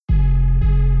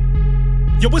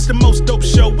Yo, it's the most dope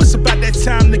show. It's about that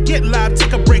time to get live.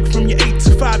 Take a break from your 8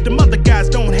 to 5. Them other guys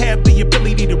don't have the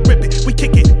ability to rip it. We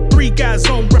kick it. 3 guys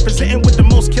on, representing with the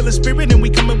most killer spirit. And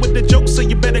we coming with the jokes, so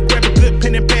you better grab a good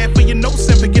pen and pad for your notes.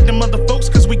 And forget them other folks,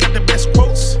 cause we got the best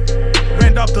quotes.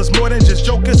 Randolph does more than just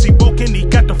jokers. He woke and he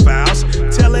got the files.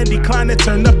 Tell Andy Klein to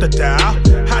turn up the dial.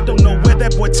 I don't know where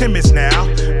that boy Tim is now.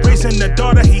 Raising the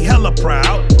daughter, he hella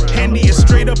proud. Andy is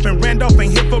straight up and Randolph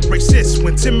ain't here for racist.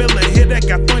 When Tim Miller hit, that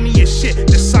got funny as shit.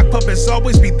 The sock puppets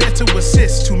always be there to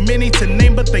assist. Too many to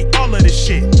name, but they all of this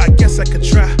shit. I guess I could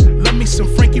try. Love me some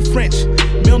Frankie French,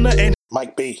 Milner and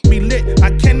Mike B. Be lit.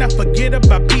 I cannot forget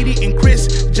about Petey and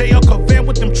Chris. J.L. Covan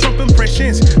with them Trump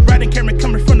impressions. Riding Cameron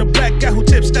coming from the black guy who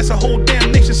tips. That's a whole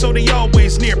damn nation, so they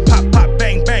always near. Pop, pop,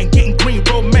 bang, bang. Getting green,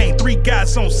 romaine. 3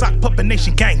 guys on sock puppet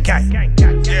nation, gang, gang.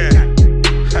 Yeah.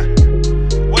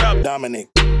 What up, Dominic?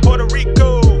 Puerto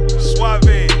Rico, Suave.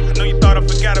 I know you thought I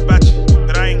forgot about you,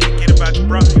 but I ain't gonna forget about you,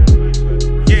 bro.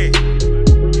 Yeah.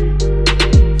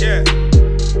 Yeah.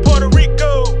 Puerto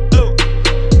Rico,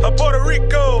 Puerto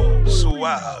Rico,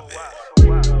 Suave.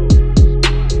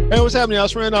 Hey, what's happening? I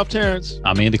was Randolph Terrence.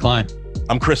 I'm Andy Klein.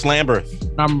 I'm Chris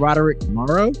Lamberth. I'm Roderick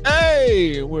Morrow.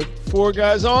 Hey, we're 4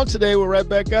 guys on today. We're right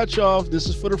back at y'all. This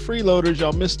is for the freeloaders.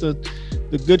 Y'all missed the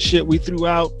good shit we threw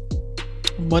out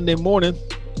Monday morning.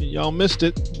 Y'all missed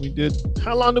it. We did.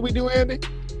 How long did we do, Andy?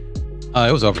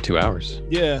 It was over 2 hours.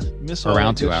 Yeah, miss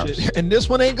around 2 hours. Shit. And this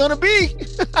one ain't gonna be.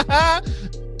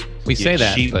 We say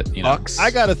that, but you know,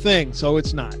 I got a thing, so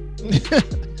it's not.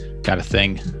 Got a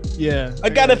thing. Yeah, I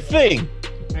got a thing.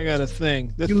 I got a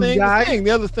thing.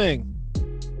 The other thing.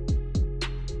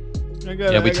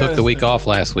 We took the week off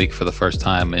last week for the first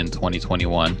time in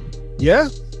 2021. Yeah.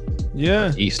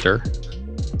 Easter.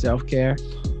 Self-care.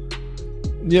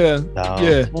 Yeah. No.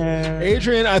 Yeah.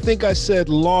 Adrian, I think I said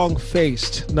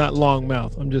long-faced, not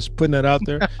long-mouth. I'm just putting that out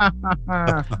there.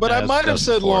 But I might have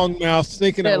said long-mouth,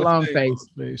 thinking I was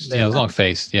long-faced. Yeah, it was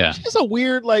long-faced. Yeah. It's a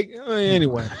weird,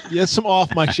 anyway. Yeah, some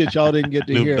off my shit y'all didn't get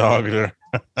to hear. Dogg.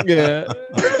 Yeah.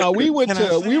 We were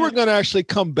going to actually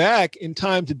come back in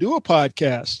time to do a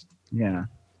podcast. Yeah.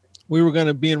 We were going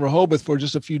to be in Rehoboth for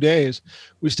just a few days.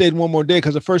 We stayed one more day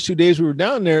because the first 2 days we were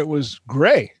down there, it was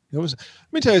gray. Let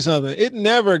me tell you something. It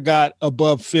never got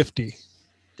above 50.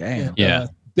 Damn. And, yeah.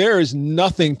 There is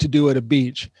nothing to do at a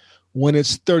beach when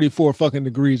it's 34 fucking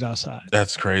degrees outside.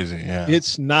 That's crazy. Yeah.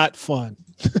 It's not fun.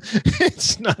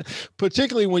 It's not,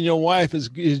 particularly when your wife is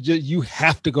just, you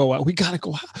have to go out. We got to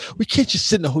go out. We can't just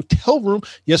sit in a hotel room.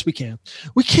 Yes, we can.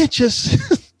 We can't just.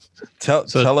 Tell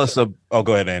us. Go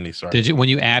ahead, Andy. Sorry. When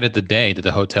you added the day, did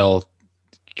the hotel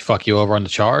fuck you over on the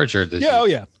charge, or did Yeah.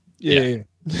 you? Yeah.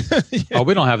 Oh,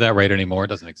 we don't have that rate anymore. It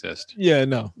doesn't exist. Yeah,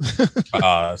 no.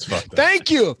 That's fucked up. Thank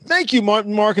you, Mark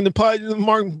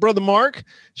and brother Mark.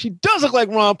 She does look like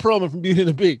Ron Perlman from Beauty and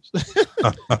the Beast.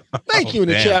 Thank you in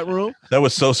the chat room. That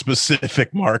was so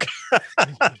specific, Mark.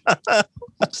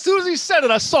 As soon as he said it,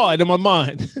 I saw it in my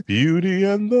mind. Beauty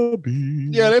and the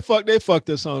Beast. Yeah, they fucked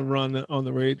us on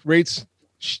the rate. Rates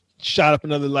shot up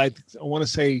another I want to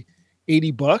say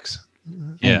 $80.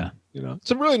 Yeah. You know,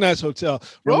 it's a really nice hotel.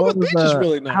 Rehoboth Beach is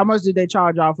really nice. How much did they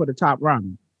charge off for the top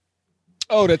ramen?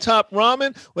 Oh, the top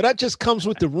ramen? Well, that just comes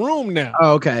with the room now.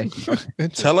 Oh, okay.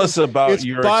 Tell us about it's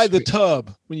your by the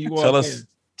tub when you walk in.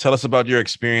 Tell us about your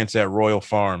experience at Royal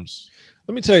Farms.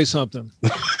 Let me tell you something.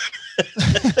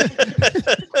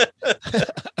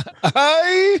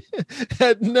 I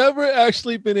had never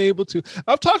actually been able to.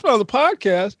 I've talked about it on the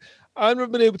podcast. I've never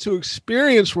been able to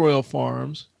experience Royal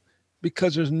Farms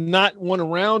because there's not one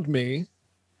around me,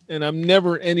 and I'm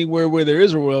never anywhere where there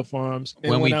is a Royal Farms.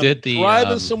 And when I'm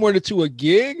driving somewhere to a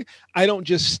gig, I don't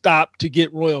just stop to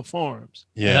get Royal Farms.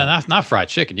 Yeah, not fried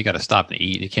chicken. You got to stop and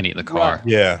eat. You can't eat in the car. Right.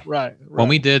 Yeah, right. When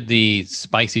we did the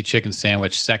spicy chicken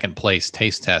sandwich second place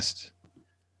taste test,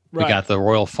 we got the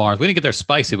Royal Farms. We didn't get their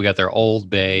spicy. We got their Old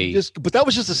Bay. But that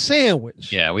was just a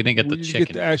sandwich. Yeah, we didn't get the chicken.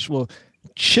 Get the actual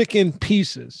chicken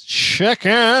pieces.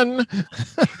 Chicken.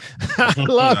 I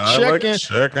love chicken. Like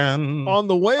chicken. On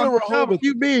the way to Rehoboth,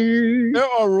 there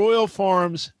are Royal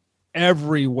Farms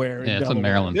everywhere. Yeah, it's a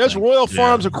Maryland There's thing. Royal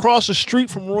Farms across the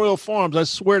street from Royal Farms. I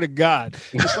swear to God.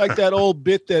 It's like that old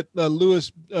bit that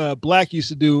Lewis Black used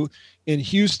to do in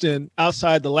Houston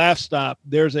outside the Laugh Stop.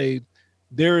 There is a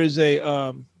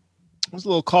what's a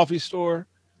little coffee store?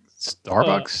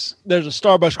 Starbucks? There's a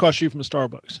Starbucks across the street from a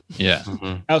Starbucks. Yeah.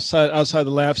 Mm-hmm. Outside the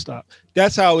Laugh Stop.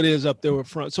 That's how it is up there in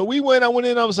front. So I went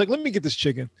in, I was like, let me get this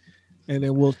chicken. And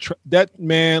then we'll try that,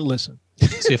 man, listen.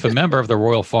 See, if a member of the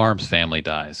Royal Farms family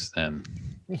dies, then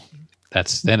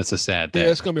it's a sad day. Yeah,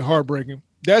 it's gonna be heartbreaking.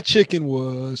 That chicken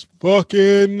was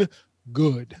fucking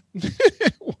good.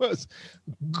 It was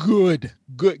good.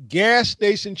 Good gas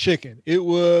station chicken. It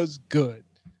was good.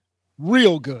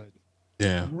 Real good.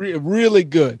 Yeah. Really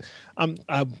good. I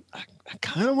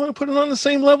kind of want to put it on the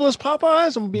same level as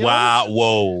Popeyes. I'm gonna be Wow. honest.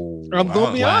 Whoa. I'm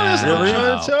gonna be honest. I'm Really?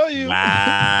 trying to tell you.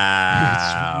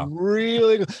 Wow. It's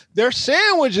really good. Their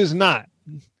sandwich is not,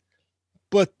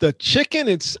 but the chicken,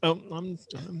 it's I've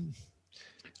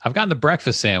gotten the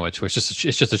breakfast sandwich, which is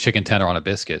it's just a chicken tender on a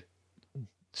biscuit.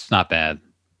 It's not bad,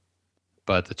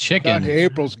 but the chicken. Dr.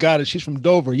 April's got it. She's from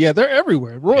Dover. Yeah, they're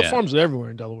everywhere. Royal Yeah. Farms are everywhere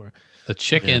in Delaware. The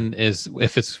chicken is,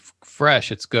 if it's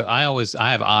fresh, it's good. I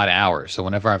have odd hours, so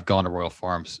whenever I've gone to Royal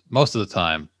Farms, most of the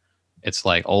time, it's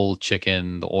like old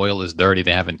chicken. The oil is dirty.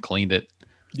 They haven't cleaned it.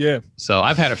 Yeah. So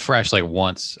I've had it fresh like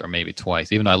once or maybe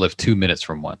twice, even though I live 2 minutes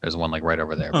from one. There's one like right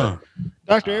over there. Huh.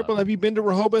 Dr. April, have you been to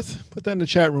Rehoboth? Put that in the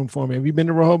chat room for me. Have you been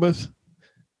to Rehoboth?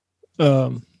 Yeah,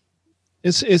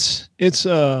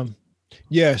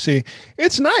 see,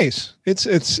 it's nice.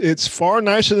 It's far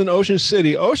nicer than Ocean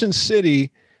City. Ocean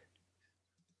City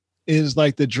is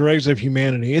like the dregs of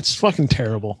humanity. It's fucking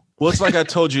terrible. Well, it's like I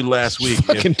told you last week.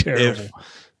 Fucking terrible.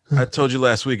 I told you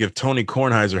last week, if Tony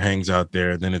Kornheiser hangs out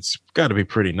there, then it's got to be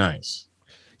pretty nice.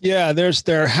 Yeah, there's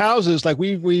their houses. Like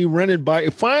we rented by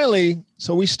finally,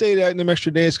 so we stayed out in them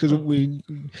extra days because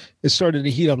it started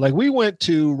to heat up. Like we went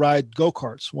to ride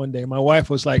go-karts one day. My wife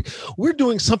was like, "We're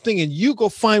doing something, and you go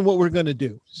find what we're gonna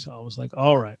do." So I was like,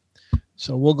 "All right."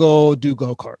 So we'll go do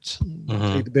go-karts.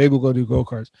 Take the baby, we'll go do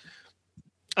go-karts.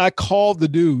 I called the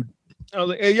dude. I was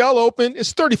like, "Hey, y'all open?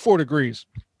 It's 34 degrees.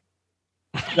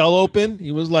 Y'all open?"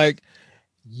 He was like,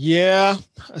 "Yeah."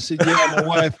 I said,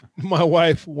 "Yeah, my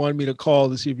wife wanted me to call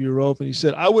to see if you were open." He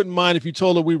said, "I wouldn't mind if you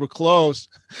told her we were closed."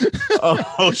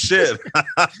 Oh shit.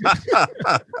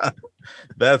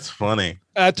 That's funny.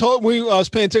 I was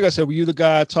paying ticket. I said, "Were you the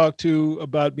guy I talked to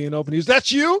about being open?" He was,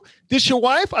 "That's you? This your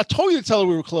wife? I told you to tell her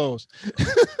we were closed."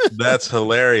 That's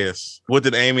hilarious. What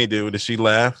did Amy do? Did she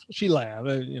laugh? She laughed.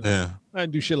 Yeah. I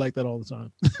do shit like that all the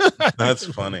time. That's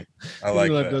funny. I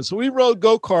like that. So we rode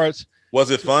go-karts.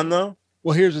 Was it fun though?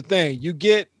 Well, here's the thing. You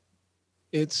get,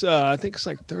 I think it's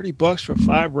like $30 for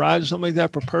 5 rides or something like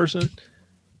that per person,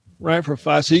 right? For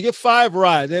 5. So you get 5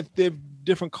 rides. They have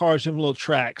different cars, different little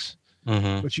tracks,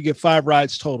 but you get 5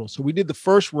 rides total. So we did the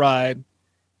first ride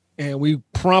and we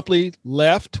promptly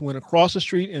left, went across the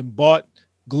street and bought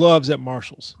gloves at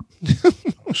Marshall's.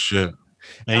 Oh, shit.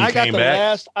 And you I got came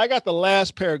back? I got the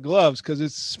last pair of gloves because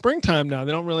it's springtime now.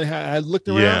 They don't really have, I looked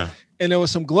around. Yeah. And there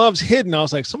was some gloves hidden. I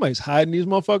was like, somebody's hiding these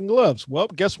motherfucking gloves. Well,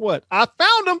 guess what? I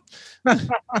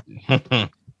found them.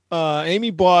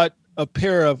 Amy bought a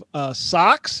pair of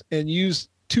socks and used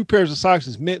 2 pairs of socks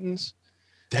as mittens.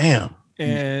 Damn.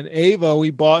 And Ava,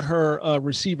 we bought her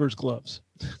receiver's gloves.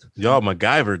 Y'all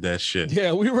MacGyvered that shit.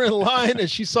 Yeah, we were in line and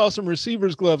she saw some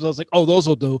receiver's gloves. I was like, oh, those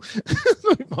will do.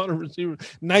 We bought a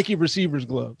Nike receiver's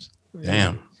gloves.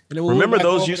 Damn. And then Remember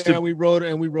those used to. we rode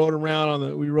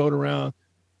around.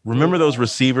 Remember those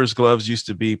receivers gloves used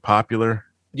to be popular,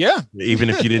 Yeah. even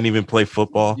if you didn't even play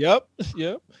football. Yep.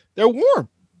 They're warm.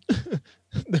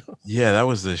 Yeah, that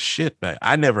was the shit back.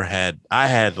 I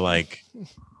had like,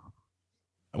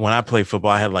 when I played football,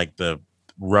 I had like the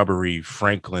rubbery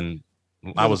Franklin.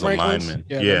 I was a lineman.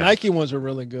 Yeah, the Nike ones are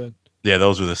really good. Yeah,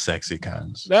 those were the sexy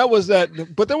kinds. That was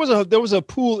that, but there was a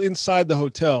pool inside the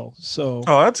hotel, so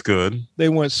Oh, that's good. they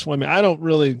went swimming. I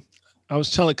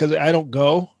was telling because I don't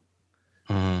go,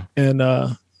 and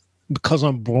because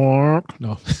I'm born.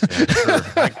 No, Yeah, sure.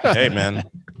 Hey, man.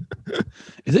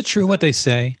 Is it true what they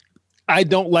say? I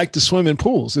don't like to swim in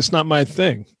pools. It's not my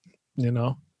thing.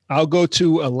 I'll go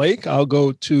to a lake. I'll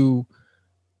go to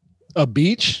a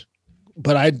beach,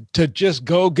 but to just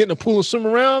go get in a pool and swim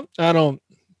around, I don't.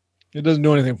 It doesn't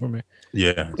do anything for me.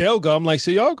 Yeah. They'll go. I'm like,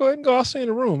 so y'all go ahead and go. I'll stay in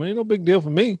the room. Ain't no big deal for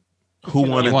me. Who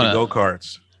wanted the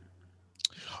go-karts?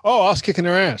 Oh, I was kicking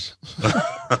her ass.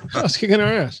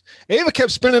 Ava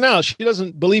kept spinning out. She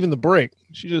doesn't believe in the brake.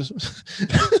 She just.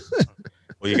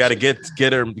 Well, you got to get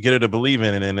her to believe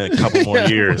in it in a couple more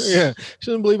years. Yeah, she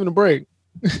doesn't believe in the brake.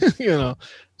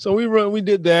 So we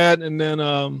did that, and then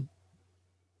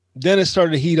it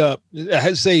started to heat up. I had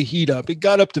to say heat up. It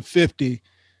got up to 50.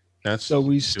 So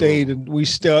we stayed and we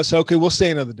still said, okay, we'll stay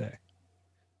another day.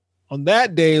 On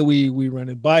that day, we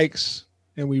rented bikes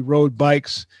and we rode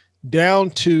bikes down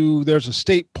to, there's a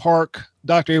state park.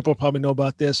 Dr. April probably know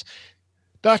about this.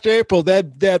 Dr. April,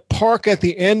 that park at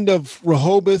the end of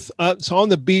Rehoboth, so on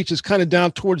the beach, is kind of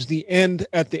down towards the end,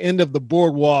 at the end of the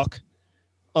boardwalk.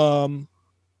 When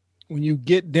you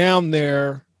get down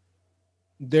there,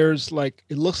 there's like,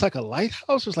 it looks like a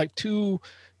lighthouse. There's like 2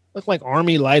 look like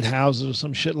Army lighthouses or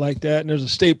some shit like that. And there's a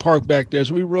state park back there.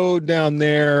 So we rode down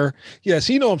there. Yes,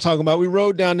 you know what I'm talking about. We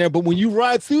rode down there. But when you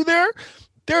ride through there,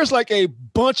 there's like a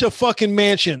bunch of fucking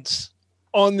mansions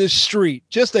on this street.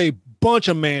 Just a bunch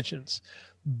of mansions.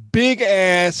 Big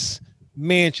ass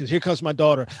mansions. Here comes my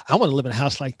daughter. I want to live in a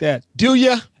house like that. Do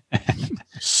ya?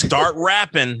 Start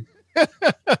rapping.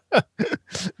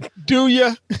 Do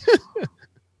ya?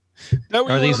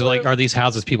 Are these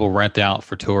houses people rent out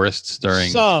for tourists during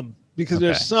some? Because Okay.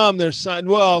 there's some.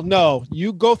 Well, no,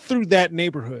 you go through that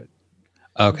neighborhood.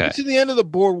 Okay. Get to the end of the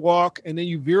boardwalk, and then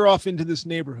you veer off into this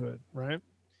neighborhood, right?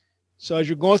 So as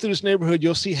you're going through this neighborhood,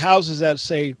 you'll see houses that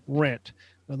say rent.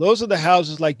 Now those are the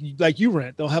houses like you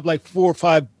rent. They'll have like 4,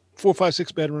 5,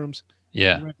 6 bedrooms.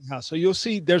 Yeah. Rent a house. So you'll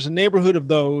see there's a neighborhood of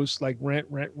those like rent,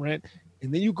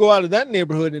 and then you go out of that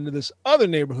neighborhood into this other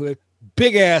neighborhood.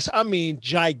 Big ass, I mean,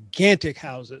 gigantic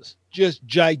houses, just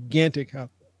gigantic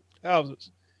houses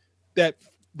that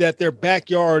their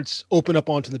backyards open up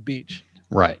onto the beach.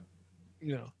 Right.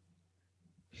 You know,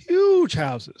 huge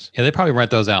houses. Yeah, they probably rent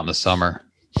those out in the summer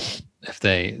if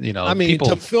they, I mean, people,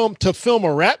 to film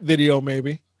a rap video,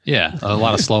 maybe. yeah, a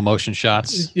lot of slow motion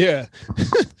shots. Yeah,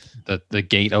 The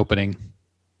gate opening.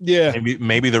 yeah.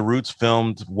 Maybe the Roots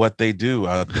filmed what they do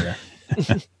out there.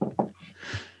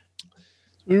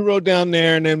 We rode down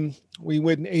there, and then we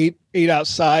went and ate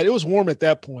outside. It was warm at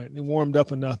that point. It warmed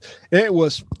up enough. And that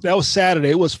was Saturday.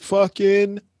 It was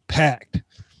fucking packed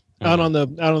out on the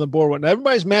boardwalk. Now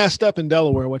everybody's masked up in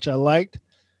Delaware, which I liked.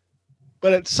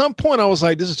 But at some point, I was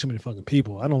like, "This is too many fucking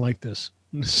people. I don't like this.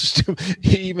 This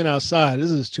is even outside.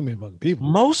 This is too many fucking people."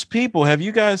 Most people, have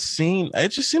you guys seen? It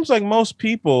just seems like most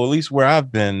people, at least where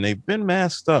I've been, they've been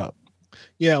masked up.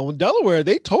 Yeah, well, Delaware,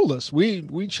 they told us we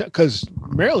checked because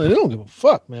Maryland, they don't give a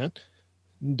fuck, man.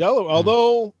 In Delaware,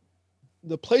 although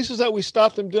the places that we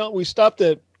stopped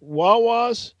at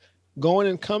Wawa's, going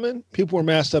and coming, people were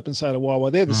masked up inside of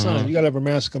Wawa. They had the sign, you got to have a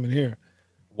mask coming here.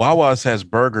 Wawa's has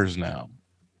burgers now.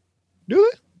 Do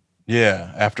they?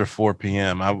 Yeah, after 4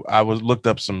 p.m. I looked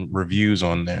up some reviews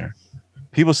on there.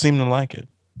 People seem to like it.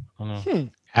 I don't know.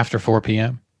 After 4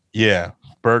 p.m. Yeah,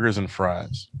 burgers and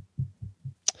fries.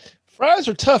 Fries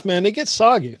are tough, man. They get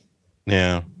soggy.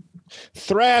 Yeah.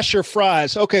 Thrasher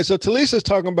fries. Okay, so Talisa's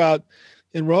talking about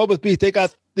in Rehoboth Beach, they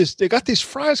got these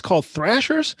fries called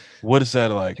Thrashers. What is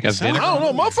that like? They got vinegar? I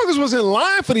don't know. Motherfuckers was in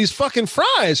line for these fucking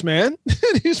fries, man.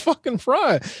 These fucking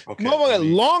fries. Okay, Motherfuckers got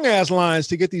long ass lines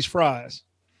to get these fries.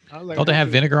 I was like, Don't they have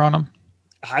vinegar on them?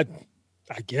 I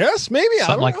guess maybe I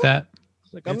Something don't like know. that.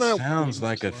 Like, It sounds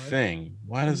like a thing.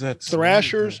 Why does that sound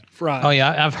Thrashers like fries. Oh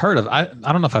yeah, I've heard of. I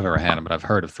don't know if I've ever had them, but I've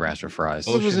heard of Thrasher fries.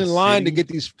 Motherfuckers was in Ocean line to City? get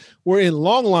these. We're in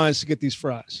long lines to get these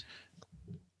fries.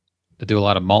 They do a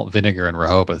lot of malt vinegar in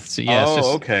Rehoboth. So yeah, it's oh, just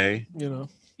okay. You know.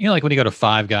 like when you go to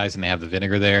Five Guys and they have the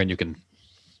vinegar there, and you can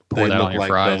pour They that look on your like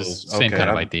fries. those. Same Okay, kind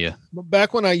of I- idea. But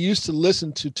back when I used to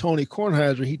listen to Tony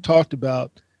Kornheiser, he talked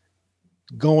about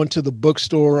going to the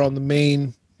bookstore on the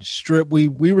main strip. We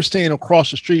were staying across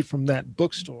the street from that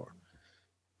bookstore.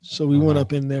 So we went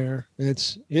up in there.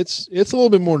 It's a little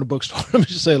bit more than a bookstore. Let me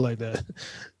just say it like that.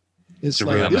 It's a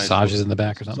like real Got this nice massages in the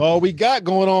back or is something. all we got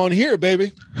going on here,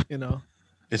 baby. You know.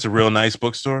 It's a real nice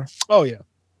bookstore. Oh yeah,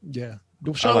 yeah.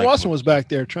 Sean like Watson books. was back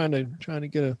there trying to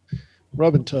get a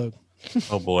rub and tug.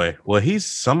 Oh boy. Well,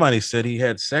 somebody said he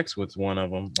had sex with one of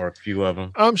them or a few of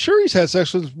them. I'm sure he's had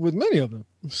sex with many of them.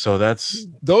 So that's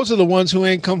Those are the ones who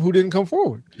didn't come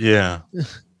forward. yeah.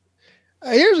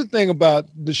 Here's the thing about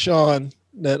Deshaun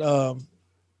that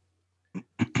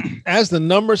as the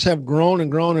numbers have grown and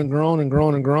grown and grown and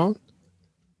grown and grown.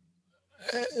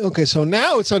 Okay, so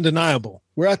now it's undeniable.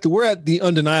 We're at the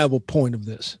undeniable point of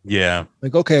this. Yeah.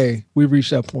 Like, okay, we've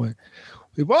reached that point.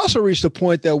 We've also reached a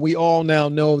point that we all now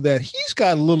know that he's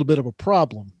got a little bit of a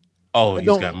problem. Oh, I he's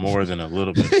don't- got more than a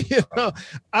little bit. You know,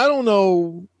 I don't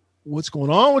know what's going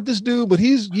on with this dude, but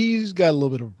he's got a little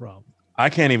bit of a problem. I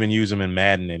can't even use him in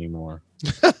Madden anymore.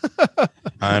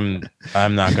 I'm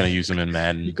not going to use him in You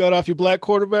Madden. got off your black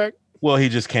quarterback. Well, he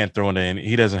just can't throw into any.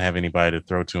 He doesn't have anybody to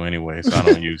throw to anyway, so I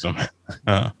don't use him.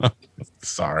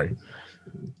 Sorry.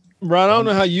 Ron, I don't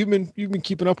know how you've been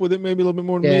keeping up with it, maybe a little bit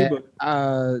more than Yeah. me,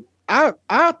 but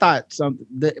I thought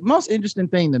the most interesting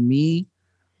thing to me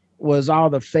was all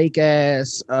the fake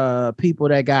ass people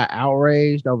that got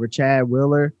outraged over Chad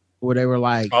Wheeler, where they were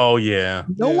like, Oh yeah.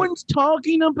 no Yeah. one's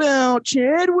talking about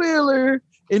Chad Wheeler,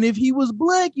 and if he was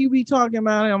black, you be talking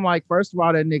about it. I'm like, first of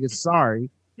all, that nigga's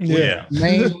sorry. Yeah.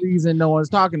 Main reason no one's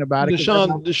talking about it. 'cause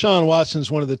Deshaun Watson's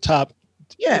one of the top,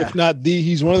 yeah, if not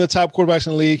he's one of the top quarterbacks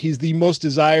in the league. He's the most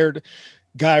desired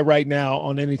guy right now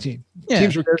on any team. Yeah,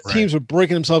 teams are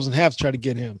breaking themselves in half to try to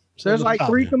get him. So there's like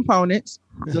 3 components.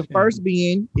 The first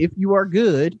being if you are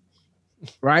good,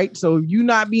 right? So you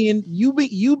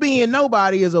being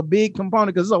nobody is a big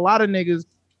component because there's a lot of niggas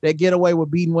that get away with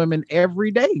beating women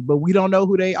every day, but we don't know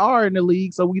who they are in the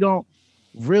league, so we don't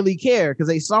really care because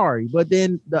they sorry. But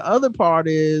then the other part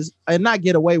is, and not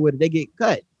get away with it, they get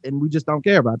cut, and we just don't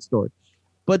care about the story.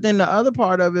 But then the other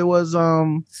part of it was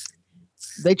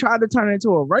they tried to turn it into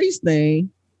a race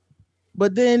thing,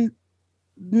 but then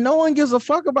no one gives a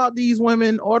fuck about these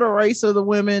women or the race of the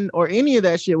women or any of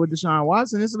that shit with Deshaun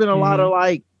Watson. This has been a lot of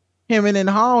like hemming and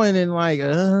hawing and like,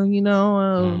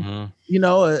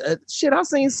 shit. I've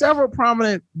seen several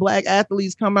prominent black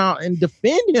athletes come out and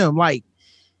defend him. Like,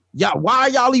 yeah, why are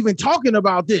y'all even talking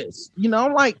about this? You know,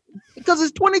 I'm like, because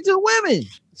it's 22 women.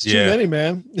 It's too many,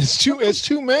 man. It's too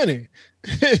many.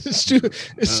 It's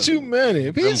too many.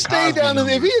 If he had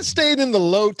stayed in the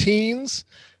low teens,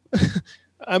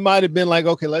 I might have been like,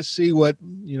 okay, let's see what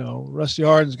Rusty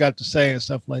Harden's got to say and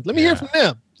stuff like. Let me hear from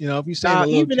them. If you say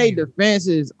even their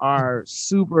defenses are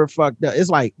super fucked up. It's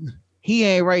like he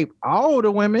ain't raped all the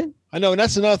women. I know, and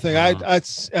that's another thing.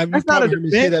 You probably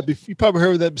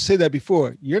heard me say that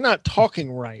before. You're not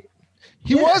talking right.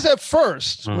 He was at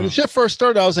first. When the shit first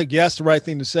started, I was like, yeah, that's the right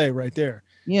thing to say right there.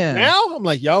 Yeah. Now I'm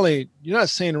like, you're not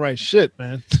saying the right shit,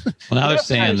 man. Well, now they're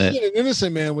saying that an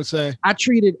innocent man would say, I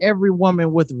treated every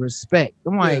woman with respect.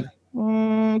 I'm like,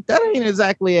 that ain't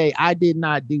exactly I did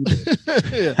not do this.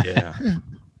 Yeah.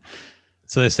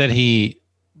 So they said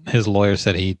his lawyer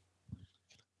said he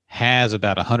has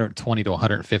about 120 to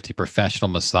 150 professional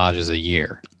massages a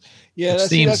year. Yeah,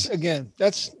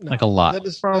 that's like a lot.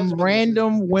 From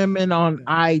random women on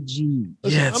IG.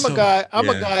 Listen, I'm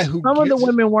a guy who some of the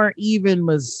women weren't even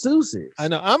masseuses. I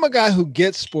know. I'm a guy who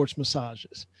gets sports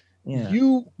massages. Yeah.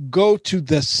 You go to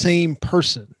the same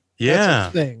person. Yeah. That's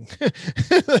a thing.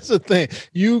 That's the thing.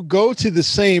 You go to the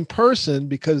same person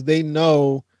because they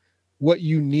know what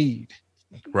you need.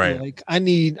 Right. Like I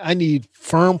need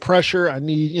firm pressure. I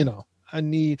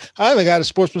haven't got a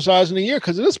sports massage in a year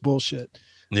because of this bullshit.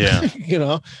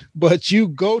 Yeah. But you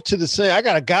go to the same. I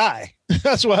got a guy.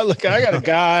 That's why I got a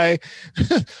guy,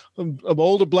 an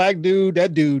older black dude.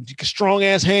 That dude, strong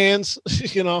ass hands.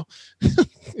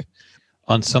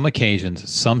 On some occasions,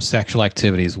 some sexual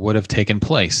activities would have taken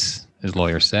place, his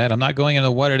lawyer said. I'm not going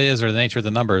into what it is or the nature of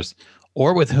the numbers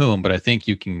or with whom, but I think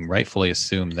you can rightfully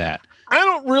assume that. I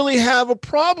don't really have a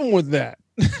problem with that.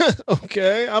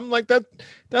 Okay. I'm like that.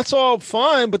 That's all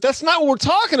fine, but that's not what we're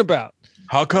talking about.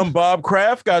 How come Bob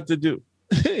Kraft got to do?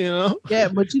 Yeah,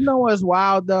 but you know what's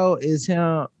wild though is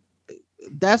him.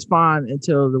 That's fine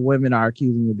until the women are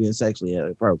accusing you of being sexually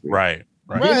inappropriate. Right.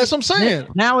 That's what I'm saying.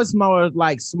 Now it's more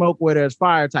like smoke where there's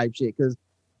fire type shit. Because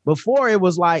before it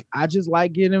was like I just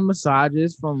like getting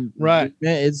massages from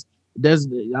It's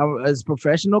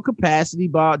professional capacity.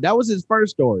 Bob, that was his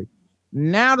first story.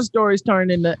 Now the story's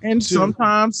turned into, and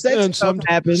sometimes sex stuff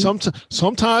happens.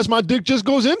 Sometimes my dick just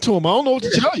goes into him. I don't know what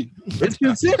to tell you. It's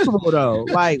consensual though.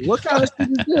 Like, what kind of shit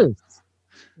is this?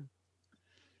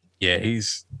 Yeah,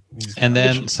 he's and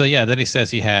then then he says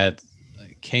he had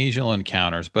occasional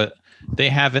encounters, but they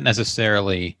haven't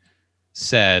necessarily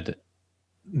said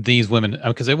these women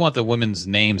because they want the women's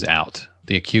names out,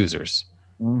 the accusers.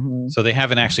 Mm-hmm. So they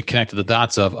haven't actually connected the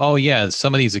dots of,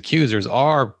 some of these accusers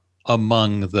are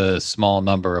among the small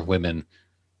number of women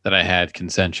that I had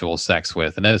consensual sex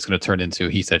with. And then it's going to turn into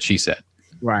he said, she said.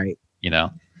 Right.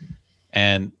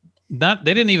 And they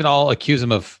didn't even all accuse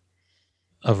him of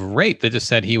rape. They just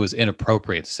said he was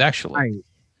inappropriate sexually.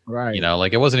 Right.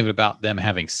 Like it wasn't even about them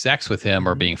having sex with him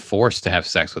or being forced to have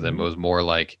sex with him. It was more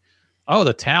like,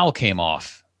 the towel came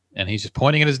off and he's just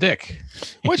pointing at his dick.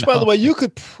 Which, by the way, you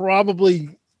could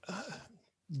probably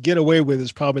get away with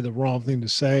is probably the wrong thing to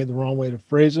say, the wrong way to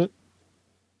phrase it.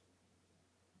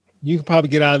 You can probably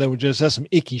get out of there with that's some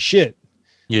icky shit.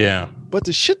 Yeah. But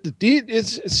the shit that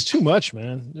it's too much,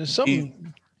 man. There's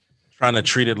something trying to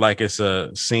treat it like it's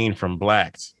a scene from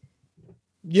Blacked.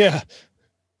 Yeah.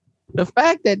 The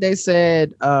fact that they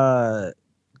said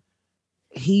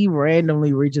he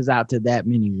randomly reaches out to that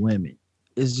many women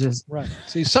is just right.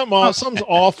 See, something's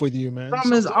off with you, man.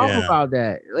 Something's off about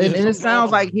that. And it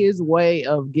sounds like his way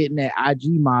of getting at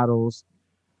IG models,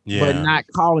 but not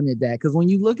calling it that. Because when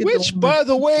you look at by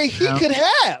the way, he could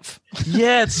have.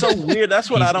 Yeah, it's so weird. That's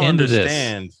what I don't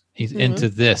understand. He's into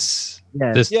this.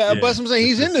 But I'm saying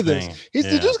he's into this. He's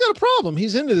just got a problem.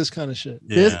 He's into this kind of shit.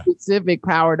 This specific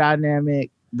power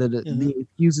dynamic, the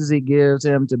excuses it gives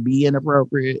him to be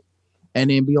inappropriate, and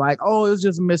then be like, "Oh, it was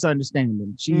just a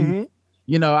misunderstanding."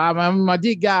 my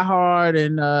dick got hard,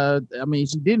 and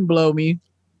she didn't blow me,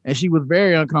 and she was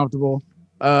very uncomfortable.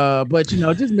 But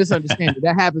just misunderstanding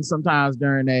that happens sometimes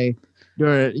during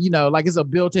like it's a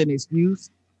built-in excuse.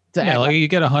 Like you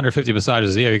get 150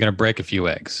 massages a year, you're gonna break a few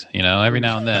eggs. Every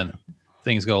now and then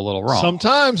things go a little wrong.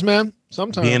 Sometimes, man.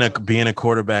 Sometimes being a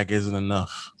quarterback isn't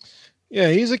enough. Yeah,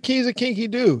 he's a kinky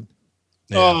dude.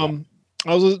 Yeah.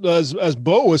 I was as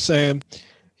Bo was saying,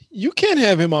 you can't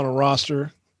have him on a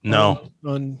roster. No.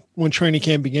 On when training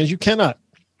camp begins, you cannot.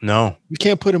 No. You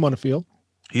can't put him on the field.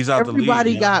 He's out the league.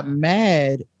 Everybody got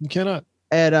mad. You cannot.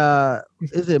 At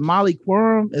is it Molly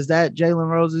Quorum? Is that Jalen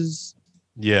Rose's?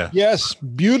 Yeah. Yes.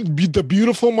 The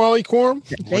beautiful Molly Quorum.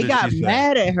 They got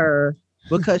mad at her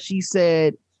because she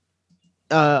said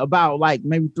about like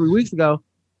maybe 3 weeks ago,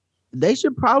 they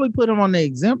should probably put him on the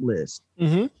exempt list.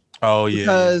 Mm-hmm. Oh yeah.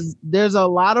 Because there's a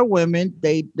lot of women.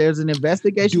 There's an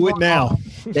investigation. Do it now.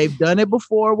 They've done it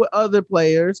before with other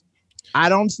players. I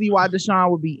don't see why Deshaun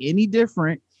would be any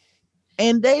different.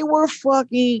 And they were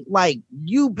fucking like,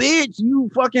 you bitch,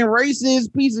 you fucking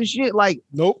racist piece of shit. Like,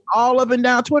 nope. All up and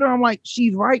down Twitter. I'm like,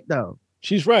 she's right though.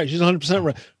 She's right. She's 100%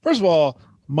 right. First of all,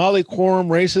 Molly Quorum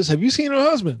racist. Have you seen her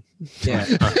husband? Yeah.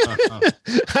 I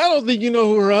don't think you know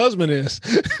who her husband is.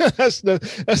 that's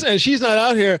and she's not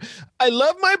out here. I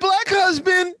love my black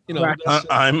husband. Right.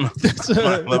 I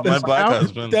love my black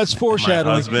husband. That's foreshadowing.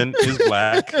 My husband is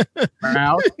black.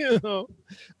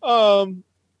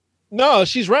 No,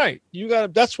 she's right.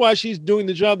 That's why she's doing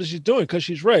the job that she's doing, because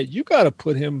she's right. You gotta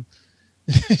put him.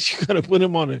 You gotta put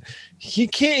him on it. He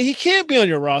can't be on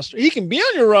your roster. He can be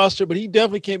on your roster, but he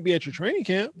definitely can't be at your training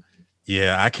camp.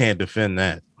 Yeah, I can't defend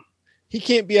that. He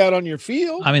can't be out on your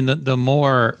field. I mean, the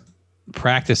more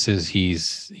practices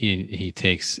he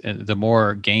takes, and the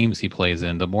more games he plays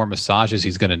in, the more massages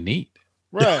he's going to need.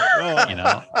 Right.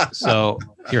 Oh. So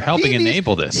you're helping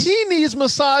enable this. He needs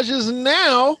massages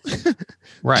now,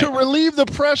 right, to relieve the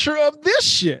pressure of this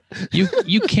shit.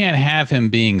 You can't have him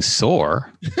being sore.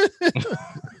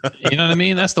 You know what I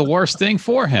mean? That's the worst thing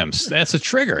for him. That's a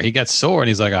trigger. He gets sore and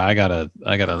he's like, I gotta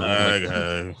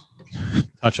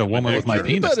touch a woman with my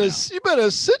penis. You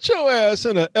better sit your ass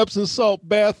in an Epsom salt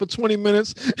bath for 20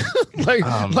 minutes,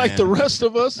 like the rest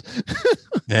of us.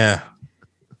 Yeah,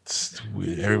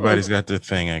 everybody's got their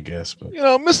thing, I guess. But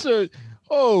Mr.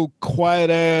 Quiet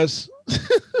ass,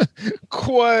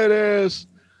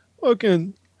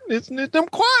 fucking. It's them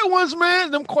quiet ones,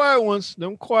 man. Them quiet ones.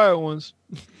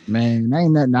 Man,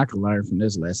 ain't nothing I can learn from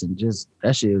this lesson. Just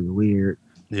that shit is weird.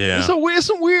 Yeah, it's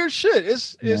some weird shit.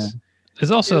 There's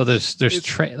also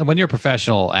when you're a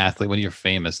professional athlete, when you're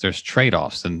famous, there's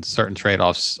trade-offs, and certain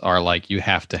trade-offs are like you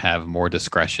have to have more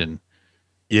discretion,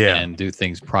 and do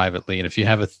things privately. And if you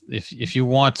have if you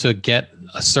want to get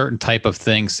a certain type of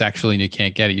thing sexually and you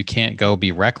can't get it, you can't go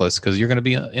be reckless because you're going to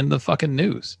be in the fucking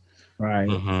news. Right.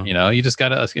 Mm-hmm. You just got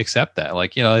to accept that.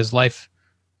 Like, his life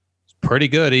is pretty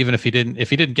good. Even if he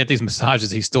didn't get these massages,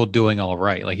 he's still doing all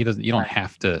right. Like you don't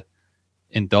have to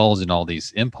indulge in all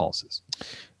these impulses.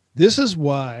 This is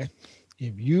why,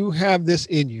 if you have this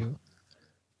in you,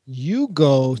 you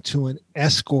go to an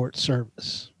escort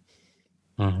service.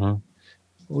 Mm-hmm.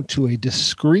 Go to a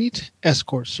discreet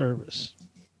escort service.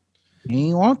 You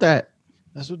ain't want that.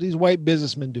 That's what these white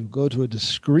businessmen do. Go to a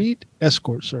discreet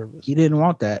escort service. He didn't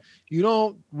want that. You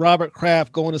don't Robert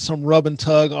Kraft going to some rub and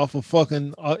tug off of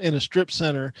fucking in a strip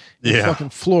center in fucking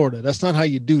Florida. That's not how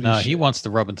you do this. No, shit. he wants the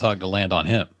rub and tug to land on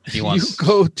him. He wants. You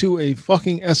go to a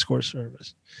fucking escort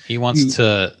service. He wants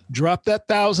to drop that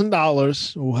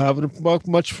 $1,000. Or however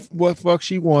what fuck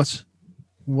she wants.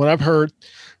 What I've heard.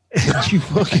 And you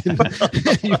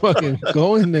fucking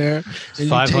go in there. And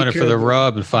 500 for the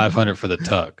rub and 500 for the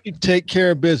tug. You take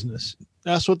care of business.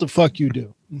 That's what the fuck you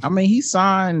do. I mean, he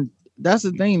signed. That's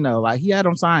the thing, though. Like, he had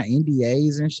him sign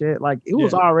NDAs and shit. Like, it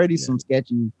was already some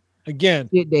sketchy. Again,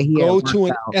 shit that he go to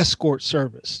an escort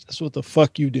service. That's what the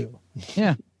fuck you do.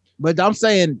 Yeah, but I'm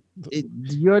saying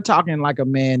you're talking like a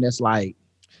man that's like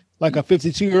a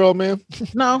 52-year-old man.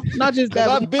 No, not just that.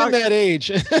 I've been that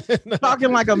age.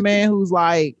 Talking like a man who's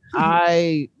like,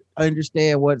 I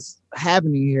understand what's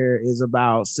happening here is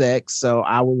about sex, so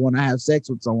I would want to have sex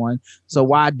with someone. So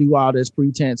why do all this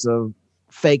pretense of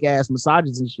fake ass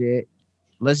massages and shit?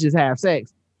 Let's just have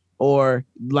sex. Or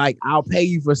like, I'll pay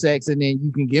you for sex and then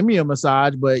you can give me a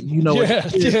massage, but yeah,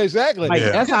 exactly. Like,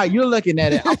 that's how you're looking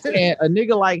at it. I'm saying a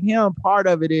nigga like him, part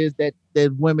of it is that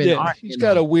women aren't. He's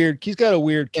got a weird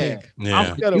kink.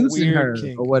 Yeah. I'm using her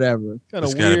kink. Or whatever.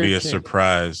 It's got to be a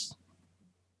surprise.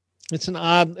 It's an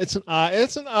odd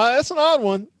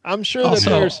one. I'm sure that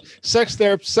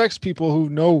there's sex people who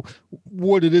know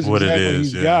what it is exactly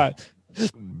he's got.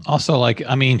 Also, like,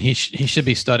 I mean, he should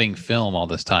be studying film all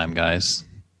this time, guys.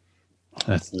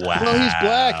 Wow. Well, he's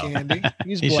black, Andy.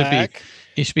 He's black.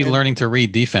 He should be learning to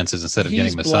read defenses instead of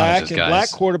getting massages, black, guys. And black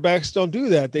quarterbacks don't do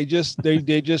that. They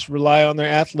just rely on their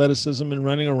athleticism and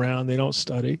running around. They don't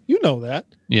study. You know that.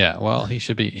 Yeah. Well, he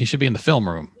should be in the film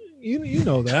room. You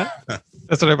know that.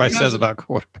 That's what everybody says about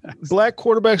quarterbacks. Black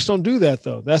quarterbacks don't do that,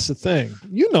 though. That's the thing.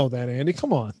 You know that, Andy.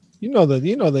 Come on. You know that.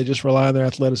 You know they just rely on their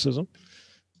athleticism.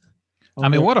 I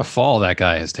mean, what a fall that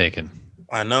guy has taken.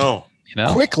 I know. You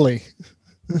know, Quickly.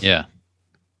 Yeah.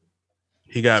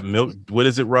 He got milk. What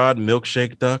is it, Rod?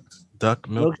 Milkshake duck? Duck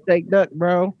milk? Milkshake duck,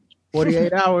 bro.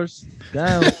 48 hours.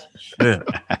 Down. Shit.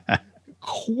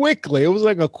 Quickly. It was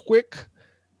like a quick,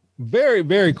 very,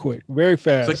 very quick, very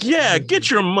fast. It's like, yeah, get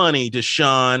your money,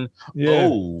 Deshaun. Yeah.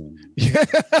 Oh.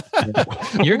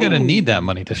 You're going to need that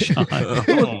money, Deshaun.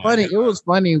 It was funny. It was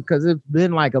funny because it's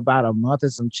been like about a month or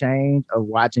some change of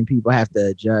watching people have to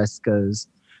adjust. Because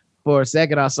for a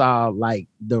second, I saw like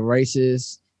the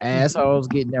racist assholes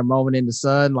getting their moment in the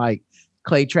sun. Like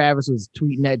Clay Travis was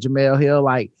tweeting at Jamel Hill,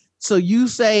 like, so you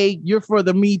say you're for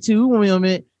the Me Too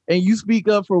women and you speak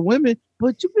up for women,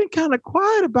 but you've been kind of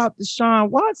quiet about Deshaun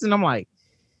Watson. I'm like,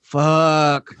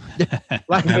 fuck.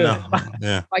 Like,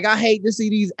 yeah. Like I hate to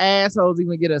see these assholes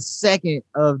even get a second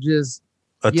of just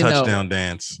a touchdown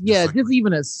dance. Yeah, just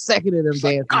even a second of them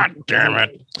dancing. God damn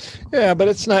it. Yeah, but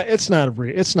it's not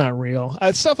real. It's not real.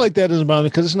 Stuff like that doesn't bother me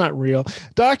because it's not real.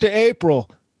 Dr. April,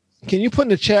 can you put in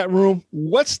the chat room,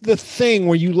 what's the thing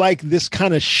where you like this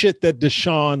kind of shit that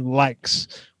Deshaun likes?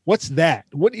 What's that?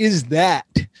 What is that?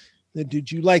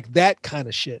 Did you like that kind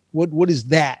of shit? What is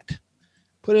that?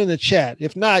 Put it in the chat.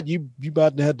 If not, you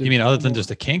about to have to. You mean other than just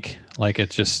a kink? Like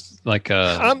it's just like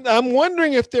a. I'm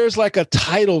wondering if there's like a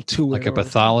title to it, like a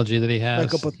pathology that he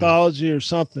has, like a pathology or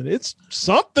something. It's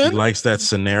something. He likes that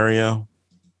scenario.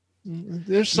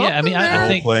 There's something. Yeah, I mean, I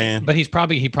think, but he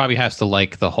probably has to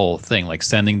like the whole thing, like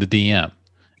sending the DM,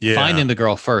 finding the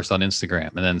girl first on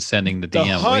Instagram, and then sending the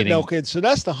DM. Hunt, waiting, okay, so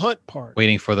that's the hunt part.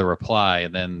 Waiting for the reply,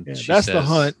 and then she that's says, the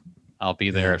hunt. I'll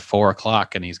be there at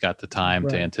 4:00, and he's got the time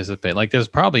to anticipate. Like, there's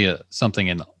probably something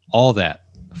in all that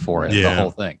for it, the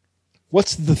whole thing.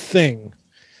 What's the thing?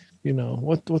 You know,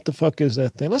 what the fuck is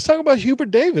that thing? Let's talk about Hubert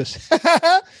Davis.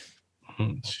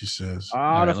 She says,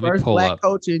 the first black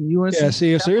coach in UNC. Yeah,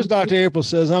 see, so here's Dr. April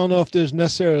says, I don't know if there's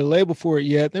necessarily a label for it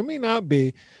yet. There may not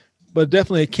be, but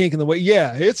definitely a kink in the way.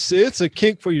 Yeah, it's a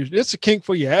kink for your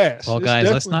ass. Well, guys,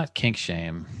 let's not kink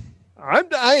shame. I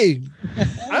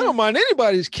don't mind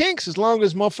anybody's kinks as long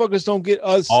as motherfuckers don't get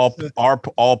us.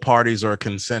 All parties are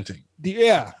consenting.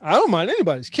 Yeah, I don't mind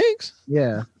anybody's kinks.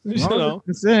 Yeah, you know,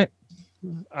 consent.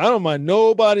 I don't mind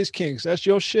nobody's kinks. That's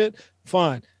your shit.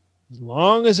 Fine, as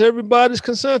long as everybody's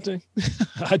consenting,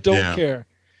 I don't care.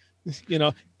 You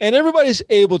know, and everybody's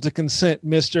able to consent,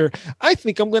 mister. I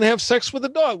think I'm going to have sex with a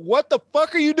dog. What the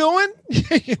fuck are you doing?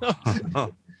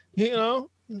 You know.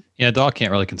 Yeah, a dog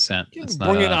can't really consent. It's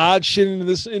bringing odd shit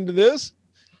into this,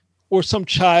 or some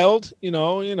child. You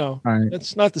know. Right.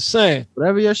 It's not the same.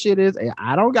 Whatever your shit is,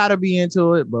 I don't gotta be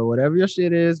into it, but whatever your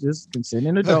shit is, just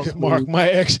consenting adults. Mark, my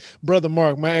ex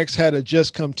had a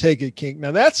just come take it kink.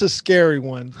 Now that's a scary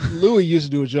one. Louis used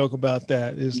to do a joke about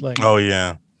that. It's like, oh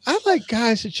yeah, I like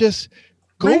guys that just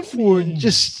go for it.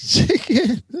 Just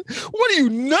what are you,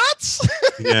 nuts?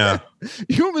 Yeah.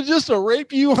 You want me just to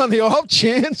rape you on the off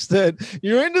chance that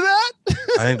you're into that?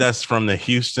 I think that's from the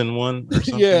Houston one or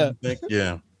something. Yeah.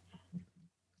 Yeah.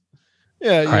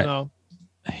 Yeah, you know.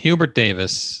 Hubert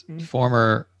Davis,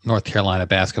 former North Carolina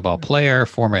basketball player,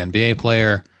 former NBA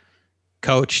player,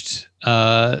 coached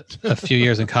a few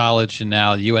years in college, and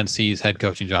now UNC's head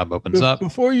coaching job opens up.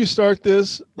 Before you start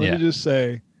this, let me just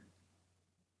say,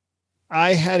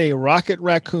 I had a Rocket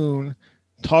Raccoon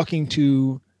talking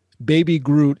to Baby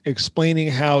Groot explaining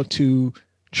how to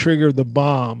trigger the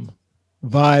bomb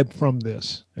vibe from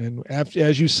this. And after,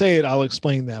 as you say it, I'll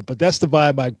explain that. But that's the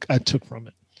vibe I took from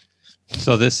it.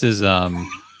 So this is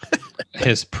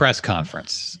his press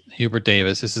conference. Hubert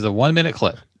Davis. This is a 1-minute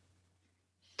clip.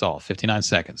 It's all 59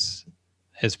 seconds.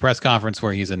 His press conference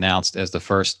where he's announced as the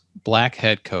first black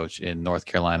head coach in North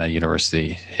Carolina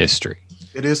University history.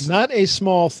 It is not a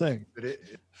small thing.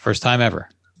 First time ever.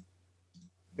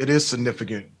 It is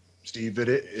significant, Steve.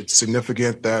 It's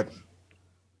significant that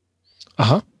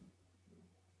I'm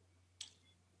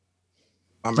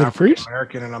African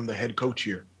American and I'm the head coach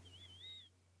here.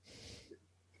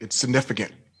 It's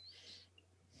significant.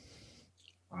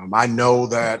 I know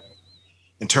that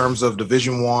in terms of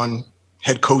Division I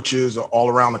head coaches all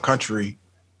around the country,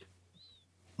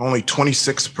 only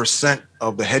 26%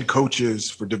 of the head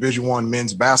coaches for Division I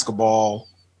men's basketball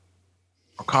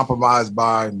are compromised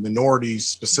by minorities,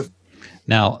 specifically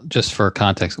Now, just for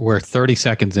context, we're 30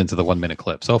 seconds into the 1 minute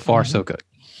clip. So far, so good.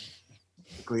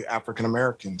 African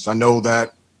Americans. I know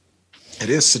that it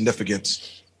is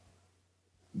significant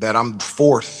that I'm the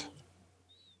fourth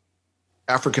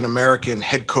African American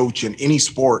head coach in any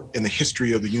sport in the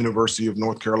history of the University of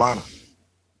North Carolina.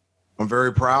 I'm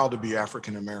very proud to be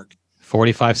African American.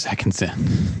 45 seconds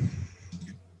in.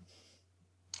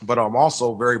 But I'm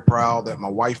also very proud that my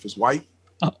wife is white.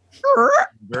 I'm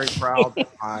very proud that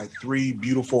my 3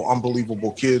 beautiful,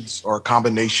 unbelievable kids are a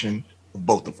combination of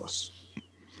both of us.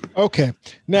 Okay.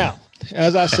 Now,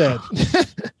 as I said,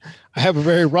 I have a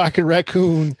very Rocket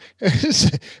Raccoon.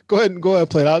 Go ahead,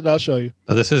 play it. I'll show you.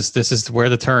 So this is where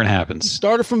the turn happens.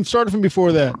 Started from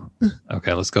before that.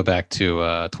 Okay, let's go back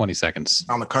to 20 seconds.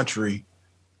 Around the country,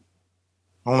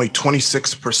 only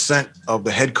 26% of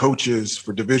the head coaches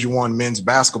for Division I men's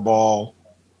basketball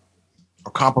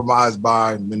are compromised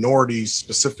by minorities,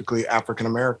 specifically African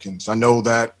Americans. I know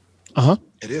that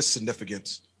it is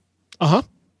significant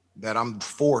that I'm the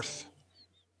fourth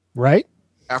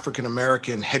African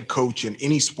American head coach in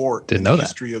any sport in the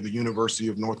history of the University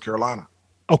of North Carolina.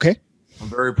 Okay. I'm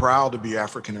very proud to be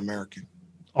African American.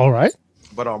 All right.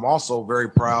 But I'm also very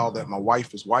proud that my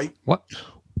wife is white. What?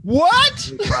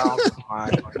 I'm very proud of my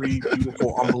 3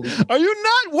 beautiful, unbelievable. Are you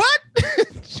not? What?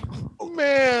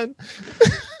 Man.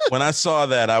 When I saw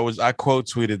that, I quote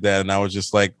tweeted that, and I was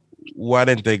just like, why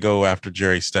didn't they go after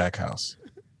Jerry Stackhouse?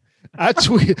 I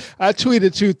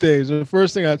tweeted 2 things. The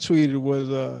first thing I tweeted was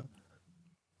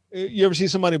you ever see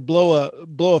somebody blow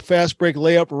a fast break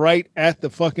layup right at the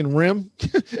fucking rim?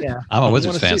 Yeah. I'm a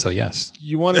Wizards fan, so yes.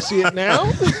 You want to see it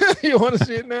now? You want to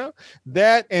see it now?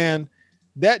 That and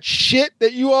that shit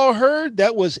that you all heard,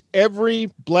 that was every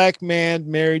black man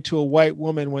married to a white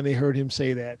woman when they heard him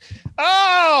say that.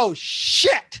 Oh,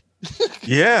 shit.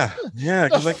 Yeah.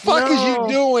 The fuck is you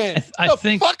doing?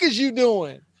 The fuck is you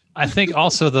doing? I think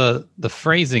also the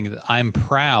phrasing that I'm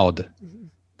proud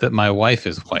that my wife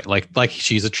is white, like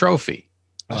she's a trophy.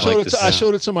 I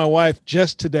showed it to my wife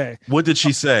just today. What did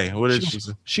she say? What did she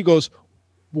say? She goes,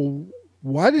 well,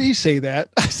 why did he say that?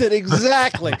 I said,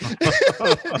 exactly.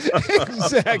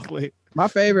 Exactly. My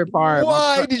favorite part.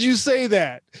 Why did you say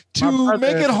that? To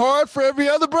make it hard for every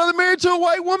other brother married to a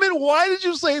white woman? Why did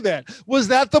you say that? Was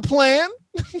that the plan?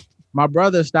 My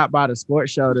brother stopped by the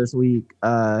sports show this week.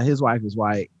 His wife is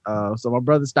white. So my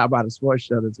brother stopped by the sports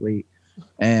show this week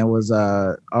and was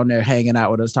on there hanging out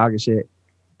with us talking shit.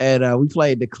 And we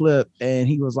played the clip and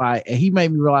he was like, and he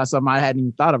made me realize something I hadn't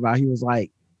even thought about. He was like,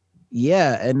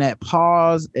 yeah, and that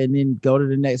pause and then go to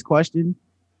the next question.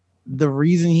 The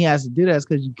reason he has to do that is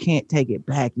because you can't take it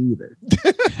back either.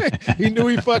 He knew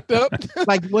he fucked up.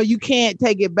 Like, well, you can't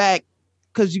take it back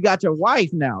because you got your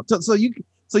wife now. So you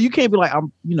can't be like,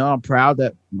 I'm proud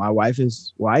that my wife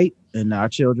is white and our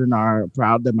children are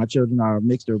proud that my children are a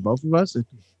mixture of both of us. And,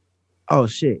 oh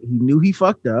shit, he knew he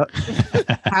fucked up.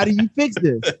 How do you fix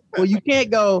this? Well, you can't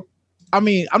go, I'm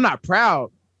not proud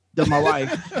that my wife,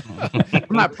 I'm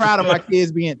not proud of my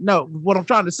kids being, no, what I'm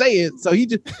trying to say is, so he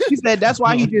said that's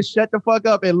why he just shut the fuck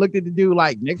up and looked at the dude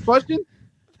like, next question?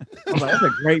 I was like, that's a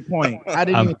great point. I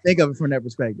didn't even think of it from that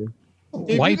perspective.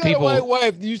 If white you got people, a white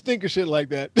wife, you think of shit like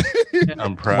that.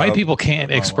 I'm proud. White people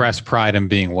can't express pride in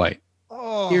being white.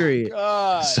 Oh, period.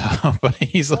 God. So, but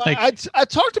he's like, I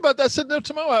talked about that. Said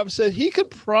to my wife, I said she could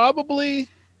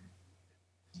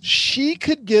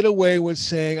get away with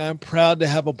saying, "I'm proud to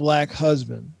have a black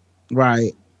husband."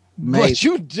 Right. Maybe. But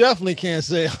you definitely can't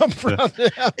say, "I'm proud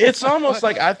to have." It's almost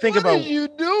like I think about. What are you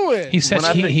doing? He said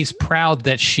he's proud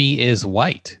that she is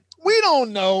white. We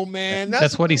don't know, man.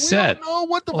 That's what he said. Don't know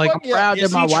what the like, fuck. Proud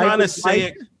that my wife is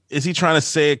white. Is he trying to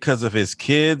say it because of his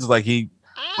kids? Like he.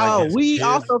 We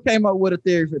also came up with a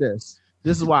theory for this.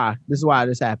 This is why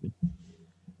this happened.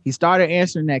 He started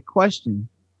answering that question,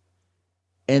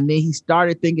 and then he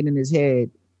started thinking in his head,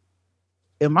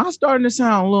 am I starting to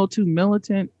sound a little too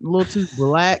militant, a little too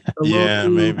black, a little too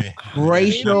maybe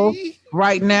racial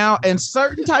right now? And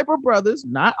certain type of brothers,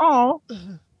 not all,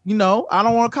 I don't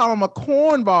want to call him a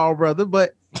cornball brother,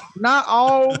 but not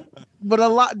all, but a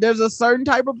lot. There's a certain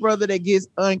type of brother that gets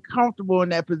uncomfortable in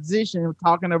that position of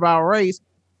talking about race.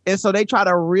 And so they try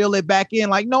to reel it back in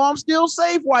like, no, I'm still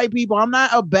safe, white people. I'm not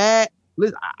a bad.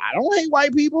 Listen, I don't hate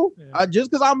white people. Yeah.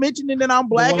 Just because I'm mentioning that I'm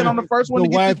black and I'm the first one to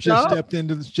get the job. The wife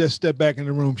just stepped back in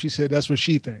the room. She said that's what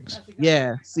she thinks.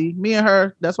 Yeah. See, me and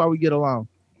her, that's why we get along.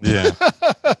 Yeah.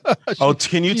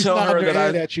 Can you tell her that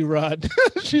I at you, Rod?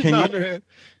 She's nodding her head.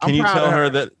 Can you tell her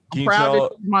that? I'm proud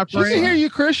that my friend. She can hear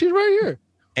you, Chris. She's right here.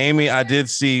 Amy, I did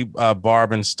see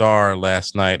Barb and Star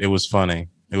last night. It was funny.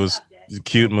 It was a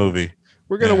cute movie.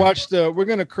 We're gonna watch we're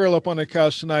gonna curl up on the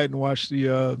couch tonight and watch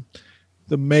the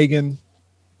Megan.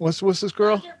 What's this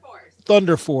girl?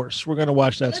 Thunder Force. We're gonna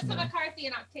watch that Melissa tonight. McCarthy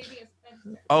and Octavia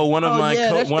Spencer. Oh, one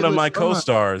of my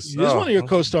co-stars. He's one of your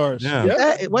co-stars.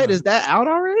 Yeah. Wait, is that out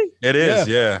already? It is.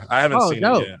 Yeah. I haven't seen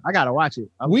it yet. I gotta watch it.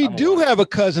 We do have a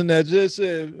cousin that just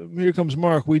here comes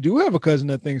Mark. We do have a cousin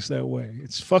that thinks that way.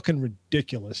 It's fucking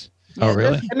ridiculous. Oh,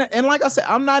 really? And like I said,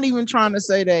 I'm not even trying to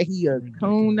say that he a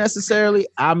coon necessarily.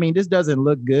 I mean, this doesn't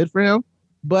look good for him,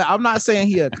 but I'm not saying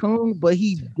he a coon, but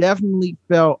he definitely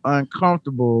felt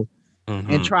uncomfortable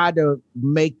and tried to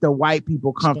make the white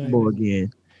people comfortable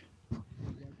again.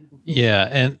 Yeah,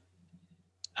 and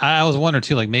I was wondering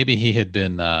too, like maybe he had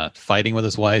been fighting with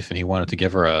his wife and he wanted to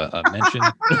give her a mention.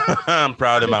 I'm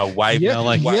proud of my wife.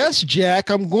 Yeah, yes, Jack,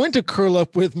 I'm going to curl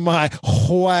up with my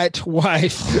white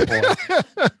wife.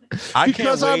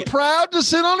 Because I'm proud to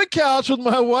sit on the couch with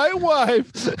my white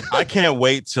wife. I can't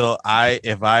wait till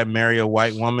if I marry a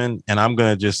white woman and I'm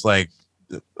gonna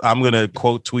I'm gonna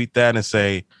quote tweet that and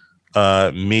say,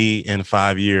 me in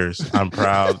 5 years, I'm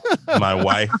proud my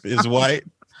wife is white.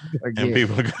 And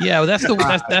people well, that's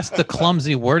the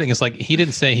clumsy wording. It's like he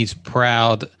didn't say he's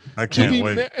proud. I can't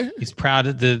wait. He's proud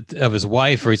of his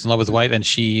wife, or he's in love with his wife, and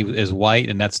she is white,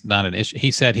 and that's not an issue.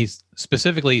 He said he's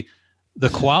specifically the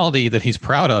quality that he's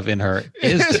proud of in her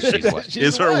is that she's white.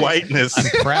 Is her whiteness.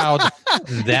 I'm proud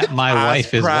that my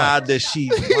wife is proud white. that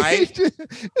she's white.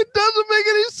 It doesn't make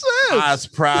any sense. I was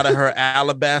proud of her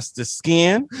alabaster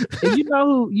skin. And you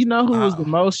know who was the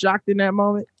most shocked in that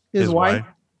moment? His wife.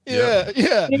 Yeah. He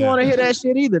didn't want to hear that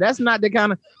shit either. That's not the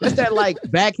kind of that like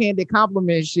backhanded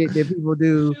compliment shit that people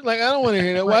do. Like, I don't want to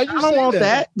hear that. Why'd you I don't want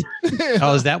that.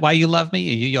 Oh, is that why you love me?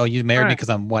 You married me because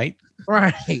I'm white?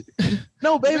 Right.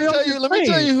 No, baby. Let me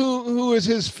tell you who's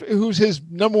his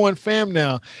number one fan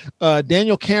now.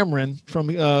 Daniel Cameron from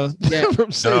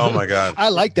from Oh my God. I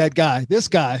like that guy. This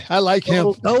guy. I like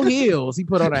him. No heels. He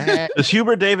put on a hat. Does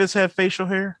Hubert Davis have facial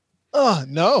hair? Oh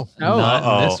no.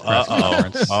 Not in this press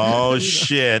conference. Oh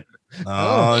shit.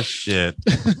 Oh shit.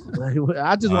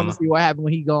 I just want to see what happened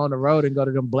when he go on the road and go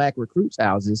to them black recruits'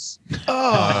 houses.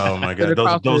 Oh my God.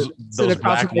 Those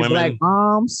black women. Black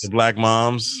moms. The black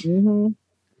moms. Mm-hmm.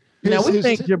 Now we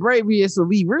think Jabravius will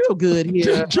be real good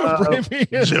here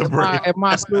at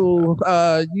my school.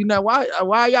 You know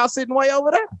why y'all sitting way over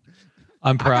there?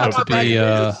 I'm proud to be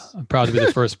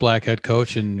the first black head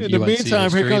coach in the UNC meantime,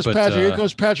 history, here comes Patrick. Here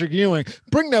comes Patrick Ewing.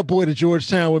 Bring that boy to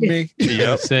Georgetown with me.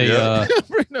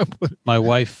 My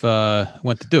wife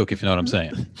went to Duke, if you know what I'm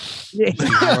saying. Yeah.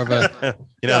 She's more of a,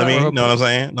 you know what I mean? Know what I'm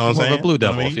saying? Know what I'm saying? More of a blue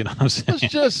devil, if you know what I'm saying.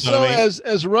 It's just so,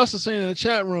 as Russ is saying in the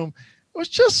chat room, it was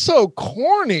just so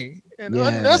corny and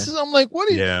unnecessary. I'm like, what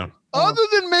are you? Yeah. Other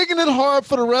than making it hard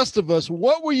for the rest of us,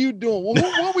 what were you doing?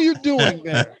 What were you doing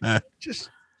there?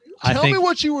 Just. Tell me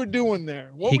what you were doing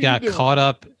there. He got caught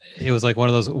up. It was like one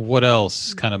of those what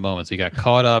else kind of moments. He got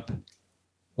caught up,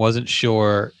 wasn't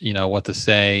sure, what to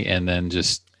say, and then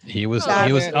just he was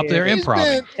up there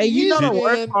improv. And you know the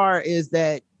worst part is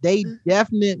that they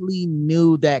definitely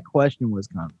knew that question was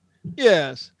coming.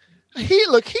 Yes.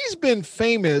 He's been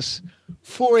famous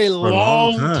for a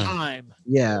long time.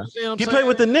 Yeah. He played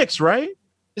with the Knicks, right?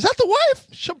 Is that the wife?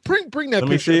 Bring that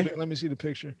picture. See. Let me see the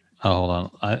picture. Oh, hold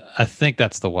on. I think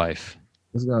that's the wife.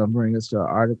 It's gonna bring us to an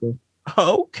article.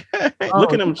 Okay.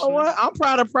 Look at him. You know what? I'm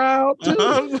proud too.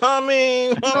 I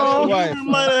mean, you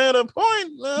might have had a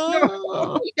point.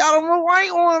 He got him a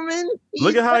white woman.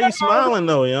 Look at how he's smiling,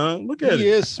 though, young. Look at it. He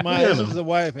is smiling. This is the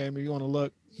wife, Amy. You want to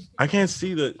look? I can't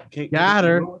see the. Got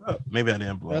her. Maybe I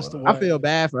didn't blow That's it the up. wife. I feel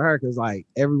bad for her because like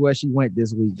everywhere she went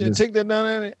this week. Yeah, take that down,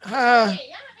 Annie.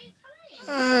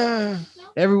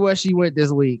 Everywhere she went this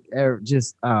week,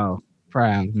 just proud.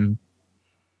 Mm-hmm.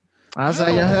 I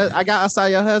saw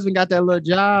your husband got that little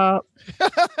job.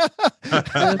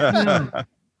 Tamika,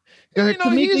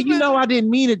 I didn't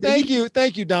mean it. Thank you,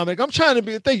 Dominic.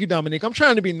 Thank you, Dominic. I'm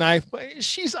trying to be nice, but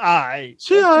she's aight.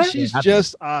 She's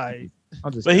just aight.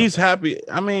 But he's happy.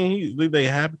 I mean, they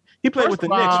happy. He played with the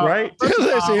Knicks, right?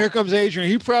 So here comes Adrian.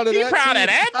 He proud of that. Proud of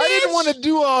that. I didn't want to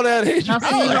do all that, Adrian.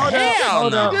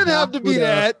 Hold up. You didn't have to be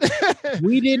that.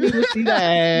 We didn't even see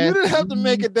that. You didn't have to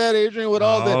make it that, Adrian, with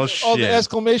all the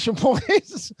exclamation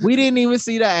points. We didn't even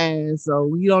see the ass, so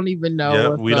we don't even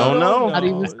know. Yep, we don't know. Not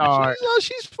even start.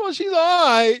 She's all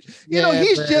right.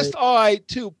 He's just all right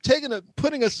too.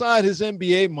 Putting aside his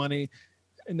NBA money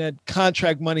and that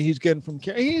contract money he's getting from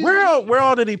where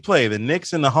all did he play? The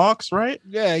Knicks and the Hawks, right?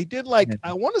 Yeah, he did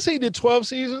I want to say he did 12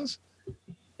 seasons.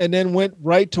 and then went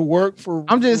right to work for.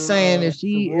 I'm just saying, if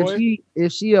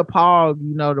she appalled,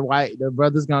 the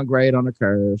brother's gonna grade on the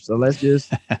curve. So let's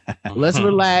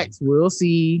relax. We'll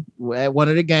see at one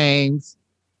of the games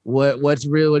what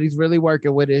he's really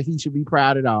working with. If he should be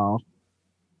proud at all.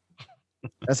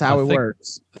 That's how it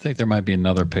works. I think there might be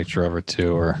another picture of her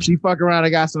too, or she fuck around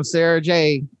and got some Sarah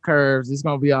J curves. It's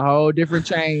gonna be a whole different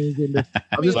change.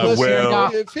 I'm just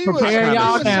preparing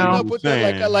y'all now.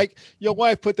 Like your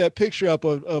wife put that picture up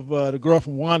of the girl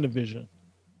from WandaVision.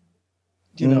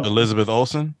 Elizabeth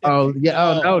Olsen. Oh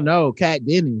yeah. Oh no, Kat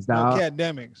Dennings, dog. Kat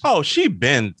Dennings. Oh, she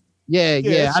been.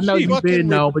 Yeah. I know you've been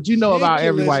but you know about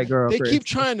every white girl. They keep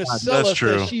trying to sell us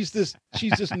that she's this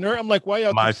nerd. I'm like, why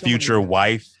y'all? My future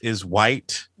wife is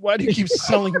white. Why do you keep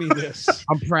selling me this?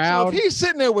 I'm proud. So if he's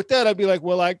sitting there with that, I'd be like,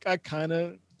 well, I kind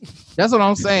of. That's what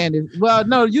I'm saying. Well,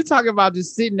 no, you talking about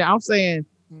just sitting there. I'm saying,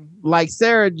 like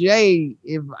Sarah J.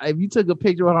 If you took a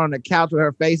picture of her on the couch with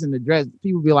her face in the dress,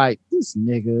 people be like, this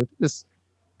nigga, this.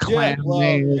 But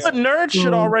nerds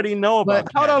should already know about.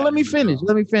 But hold on, let me finish,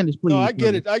 please. No, I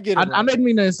get it. I didn't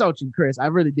mean to insult you, Chris. I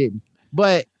really didn't.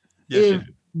 But I did.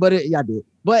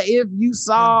 But if you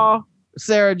saw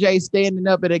Sarah J standing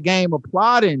up at a game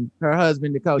applauding her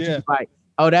husband, the coach, you'd be like,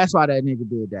 oh, that's why that nigga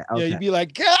did that. Okay. Yeah, you'd be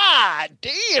like, God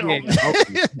damn.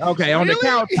 Yeah, okay. On the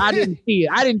couch, I didn't see it.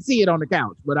 I didn't see it on the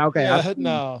couch, but okay. Yeah,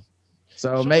 no.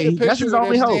 So maybe that's his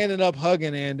only hope. Standing up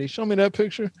hugging Andy. Show me that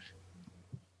picture.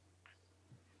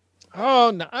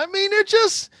 Oh no! I mean, they're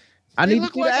just. They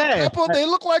look like a couple. They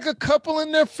look like a couple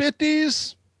in their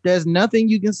 50s. There's nothing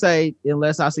you can say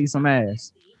unless I see some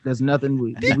ass. There's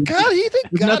nothing. There's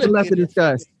nothing left to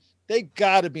discuss. They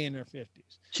got to be in their 50s.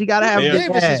 She got to have.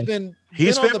 Davis has been.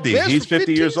 He's 50. He's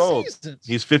 50 years old.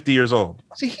 He's 50 years old.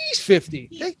 See, he's 50.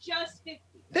 He's just 50.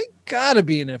 They got to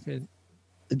be in their 50s.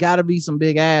 Got to be some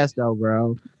big ass though,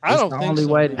 bro. I don't think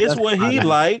so. It's what he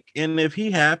like, and if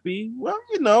he happy, well,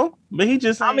 but he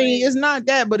just. I mean, it's not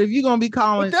that, but if you're gonna be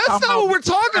calling, that's not what we're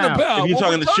talking about. If you're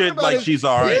talking the shit like she's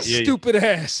all right, stupid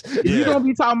ass. If you're gonna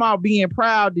be talking about being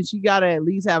proud, then she gotta at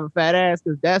least have a fat ass,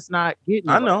 because that's not getting.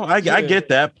 I know, I get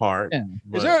that part. Yeah.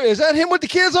 Is that him with the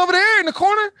kids over there in the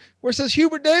corner where it says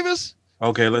Hubert Davis?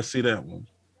 Okay, let's see that one.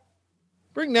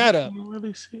 Bring that up. Can you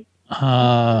really see?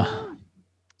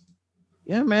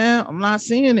 Yeah, man, I'm not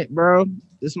seeing it, bro.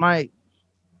 This might.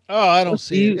 Oh, I don't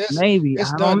see it. Maybe I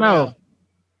don't know. Now.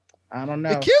 I don't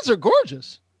know. The kids are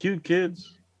gorgeous, cute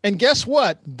kids, and guess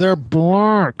what? They're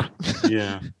black.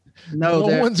 Yeah. No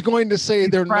one's going to say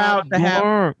they're proud not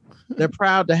black. They're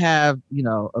proud to have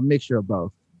a mixture of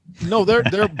both. No, they're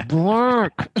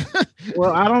black.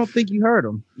 Well, I don't think you heard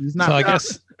him. He's not. So I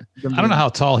guess I don't know how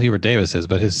tall Hubert Davis is,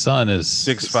 but his son is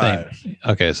 6'5".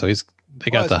 Okay, so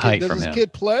they got the height from him. Does this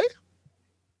kid play?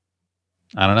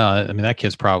 I don't know. I mean, that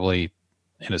kid's probably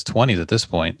in his 20s at this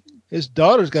point. His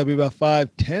daughter's got to be about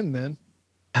 5'10" then,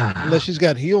 unless she's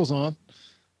got heels on.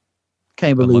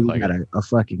 Can't believe we got a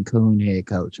fucking coon head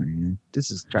coach, man.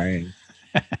 This is trash.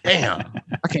 Damn.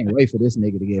 I can't wait for this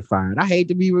nigga to get fired. I hate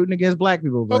to be rooting against black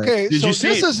people. But okay, so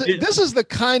this is the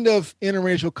kind of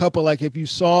interracial couple. Like if you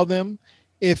saw them,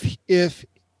 if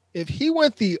he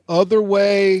went the other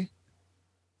way,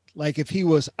 like if he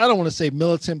was, I don't want to say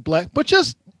militant black, but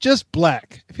just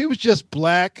black. If he was just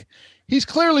black, he's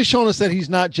clearly shown us that he's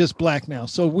not just black now.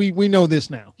 So we know this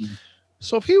now.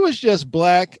 So if he was just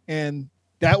black and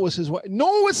that was his wife, no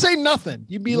one would say nothing.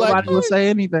 You'd be nobody would say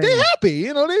anything. They're happy,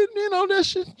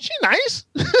 she nice,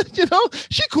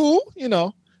 she cool,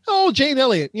 Oh, Jane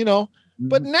Elliott,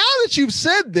 But now that you've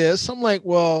said this, I'm like,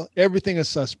 well, everything is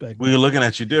suspect. We're looking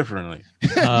at you differently.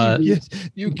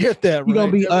 You get that, right? You're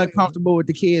going to be uncomfortable with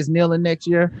the kids kneeling next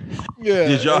year? Yeah.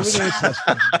 Did y'all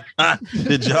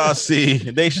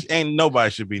see? Ain't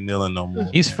nobody should be kneeling no more.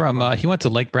 He's from, he went to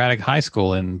Lake Braddock High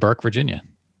School in Burke, Virginia.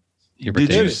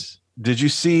 Did you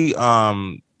see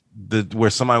where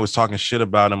somebody was talking shit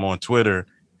about him on Twitter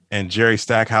and Jerry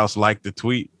Stackhouse liked the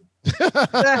tweet?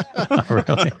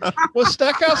 Really? Was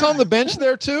Stackhouse on the bench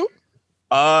there too?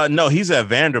 No, he's at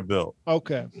Vanderbilt.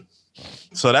 Okay.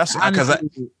 So that's because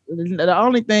the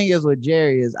only thing is with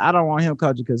Jerry is I don't want him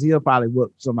coaching because he'll probably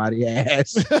whoop somebody's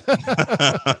ass.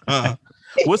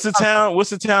 What's the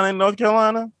town in North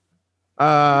Carolina?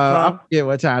 I forget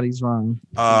what town he's from.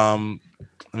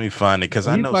 Let me find it because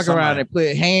I know fuck around and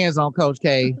put hands on Coach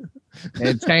K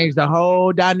and change the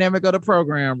whole dynamic of the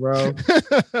program, bro.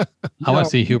 I want to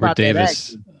see Hubert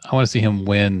Davis. I want to see him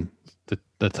win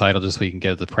the title just so he can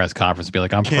get at the press conference and be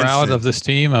like, I'm proud of this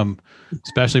team. I'm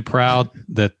especially proud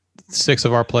that 6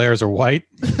 of our players are white.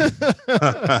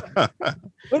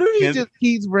 What if he just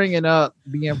keeps bringing up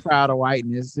being proud of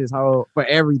whiteness his whole for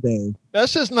everything?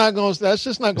 That's just not going. That's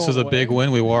just not going. This is a big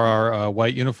win. We wore our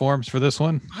white uniforms for this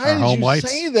one. Why did you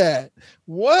say that?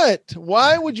 What?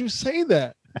 Why would you say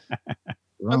that?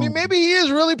 I mean, maybe he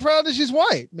is really proud that she's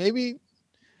white. Maybe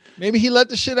he let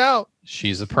the shit out.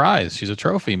 She's a prize. She's a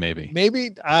trophy. Maybe.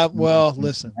 Well,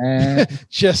 listen.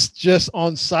 just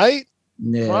on site.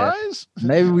 Yeah. Prize?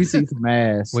 Maybe we see some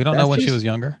ass. We don't know when she was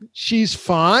younger. She's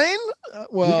fine.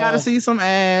 Well, we gotta see some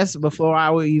ass before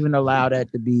I would even allow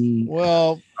that to be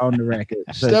on the record.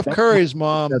 Steph Curry's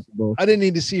mom. I didn't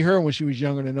need to see her when she was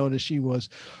younger to know that she was,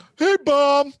 hey,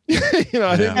 Mom.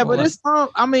 But it's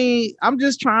I mean, I'm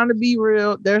just trying to be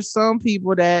real. There's some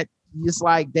people that just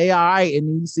like they all right, and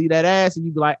then you see that ass and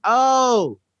you be like,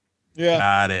 oh, yeah,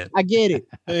 got it. I get it.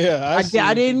 Yeah,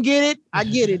 I didn't get it. I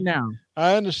get it now.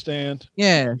 I understand.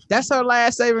 Yeah, that's her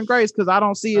last saving grace because I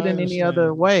don't see it in any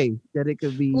other way that it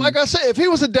could be. Like I said, if he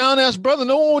was a down ass brother,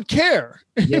 no one would care.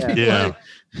 Yeah, yeah.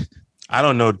 I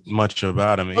don't know much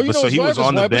about him, but so he was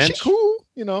on the bench. Cool,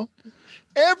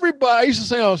 Everybody I used to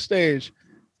say on stage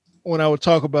when I would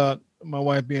talk about my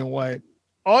wife being white.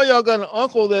 All y'all got an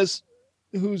uncle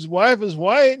whose wife is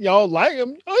white. Y'all like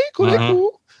him. Oh, he cool. They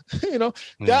cool.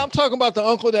 I'm talking about the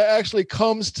uncle that actually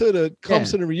comes to the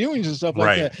reunions and stuff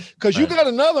like that. Because you got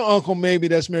another uncle maybe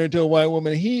that's married to a white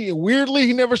woman. He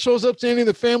weirdly never shows up to any of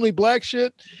the family black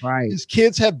shit. Right. His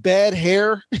kids have bad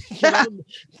hair.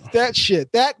 That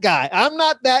shit. That guy. I'm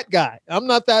not that guy. I'm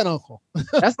not that uncle.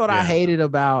 That's what I hated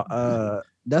about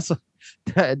that's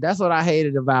what I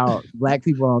hated about black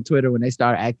people on Twitter when they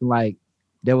started acting like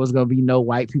there was gonna be no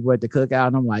white people at the cookout,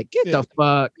 and I'm like, get the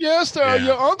fuck. Yes, sir.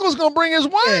 Your uncle's gonna bring his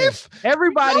wife. Yeah.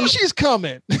 Everybody, she's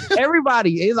coming.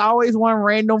 Everybody is always one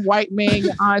random white man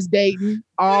your aunt's dating.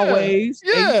 Always,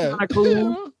 yeah. And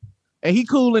cool, and he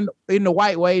cool in the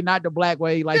white way, not the black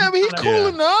way. Like, I mean, he's cool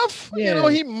enough. Yeah.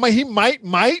 He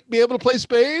might be able to play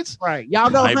spades. Right? Y'all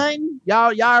go hunting.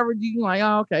 Y'all ever like?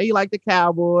 Oh, okay, he like the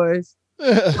Cowboys.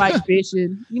 Like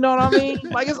fishing, you know what I mean?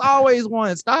 Like it's always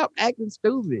one. Stop acting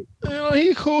stupid.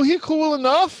 He cool. He cool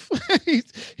enough. he's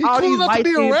cool enough to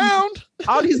be around.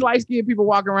 All these light skinned people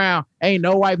walking around. Ain't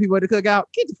no white people at the cookout.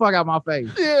 Get the fuck out of my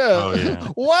face. Yeah.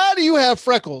 Why do you have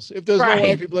freckles if there's no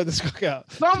white people at this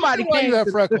cookout? Somebody can't have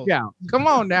freckles. Cookout. Come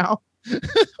on now.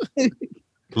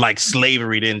 Like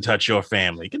slavery didn't touch your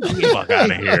family. Get the fuck out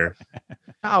of here.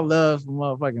 I love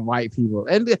motherfucking white people,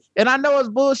 and I know it's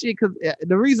bullshit because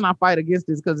the reason I fight against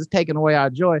this because it's taking away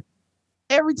our joy.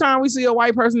 Every time we see a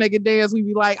white person that can dance, we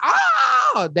be like,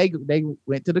 they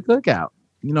went to the cookout.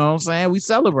 You know what I'm saying? We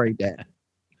celebrate that.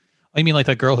 Oh, you mean like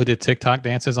that girl who did TikTok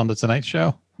dances on the Tonight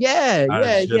Show? Yeah.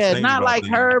 Not like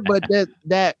her, but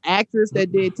that actress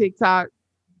that did TikTok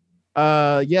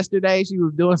yesterday. She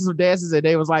was doing some dances, and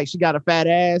they was like, she got a fat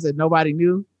ass, and nobody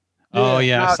knew. Oh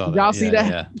yeah, I saw that. Y'all see that?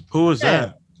 Yeah. Who was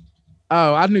that?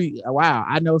 Oh, I knew. Wow,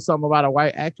 I know something about a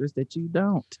white actress that you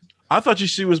don't. I thought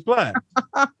she was black.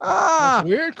 That's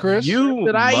weird, Chris. You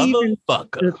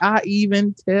motherfucker. Did I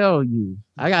even tell you?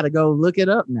 I got to go look it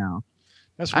up now.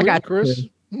 That's weird, Chris.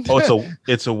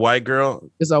 It's a white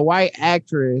girl. It's a white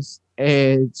actress,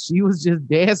 and she was just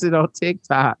dancing on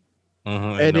TikTok.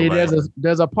 And then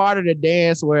there's a part of the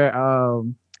dance where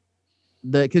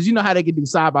because you know how they can do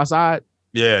side by side.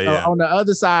 Yeah. On the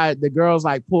other side, the girls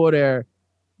like pull their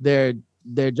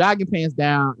jogging pants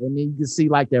down, and then you can see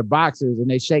like their boxers, and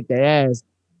they shake their ass,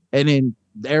 and then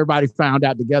everybody found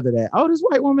out together that this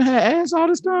white woman had ass all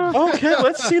this time. Okay,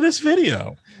 let's see this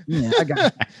video. Yeah, I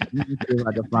got. Let me see if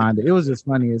I can find it. It was just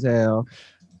funny as hell.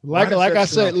 Like I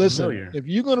said, listen, if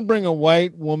you're gonna bring a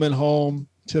white woman home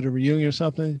to the reunion or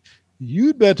something,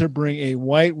 you'd better bring a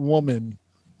white woman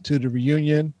to the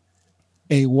reunion.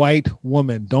 A white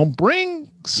woman. Don't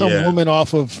bring some woman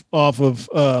off of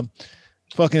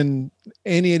fucking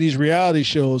any of these reality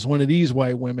shows. One of these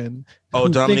white women. Oh,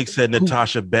 Dominic said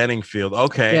Natasha Bedingfield.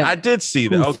 Okay, I did see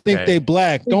that. Okay. Think they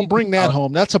black. Don't bring that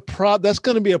home. That's That's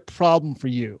going to be a problem for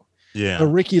you. Yeah, the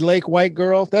Ricky Lake white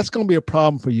girl. That's going to be a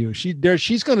problem for you. She's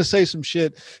going to say some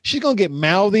shit. She's going to get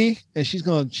mouthy, and she's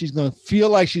going to feel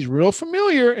like she's real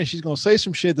familiar, and she's going to say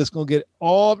some shit that's going to get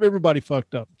everybody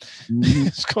fucked up. Mm-hmm.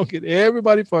 It's going to get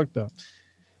everybody fucked up.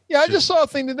 Yeah, I just saw a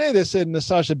thing today that said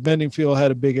Natasha Bedingfield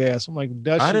had a big ass. I'm like,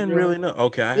 I didn't really know.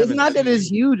 Okay, it's not that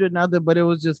it's huge or nothing, but it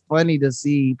was just funny to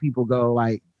see people go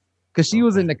like, because she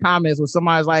was in the comments where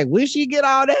somebody's like, "Where'd she get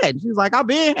all that?" And she was like, "I've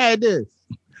been had this."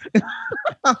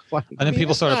 And then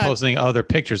people started posting other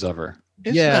pictures of her.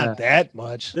 It's not that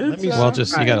much. You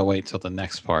gotta wait till the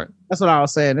next part. That's what I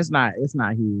was saying. It's not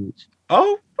huge.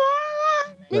 Oh,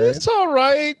 I mean, it's all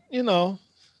right,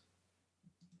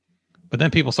 But then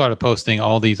people started posting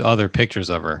all these other pictures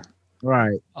of her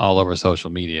Right. all over social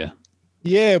media.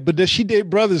 Yeah, but does she date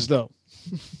brothers though?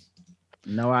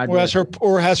 No idea.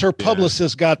 Or has her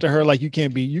publicist got to her like you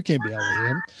can't be out with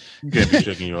him. You can't be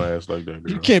shaking your ass like that,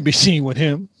 girl. You can't be seen with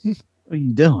him. What are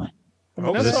you doing? I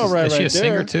mean, that's all right. Is she a right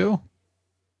singer there. too?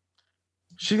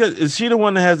 Is she the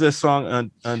one that has that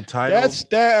song Untitled? That's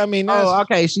that. I mean, that's, Oh,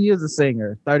 okay. She is a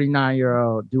singer,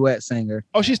 39-year-old duet singer.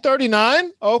 oh, she's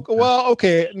 39. Oh, well,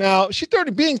 okay. Now she's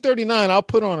 30. Being 39, I'll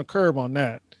put on a curb on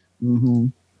that. Mm-hmm.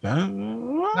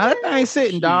 Now that thing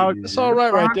sitting, dog. It's all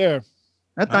right there.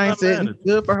 That thing sitting.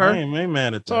 Good for her. I ain't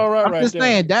mad at It's all right I'm right just there.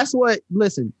 saying, that's what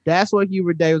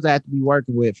Hubert Davis had to be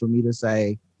working with for me to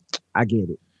say, I get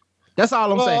it. That's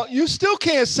all I'm Well, saying. you still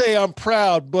can't say I'm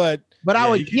proud, but I yeah,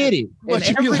 would you get it. but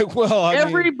And you be like, well, I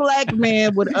every mean, black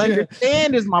man would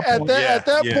understand is my at point. that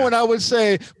Yeah. point, I would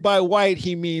say by white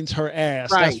he means her ass.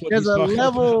 Right. That's what There's he's a talking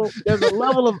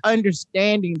level of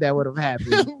understanding that would have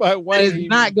happened. about. By That white, is he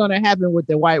not going to happen with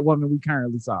the white woman we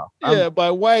currently saw. yeah, by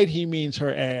white he means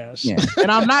her ass. Yeah. And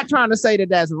I'm not trying to say that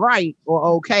that's right or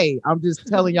okay. I'm just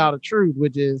telling y'all the truth,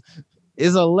 which is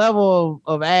a level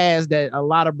of ass that a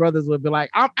lot of brothers would be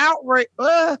like, I'm outraged.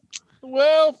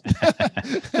 Well,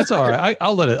 That's all right.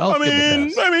 I'll let it. I mean,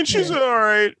 she's all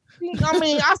right. I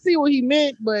mean, I see what he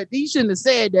meant, but he shouldn't have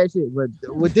said that shit. But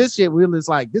with this shit, we're just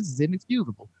like, this is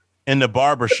inexcusable. In the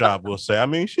barbershop, we'll say. I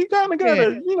mean, she kind of got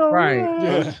Yeah. a, Right.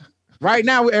 yeah, Right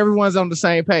now, everyone's on the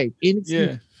same page.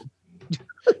 Inexcusable. yeah.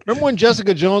 Remember when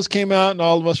Jessica Jones came out and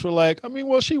all of us were like, I mean,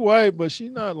 well, she white, but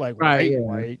she's not like Right,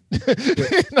 white.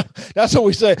 That's what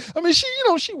we say. I mean, she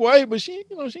white, but she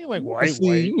ain't like white.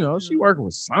 See, she working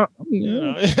with something. You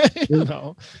know, you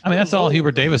know. I mean, that's all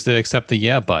Hubert Davis did except the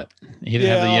yeah, but he didn't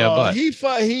have the yeah, but.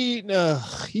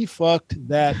 He fucked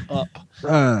that up.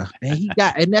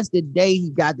 And that's the day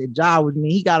he got the job with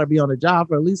me. He got to be on the job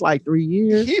for at least like 3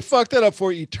 years. He fucked that up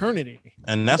for eternity.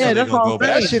 And that's Yeah, what they're that's going to all go I'm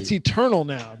back That to. shit's eternal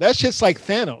now. That shit's like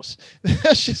Thanos.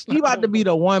 That's just He about to be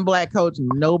the one black coach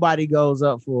nobody goes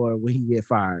up for when he get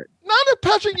fired. not if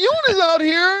Patrick Ewing is out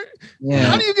here. Yeah.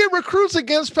 How do you get recruits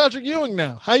against Patrick Ewing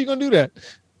now? How you gonna do that?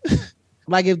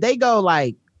 Like if they go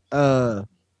like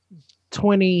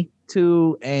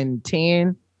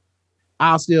 22-10,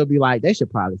 I'll still be like, they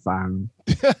should probably fire him.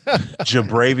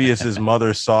 Jabravius's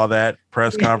mother saw that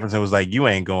press conference and was like, you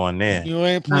ain't going there. You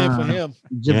ain't playing for him.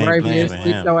 Jabravius, playing for sit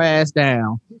him. your ass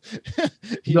down.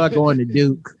 You are going to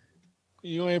Duke.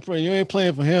 You ain't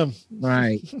playing for him.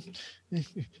 Right.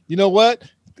 You know what?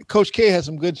 Coach K has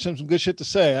some good shit to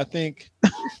say. I think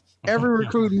Every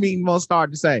recruiting meeting will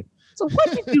start to say, so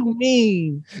what did you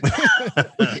mean?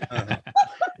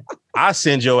 I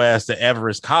send your ass to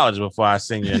Everest College before I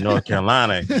send you to North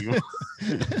Carolina.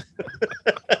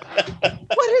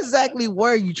 What exactly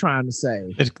were you trying to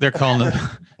say? They're calling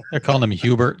him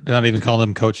Hubert. They're not even calling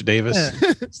him Coach Davis.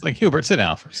 It's like, Hubert, sit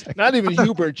down for a second. not even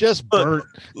Hubert, just Bert.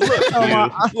 Look, I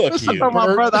told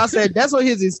my brother, I said, that's what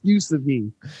his excuse to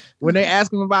be. When they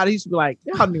ask him about it, he should be like,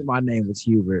 y'all knew my name was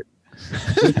Hubert.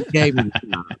 He gave me the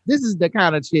job. This is the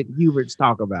kind of shit Huberts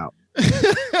talk about.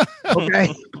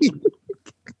 Okay.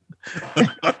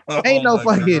 Ain't no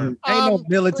I'm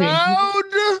militant.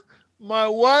 proud my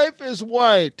wife is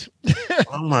white.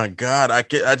 Oh my God. I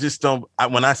just don't.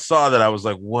 When I saw that, I was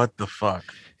like, what the fuck?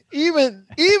 Even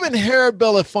Harry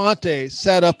Belafonte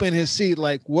sat up in his seat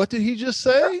like, what did he just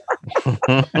say?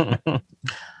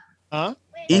 Huh?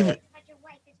 Even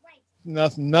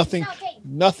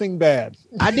Nothing bad.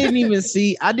 I didn't even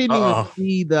see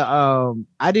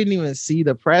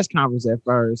the press conference at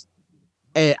first.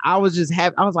 And I was just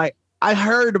happy. I was like, I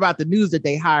heard about the news that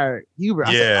they hired Hubert.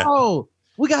 I said, oh,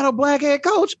 we got a black head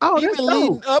coach. Oh, that's Even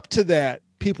dope. leading up to that,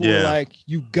 people were like,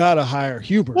 you gotta hire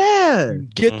Hubert. Yeah, You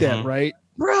get that, right?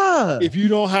 bruh. If you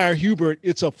don't hire Hubert,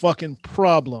 it's a fucking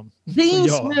problem. Dean for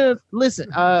y'all. Smith, listen,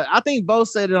 I think Bo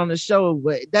said it on the show,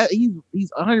 but that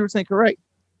he's 100% correct.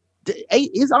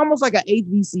 It's almost like an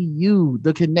HBCU,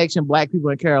 the connection black people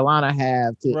in Carolina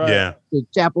have to, Right. to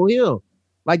Chapel Hill.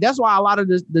 Like, that's why a lot of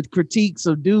the critiques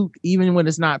of Duke, even when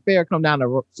it's not fair, come down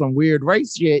to some weird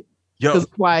race shit. Yo, Because,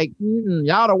 like,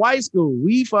 y'all the white school.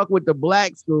 We fuck with the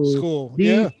black school.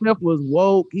 Dean Yeah. Smith was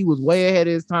woke. He was way ahead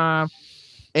of his time.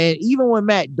 And even when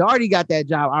Matt Doherty got that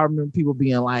job, I remember people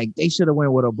being like, they should have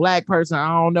went with a black person. I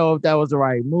don't know if that was the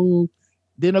right move.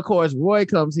 Then, of course, Roy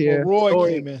comes here. Roy Roy,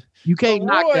 came in. you can't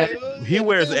knock Roy, that. He the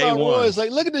wears thing about A1. Roy is like,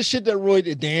 look at the shit that Roy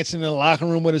did dancing in the locker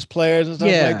room with his players and stuff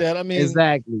Yeah, like that. I mean,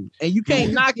 Exactly. And you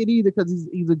can't knock it either because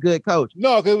he's a good coach.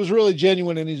 no, because it was really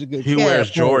genuine and he's a good he coach.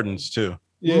 wears Yeah. Jordans too.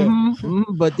 Yeah. Mhm,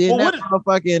 mhm. But then Well, that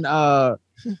motherfucking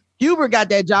Hubert got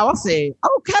that job. I said,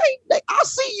 okay, I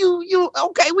see you.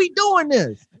 Okay, we doing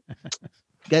this.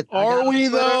 Are we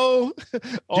though?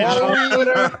 Are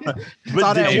we?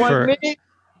 Saw that Hey, 1 minute.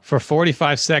 For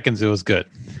 45 seconds, it was good.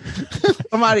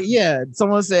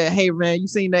 Someone said, "Hey man, you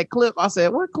seen that clip?" I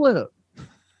said, "What clip?"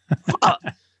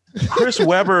 Chris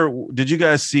Webber, did you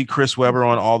guys see Chris Webber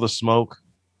on All the Smoke?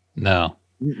 No.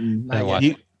 Not I yet.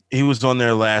 watched. He was on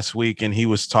there last week and he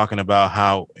was talking about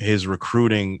how his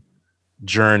recruiting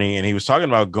journey, and he was talking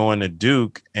about going to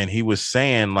Duke, and he was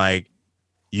saying like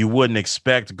you wouldn't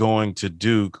expect going to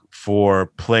Duke for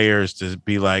players to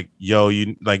be like, yo,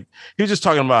 you like, he was just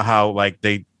talking about how like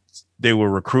they were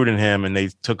recruiting him and they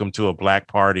took him to a black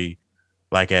party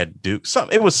like at Duke.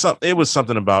 It was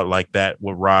something about like that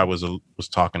what Rod was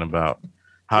talking about.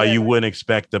 How you wouldn't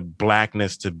expect the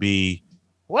blackness to be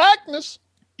Blackness.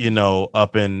 you know,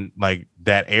 up in like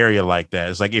that area like that.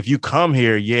 It's like if you come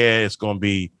here, yeah, it's gonna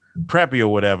be preppy or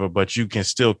whatever, but you can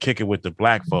still kick it with the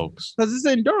black folks. Because it's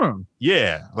in Durham.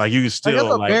 Yeah, like you can Like,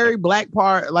 still it's a very black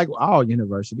part, like all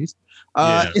universities.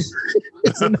 Yeah.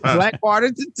 It's in the black part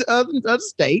of the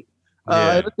state,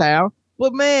 of the town.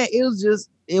 But man,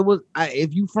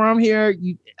 if you from here,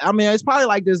 it's probably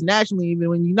like this nationally, even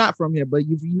when you're not from here. But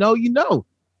if you know,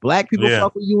 black people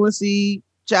fuck with UNC,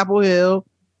 Chapel Hill,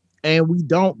 and we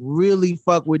don't really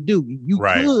fuck with Duke. You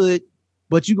could,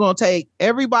 but you're gonna take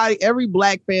every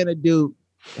black fan of Duke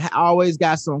always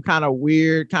got some kind of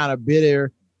weird, kind of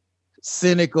bitter,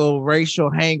 cynical, racial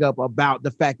hang up about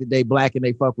the fact that they black and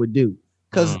they fuck with Duke.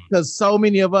 Because so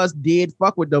many of us did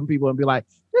fuck with them people and be like,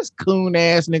 this coon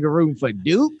ass nigga rooting for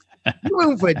Duke. You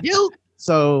rooting for Duke?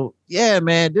 So yeah,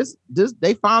 man, this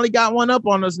they finally got one up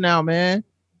on us now, man.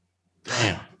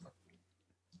 Damn.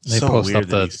 They post up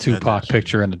the Tupac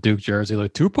picture in the Duke jersey,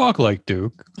 like Tupac like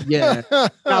Duke. Yeah, I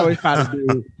always try to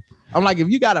do. I'm like, if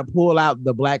you got to pull out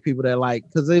the black people that like,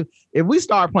 because if we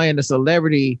start playing the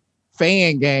celebrity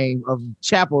fan game of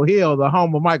Chapel Hill, the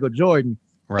home of Michael Jordan,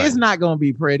 it's not going to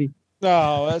be pretty.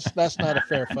 No, that's not a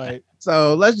fair fight.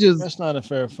 So that's not a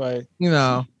fair fight.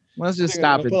 Let's just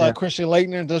stop it. Like Christian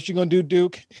Laettner, that's you gonna do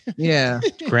Duke? Yeah,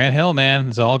 Grant Hill, man,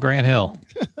 it's all Grant Hill.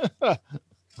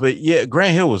 But yeah,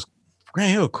 Grant Hill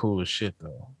cool as shit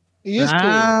though. He is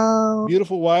cool.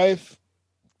 Beautiful wife.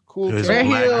 Cool. His Grant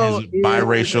Hill his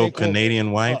biracial cool.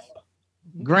 Canadian wife.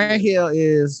 Grant Hill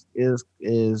is.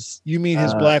 You mean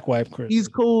his black wife, Chris? He's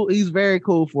cool. He's very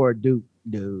cool for a Duke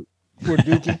dude. For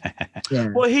Dookie. Yeah.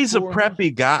 Well, he's a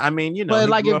preppy guy. I mean, but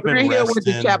like if Grant Hill went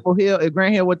to Chapel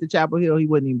Hill, he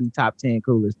wouldn't even be top 10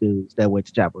 coolest dudes that went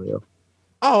to Chapel Hill.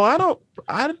 Oh, I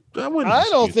wouldn't. I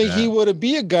don't think he would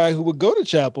be a guy who would go to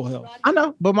Chapel Hill. I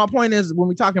know, but my point is, when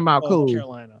we're talking about cool,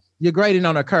 Carolina. You're grading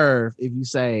on a curve if you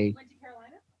say.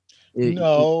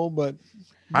 But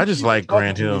I just like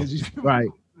Grant Hill. Right.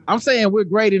 I'm saying we're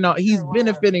grading on. He's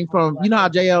benefiting from. You know how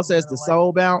JL says the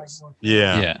soul bounce.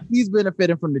 Yeah. He's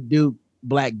benefiting from the Duke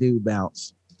black dude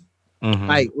bounce.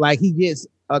 Mm-hmm. Like he gets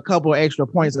a couple extra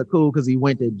points of cool because he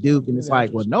went to Duke, and it's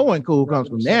like, well, no one cool comes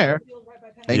from there.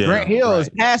 And Grant Hill is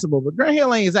passable, but Grant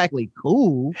Hill ain't exactly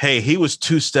cool. Hey, he was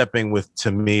two-stepping with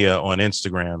Tamia on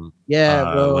Instagram.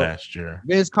 Bro. Last year.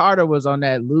 Vince Carter was on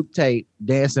that Luke tape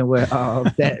dancing with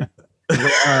that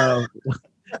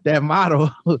that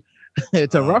model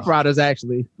to Rough Riders.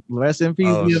 Actually, rest in peace,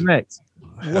 DMX.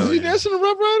 Was he dancing to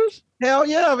Rough Riders? Hell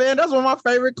yeah, man! That's one of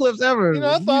my favorite clips ever.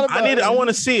 I thought about I want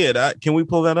to see it. Can we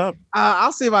pull that up?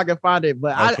 I'll see if I can find it.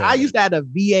 But okay. I used to have a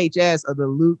VHS of the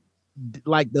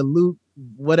Luke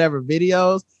whatever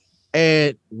videos,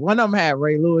 and one of them had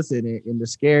Ray Lewis in it, and the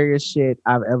scariest shit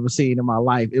I've ever seen in my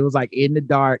life. It was like in the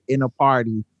dark in a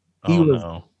party. He was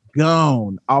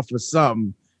gone off of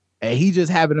something, and he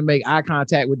just happened to make eye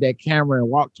contact with that camera and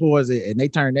walk towards it, and they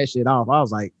turned that shit off. I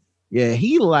was like, yeah,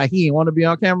 he didn't want to be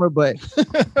on camera, but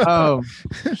I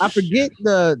forget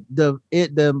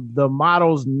the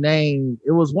model's name.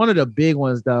 It was one of the big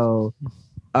ones though,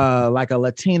 like a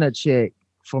Latina chick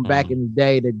from back in the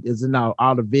day that is in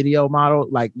all the video model,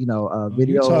 like video.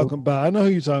 I know who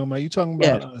you're talking about. You talking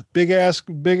about big ass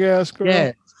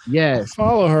girl? Yes. I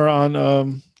follow her on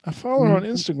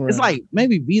Instagram. It's like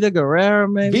maybe Vita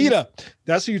Guerrera, maybe. Vita,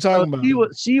 that's who you're talking about.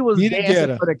 She was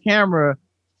dancing for the camera,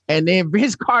 and then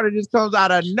Vince Carter just comes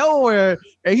out of nowhere,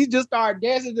 and he just started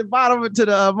dancing the bottom to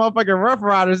the motherfucking Rough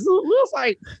Riders. It was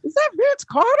like, is that Vince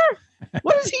Carter?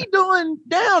 What is he doing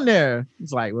down there?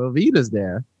 It's like, well, Vita's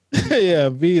there. Yeah,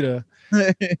 Vita.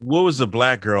 What was the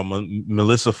black girl?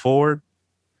 Melissa Ford?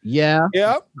 Yeah.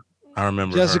 I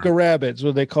remember Jessica Rabbit's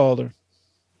what they called her.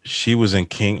 She was in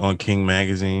King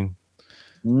Magazine.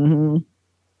 Mm-hmm.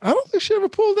 I don't think she ever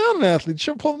pulled down an athlete. Did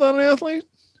she ever pull down an athlete?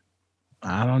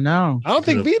 I don't know. I don't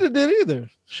think Vita did either.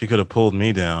 She could have pulled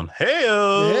me down.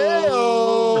 Hey-o.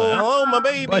 Hello, my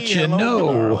baby. But you Hello,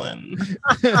 know. darling.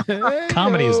 Hey,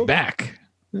 Comedy is yo. back.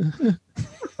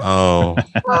 Oh,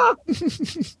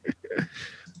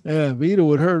 Yeah, Vita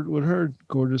with her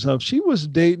gorgeous house. She was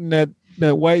dating that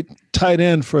white tight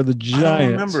end for the I Giants.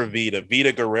 don't remember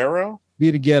Vita Guerrero.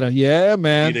 Vita Guerra. Yeah,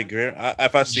 man. Vita Guerrero.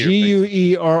 If I see her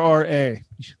face, Guerra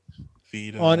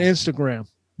Vita on Instagram.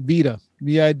 Vita,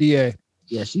 Vida.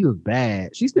 Yeah, she was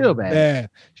bad. She's still bad. Bad.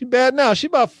 She bad now. She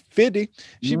about 50.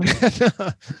 She Mhm. bad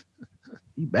now.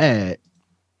 She bad.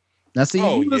 Now, see,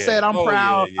 Oh, you would have yeah. said, "I'm Oh,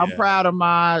 proud. yeah, I'm yeah. proud of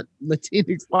my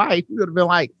Latinx wife." You would have been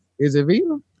like, "Is it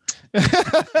Vita?"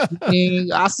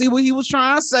 And I see what he was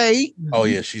trying to say. Oh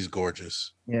yeah, she's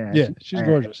gorgeous. Yeah, Yeah, she's bad.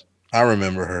 gorgeous. I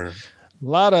remember her. A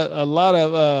lot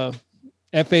of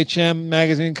FHM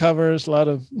magazine covers, a lot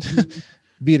of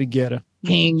Vita Guerra.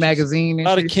 King magazine. A And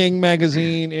lot of shit. King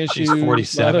magazine issues. She's a lot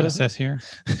 47, it of- says here.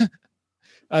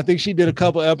 I think she did a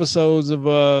couple episodes of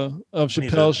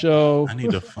Chappelle Show. I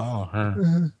need to follow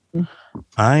her.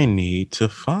 I need to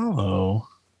follow.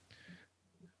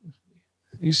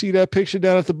 You see that picture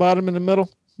down at the bottom in the middle?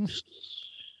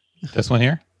 This one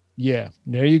here? Yeah,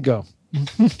 there you go.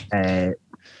 Bad.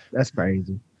 That's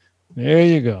crazy. There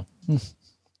you go.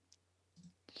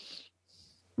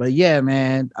 But yeah,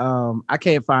 man, I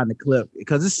can't find the clip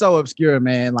because it's so obscure,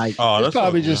 man. Like, Oh, It's that's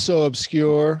probably just so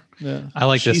obscure. Yeah. I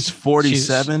like She's this.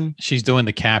 47. She's doing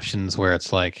the captions where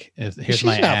it's like, here's She's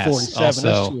my not ass. 47. That's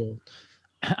Also, too old.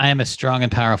 I am a strong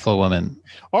and powerful woman.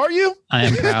 Are you? I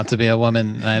am proud to be a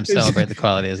woman, and I am celebrate the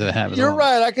qualities that I have as a You're woman.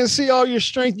 right. I can see all your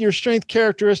strength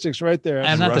characteristics right there.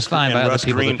 I'm not defined by other Russ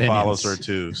people's Green opinions. follows her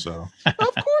too, so Of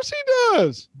course he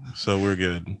does. we're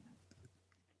good.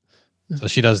 So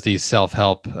she does these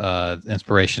self-help,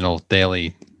 inspirational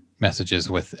daily messages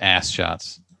with ass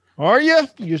shots. Are you?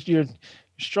 You're a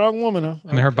strong woman, huh?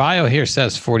 I mean, her bio here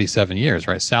says 47 years,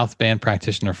 right? South Band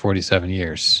practitioner, 47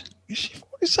 years. Is she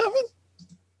 47?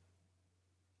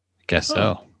 Guess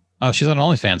so. Oh, she's on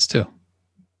OnlyFans too.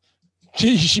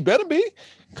 She better be,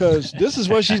 because this is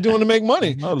what she's doing to make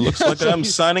money. Oh, looks like I'm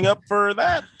signing up for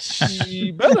that.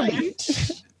 She better be.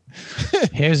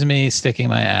 Here's me sticking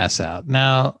my ass out.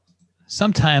 Now,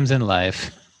 sometimes in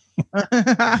life,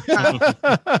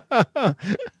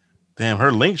 Damn,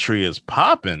 her link tree is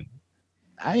popping.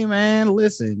 hey, man,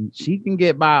 listen, she can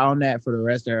get by on that for the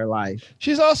rest of her life.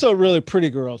 She's also a really pretty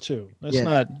girl too. That's Yeah.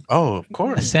 not. Oh, of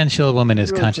course. essential woman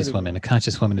is Really conscious pretty woman. A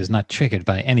conscious woman is not triggered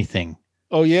by anything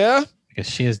Oh yeah. because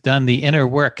she has done the inner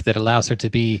work that allows her to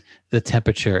be the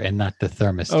temperature and not the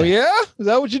thermostat. Oh yeah. Is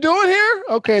that what you're doing here?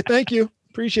 Okay. Thank you.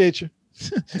 Appreciate you.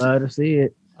 Love to see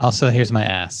it. Also, here's my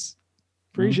ass.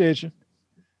 Appreciate you.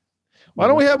 Why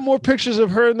don't we have more pictures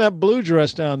of her in that blue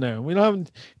dress down there? We don't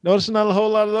have noticing not a whole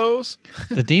lot of those.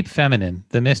 The deep feminine,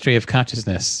 the mystery of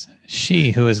consciousness.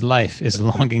 She who is life is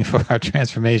longing for our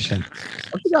transformation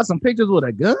Oh, she got some pictures with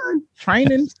a gun,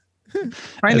 training as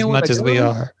with much a as we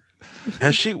gun. are.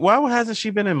 Has she? Why hasn't she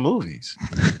been in movies?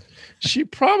 She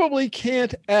probably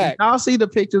can't act. Y'all see the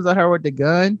pictures of her with the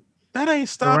gun? That ain't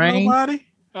stopping Rain. nobody.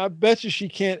 I bet you she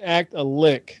can't act a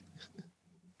lick.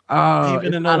 Oh, Even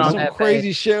it's in not those- on Some that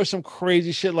crazy shit or some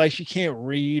crazy shit like she can't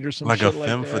read or some Like a shit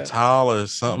femme like that. fatale or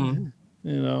something.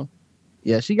 You know,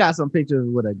 Yeah, she got some pictures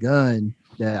with a gun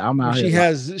that I'm out she here.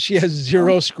 has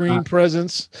zero screen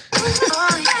presence.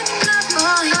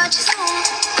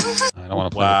 I don't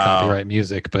want to play with Wow. copyright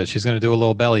music, but she's going to do a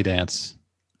little belly dance.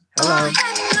 Hello.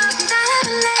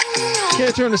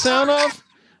 Can't turn the sound off.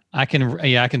 I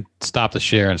can stop the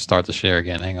share and start the share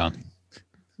again. Hang on.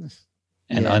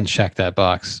 And Yeah. uncheck that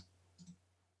box.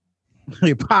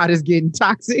 Your pot is getting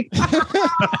toxic.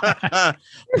 No,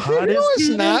 it's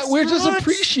not. We're just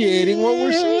appreciating what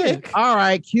we're seeing. All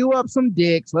right, cue up some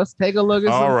dicks. Let's take a look at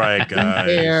All some right,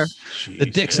 hair. guys. The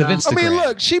dicks of Yeah. Instagram. I mean,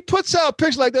 look, she puts out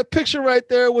pictures like that picture right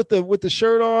there with the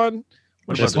shirt on.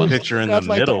 What This about the one? picture in Got the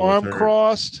like middle? the arm with her?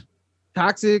 crossed.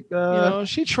 Toxic. You know,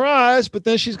 she tries, but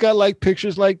then she's got like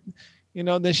pictures like, you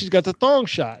know, then she's got the thong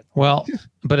shot. Well,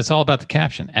 but it's all about the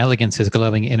caption. Elegance is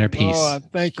glowing inner peace. Oh,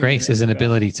 thank you. Grace is an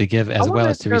ability to give as I well wonder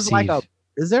as if to there's receive.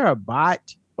 is there a bot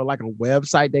or like a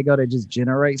website they go to just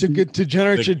generate? to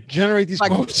generate these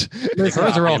Like- quotes. Hers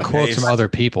are all Copy and quotes from paste. other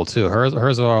people too.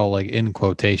 Hers are all like in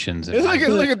quotations. And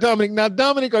Look at Dominic. Now,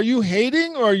 Dominic, are you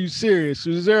hating or are you serious?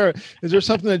 Is there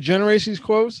something that generates these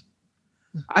quotes?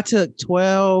 I took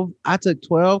 12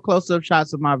 close-up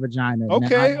shots of my vagina. Now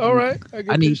Okay, all right.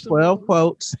 I need 12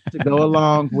 quotes to go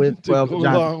along with 12 to go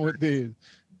vaginas. along with these.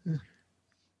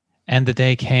 And the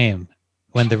day came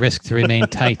when the risk to remain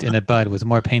tight in a bud was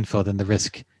more painful than the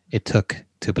risk it took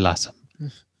to blossom.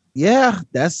 Yeah,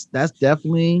 that's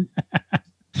definitely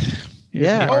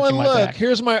Yeah. Oh, arching and my look, back.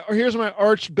 here's my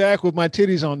arched back with my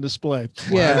titties on display.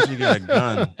 Yeah. You got a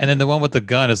gun. And then the one with the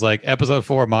gun is like episode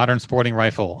 4, modern sporting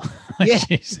rifle. Like, Yeah.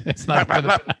 jeez, it's not for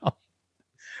the pal.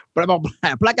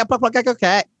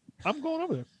 Cat. I'm going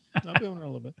over there. I'm doing it a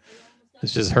little bit.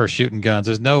 It's just her shooting guns.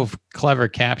 There's no clever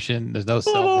caption. There's no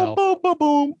self-help. Boom, boom,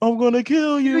 boom. I'm gonna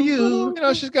kill you. You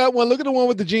know, she's got one. Look at the one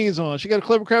with the jeans on. She got a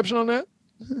clever caption on that.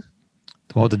 The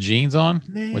one with the jeans on?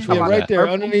 Which Yeah, one was right that? there,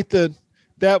 underneath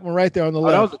that one, right there on the Oh,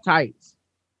 left. those are tights.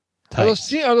 Are those,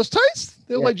 Tights. are those tights?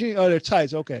 They look Yeah. like jeans. Oh, they're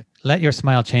tights. Okay. Let your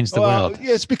smile change the Well, world.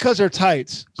 yeah, it's because they're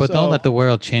tights. But So, don't let the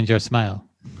world change your smile.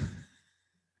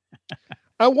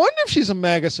 I wonder if she's a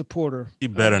MAGA supporter. You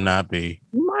better not be.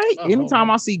 You might. Oh,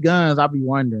 Anytime I see guns, I'll be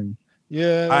wondering.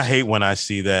 Yeah. I hate when I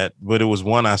see that, but it was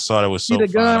one I saw that was so See the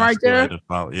fine, gun I right still there? had to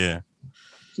follow. Yeah.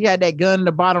 She had that gun in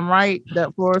the bottom right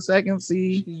that for a second.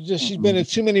 See, She's been in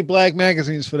too many black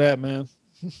magazines for that, man.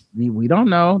 we don't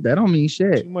know. That don't mean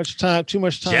shit. Too much time. Just in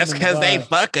the because they vibe.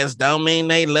 fuck us don't mean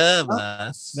they love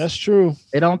us. That's true.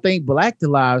 They don't think Black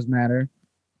lives matter.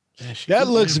 That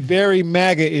looks very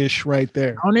MAGA-ish right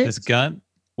there. On it. This gun,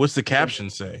 What's the caption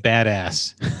say?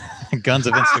 badass. Guns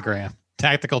of Instagram.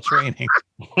 Tactical training.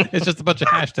 It's just a bunch of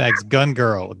hashtags. Gun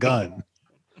girl. Gun.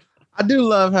 I do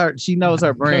love her. She knows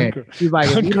her brand. girl. She's like,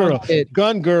 Gun if you girl. don't get-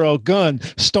 Gun girl, gun,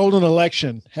 stolen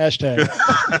election. Hashtag.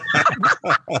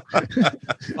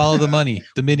 Follow the money.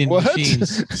 Dominion What?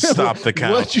 machines. Stop the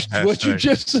count. What you Hashtag.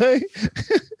 just say?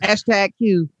 hashtag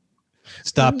Q.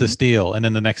 Stop the steal. And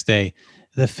then the next day,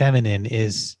 the feminine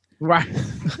is. Right.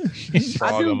 I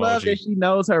Frog do love emoji. that she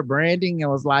knows her branding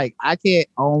and was like, I can't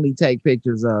only take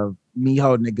pictures of me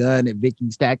holding a gun at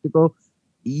Vicky's Tactical.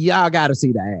 Y'all got to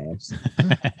see the ass.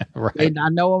 Right. And I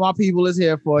know what my people is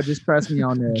here for. Just press me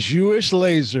on this. Jewish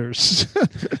lasers.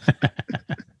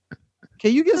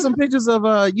 Can you get some pictures of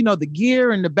the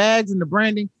gear and the bags and the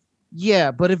branding? Yeah,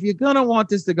 but if you're gonna want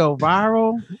this to go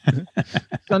viral,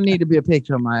 it's gonna need to be a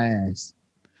picture of my ass.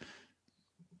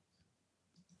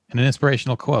 And an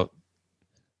inspirational quote.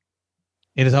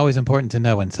 It is always important to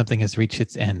know when something has reached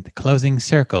its end. Closing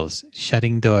circles,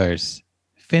 shutting doors,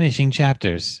 finishing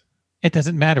chapters. It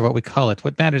doesn't matter what we call it.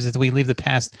 What matters is we leave the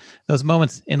past, those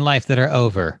moments in life that are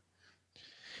over.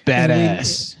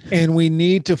 Badass. And we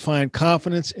need to find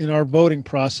confidence in our voting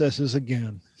processes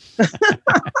again.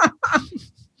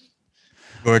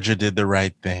 Georgia did the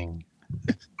right thing.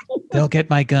 They'll get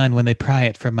my gun when they pry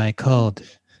it from my cold,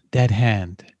 dead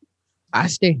hand. I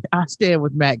stand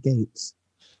with Matt Gates.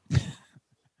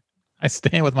 I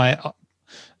stand with my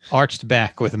arched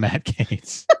back with Matt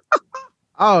Gates.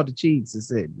 Oh, the cheeks is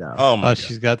it though. Oh my Oh, God.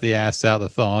 she's got the ass out, the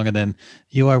thong, and then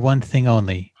you are one thing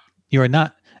only. You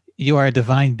are a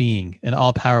divine being, an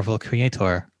all-powerful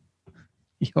creator.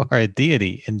 You are a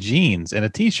deity in jeans and a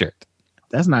t-shirt.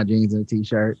 That's not jeans and a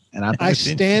t-shirt. And I I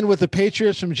think stand with the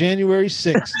Patriots from January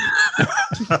 6th.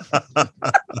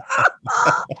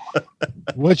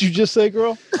 What'd you just say,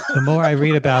 girl? The more I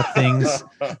read about things,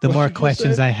 the more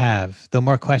questions I have, the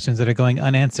more questions that are going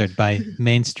unanswered by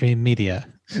mainstream media.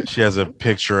 She has a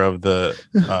picture of the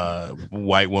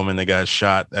white woman that got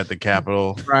shot at the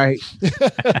Capitol. right.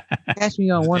 Catch me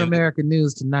on One American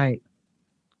News tonight.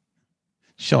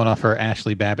 Showing off her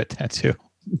Ashley Babbitt tattoo.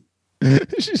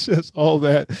 She says all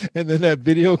that, and then that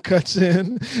video cuts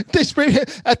in. They spray.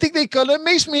 I think they call it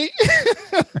Mace Me.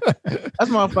 That's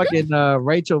motherfucking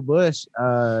Rachel Bush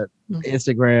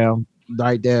Instagram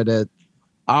right there. That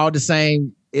all the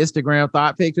same Instagram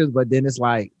thought pictures, but then it's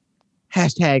like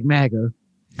hashtag MAGA,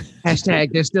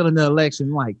 hashtag they're still in the election.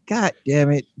 I'm like, God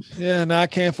damn it! Yeah, no, I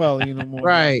can't follow you no more.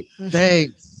 Right?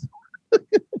 Thanks.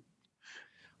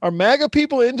 Are MAGA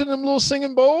people into them little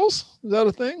singing bowls? Is that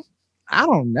a thing? I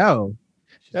don't know.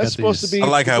 That's got supposed these- to be. I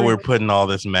like how we're putting all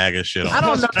this MAGA shit on. I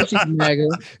don't know if she's MAGA.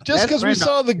 Just That's because we random.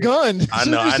 saw the gun. I As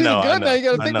soon know, as you I see know, the gun, I now you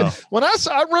got to know, think I know. that when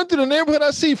I run through the neighborhood,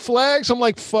 I see flags. I'm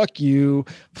like, fuck you.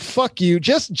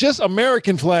 Just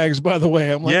American flags, by the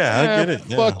way. I'm like, Yeah, I get it,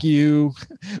 yeah. Fuck you.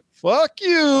 Fuck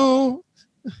you.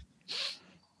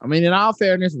 I mean, in all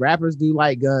fairness, rappers do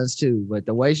like guns too, but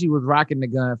the way she was rocking the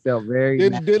gun felt very.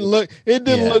 It didn't look Yeah.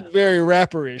 very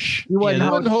rapperish. He wasn't Yeah, She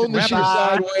wasn't holding the shit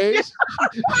Rappers- sideways.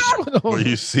 She wasn't Where holding-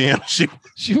 you see him,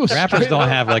 she was Rappers straight don't up-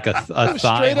 have like a thigh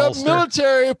straight up holster.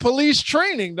 military police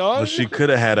training, dog. well, she could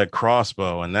have had a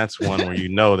crossbow, and that's one where you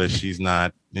know that she's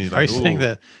not. He's Are you like, saying "Ooh."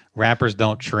 that rappers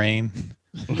don't train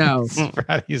No. for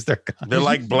how to use their guns? They're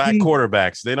like black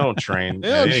quarterbacks. They don't train. They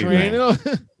don't anything. train. They don't-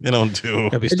 They don't do.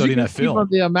 Gotta be As you studying can that see from film.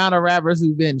 the amount of rappers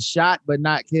who've been shot but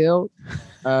not killed,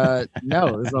 no,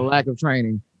 there's a lack of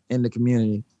training in the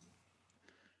community.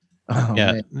 Oh,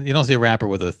 Yeah, man. you don't see a rapper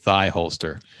with a thigh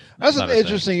holster. That's Not a what's thing.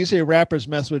 interesting. You say rappers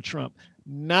mess with Trump.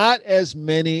 Not as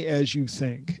many as you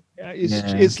think.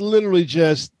 It's literally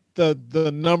just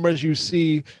the numbers you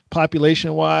see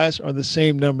population wise are the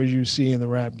same numbers you see in the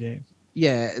rap game.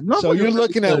 Yeah. So you're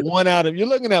looking at 1 out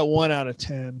of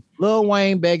 10. Lil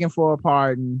Wayne begging for a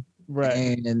pardon.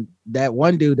 Right. And that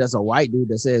one dude that's a white dude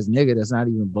that says nigga that's not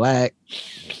even black.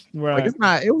 Right.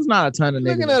 Like it was not a ton of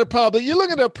niggas. You're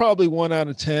looking at probably 1 out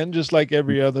of 10, just like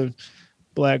every other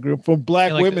black group. For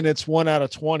black women, it's 1 out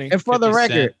of 20. And for the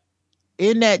record,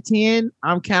 in that 10,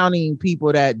 I'm counting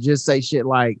people that just say shit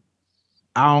like,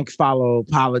 I don't follow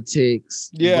politics.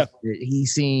 Yeah. He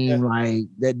seemed like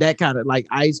that kind of like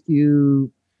Ice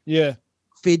Cube. Yeah.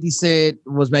 50 Cent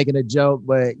was making a joke,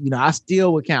 but I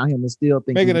still would count him and still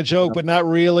think making a joke, but not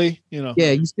really,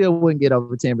 Yeah, you still wouldn't get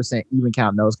over 10% even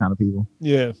counting those kind of people.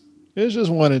 Yeah. It's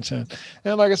just 1 in 10.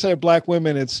 And like I said, black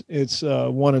women, it's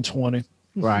 1 in 20.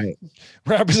 Right.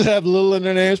 Rappers that have little in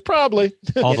their names, probably.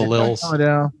 All the lils.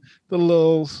 The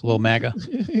lils. Little MAGA.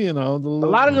 A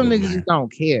lot of them niggas just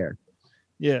don't care.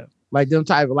 Yeah. Like them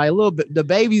type of, like a little bit, the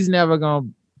baby's never gonna,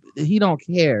 he don't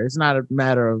care. It's not a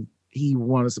matter of he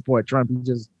want to support Trump. He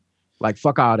just like,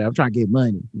 fuck all that. I'm trying to get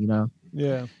money,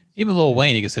 Yeah. Even Lil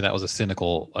Wayne, you could say that was a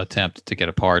cynical attempt to get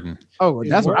a pardon. Oh,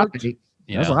 that's what I think.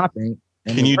 That's what I think.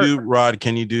 And can you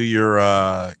do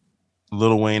your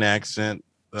Lil Wayne accent?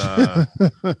 Your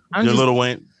Lil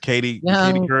Wayne, Katie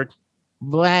Couric?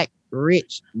 Black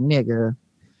rich nigga.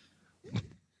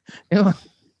 They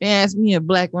ask me if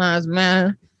Black Lives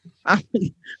Matter. I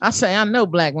say I know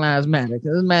Black Lives Matter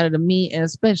because it matter to me and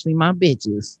especially my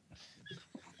bitches.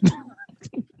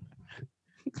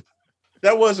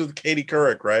 That was with Katie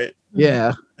Couric, right?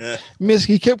 Yeah.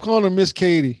 He kept calling her Miss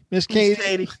Katie. Miss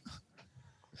Katie.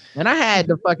 And I had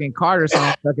the fucking Carter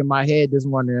song stuck in my head this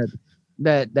morning.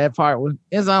 That part was,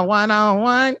 it's a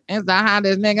one-on-one. It's the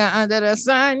hottest nigga under the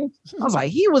sun. I was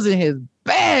like, he was in his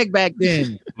bag back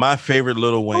then. My favorite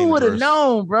Lil Wayne. Who would have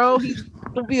known, bro? He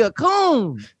would be a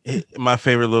coon. My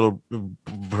favorite little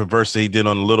verse that he did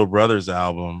on the Little Brothers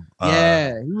album. He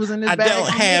was in his bag. I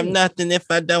don't have nothing if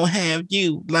I don't have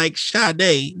you. Like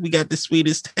Sade, we got the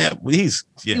sweetest tap. He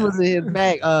was in his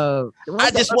bag. I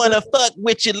just want to fuck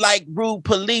with you like rude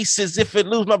polices. If it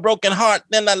lose my broken heart,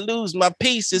 then I lose my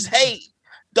pieces. Hey,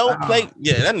 don't play.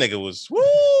 Yeah, that nigga was. Woo!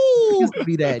 He used to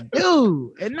be that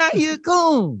dude, and now he a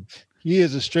coon. He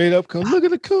is a straight up coon. Look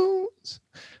at the coons.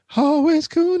 Always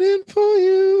cooning for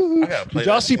you. Did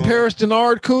y'all see Paris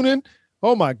Denard cooning?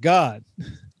 Oh my God.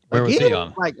 Where was he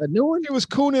on? Like a new one? He was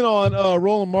cooning on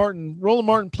Roland Martin. Roland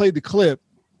Martin played the clip.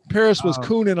 Paris was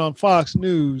cooning on Fox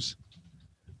News.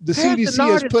 The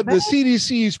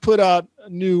CDC's put out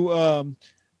new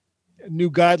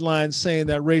guidelines saying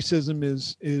that racism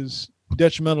is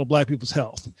detrimental to Black people's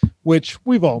health, which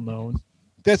we've all known.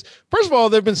 That's, first of all,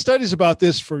 there have been studies about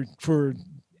this for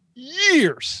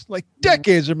years, like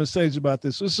decades. There have been studies about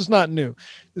this. So this is not new.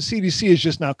 The CDC has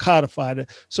just now codified it.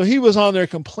 So he was on there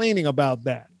complaining about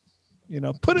that.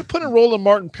 Put in Roland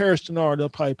Martin, Paris Denard, they'll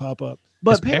probably pop up.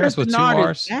 But is Paris with 2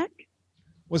 R's?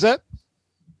 Was that?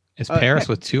 Is Paris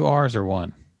with 2 R's or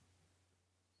 1?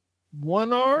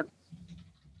 1 R?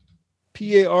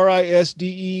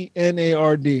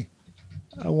 PARISDENARD.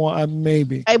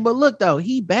 Maybe. Hey, but look though,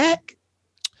 he back.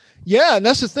 Yeah, and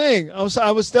that's the thing.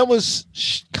 That was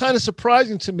kind of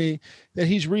surprising to me that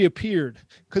he's reappeared,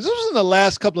 because this was in the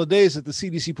last couple of days that the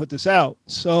CDC put this out.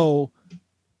 So,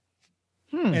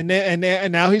 and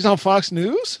now he's on Fox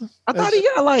News. I thought he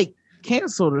got like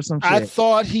canceled or some shit. I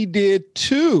thought he did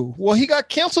too. Well, he got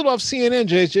canceled off CNN.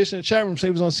 Jason in the chat room said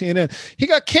he was on CNN. He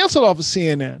got canceled off of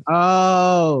CNN.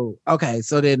 Oh, okay.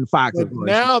 So then Fox.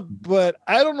 But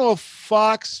I don't know if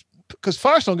Fox, because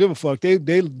Fox don't give a fuck. They'll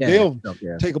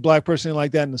take a black person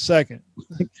like that in a second.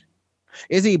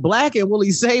 Is he black and will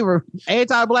he say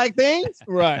anti-black things?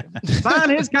 Right.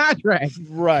 Sign his contract.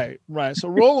 Right. So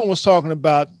Roland was talking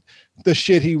about the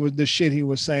shit he was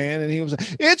saying, and he was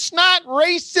like, it's not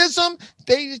racism.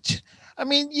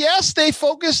 Yes, they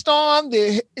focused on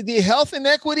the health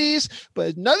inequities,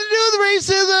 but nothing to do with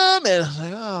racism. And I was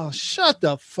like, oh, shut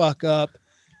the fuck up.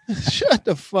 Shut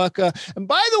the fuck up. And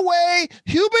by the way,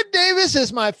 Hubert Davis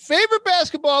is my favorite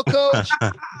basketball coach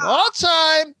of all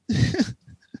time.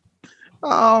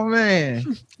 Oh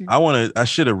man. I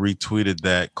should have retweeted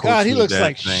that. God, he looks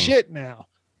like shit now.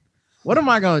 What am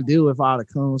I gonna do if all the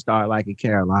coons start like in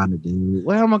Carolina, dude?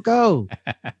 Where am I go?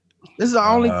 This is the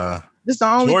only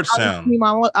team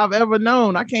I've ever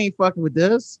known. I can't fucking with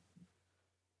this.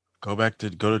 Go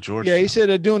to Georgetown. Yeah, he said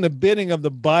they're doing the bidding of the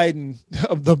Biden.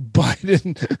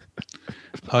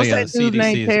 Oh yeah, the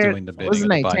CDC is doing the bidding. What's his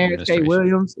name? Terrence K.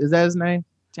 Williams. Is that his name?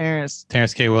 Terrence.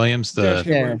 Terrence K. Williams. Terrence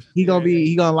K. Yeah, Williams.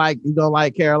 he gonna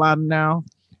like Carolina now.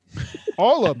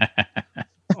 All of them.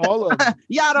 All of them.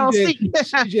 Y'all don't see.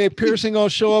 CJ Pearson gonna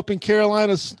show up in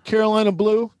Carolina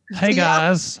Blue. Hey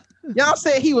guys. Y'all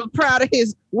said he was proud of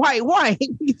his white wife.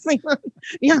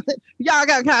 Y'all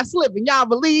got kind of slipping. Y'all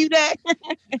believe that?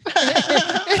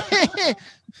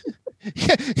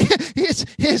 his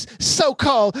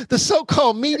the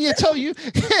so-called media told you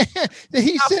that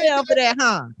he I said fell for that,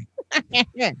 huh?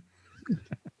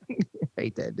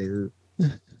 Hate that dude.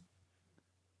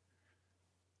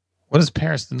 What is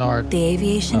Paris Denard? The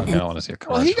aviation. Okay, I don't want to see a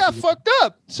commercial. Well, he got fucked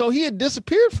up, so he had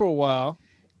disappeared for a while.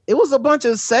 It was a bunch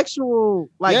of sexual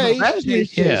harassment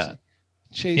shit. Yeah.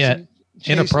 Chasing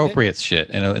Inappropriate shit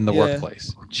in the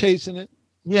workplace. Chasing it.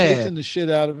 Yeah. Chasing the shit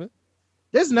out of it.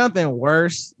 There's nothing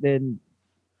worse than,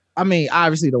 I mean,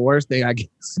 obviously the worst thing I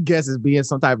guess is being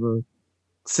some type of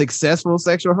successful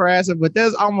sexual harasser, but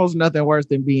there's almost nothing worse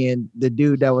than being the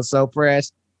dude that was so fresh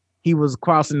he was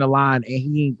crossing the line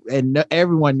and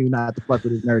everyone knew not to fuck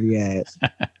with his nerdy ass.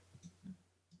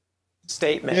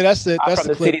 Statement. Yeah, that's it. That's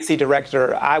from the CDC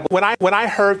director. When I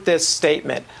heard this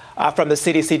statement from the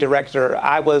CDC director,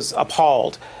 I was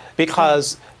appalled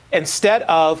because instead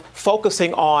of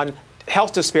focusing on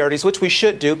health disparities, which we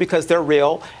should do because they're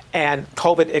real, and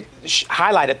COVID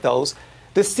highlighted those,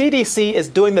 the CDC is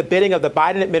doing the bidding of the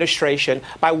Biden administration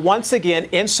by once again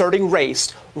inserting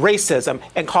racism,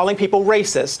 and calling people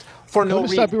racist for no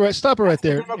reason. Stop it right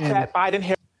there. Democrat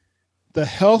Biden. The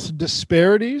health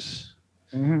disparities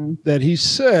that he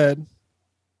said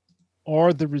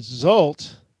are the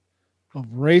result of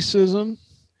racism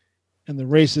and the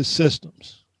racist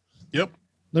systems. Yep.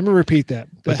 Let me repeat that.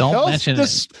 But don't mention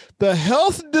it. The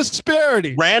health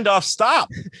disparity. Randolph, stop.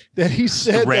 That he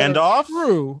said Randolph,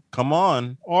 true, come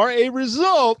on, are a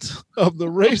result of the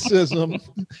racism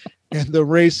and the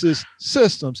racist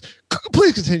systems.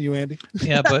 Please continue, Andy.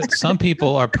 Yeah, but some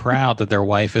people are proud that their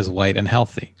wife is white and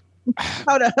healthy.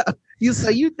 Hold up. So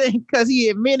you think because he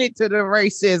admitted to the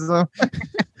racism?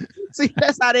 See,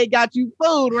 that's how they got you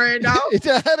fooled, Randolph. Is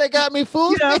that how they got me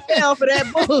fooled? You done fell for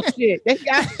that bullshit. They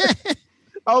got.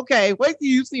 Okay, wait till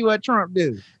you see what Trump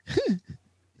do.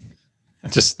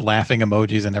 Just laughing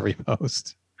emojis in every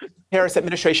post. Harris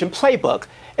administration playbook.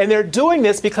 And they're doing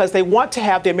this because they want to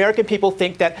have the American people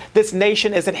think that this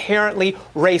nation is inherently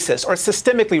racist or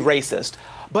systemically racist.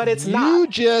 But it's not. You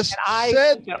just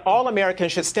said that all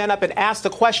Americans should stand up and ask the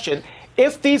question,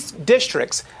 if these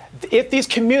districts, if these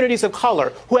communities of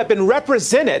color who have been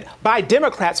represented by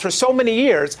Democrats for so many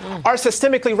years are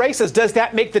systemically racist, does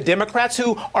that make the Democrats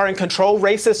who are in control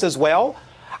racist as well?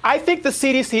 I think the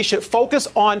CDC should focus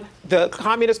on the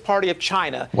Communist Party of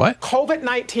China. What?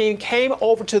 COVID-19 came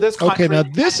over to this country. Okay, now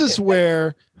this is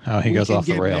where he goes off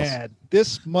the get rails. mad.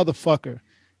 This motherfucker.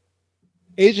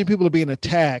 Asian people are being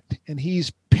attacked, and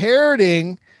he's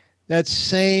parroting that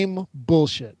same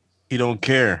bullshit. He don't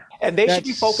care. And they should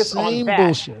be focused on that.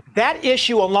 Bullshit. That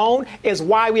issue alone is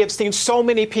why we have seen so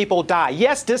many people die.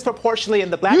 Yes, disproportionately in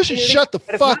the black community. You should shut the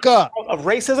but fuck it's not up. the fault of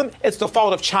racism, it's the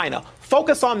fault of China.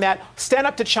 Focus on that, stand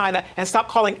up to China, and stop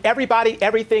calling everybody,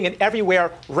 everything, and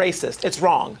everywhere racist. It's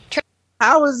wrong.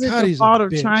 How is it God, the he's a fault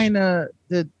of bitch. China?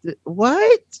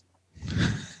 What?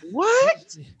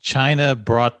 What? China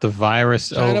brought the virus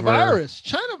China over.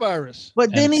 China virus.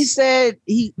 But then And- he said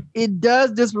it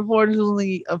does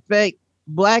disproportionately affect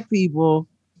black people,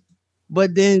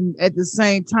 but then at the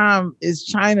same time, it's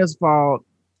China's fault.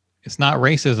 It's not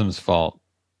racism's fault.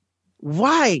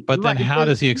 Why? But then Like, how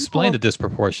does he explain the people-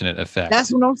 disproportionate effect?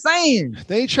 That's what I'm saying.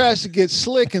 Then he tries to get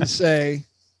slick and say,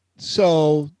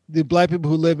 so the black people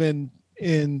who live in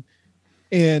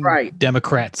Right.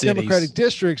 Democrat cities. Democratic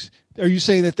districts, are you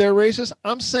saying that they're racist?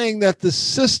 I'm saying that the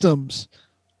systems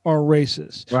are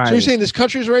racist. Right. So you're saying this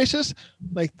country is racist?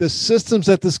 Like the systems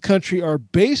that this country are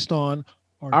based on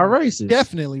Are racist.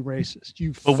 Definitely racist.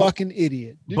 You But wh- fucking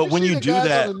idiot. Did but when see you the do guys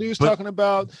that- on the news but- talking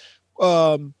about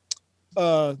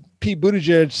Pete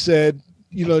Buttigieg said,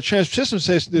 you know, the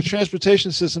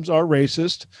transportation systems are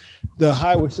racist. The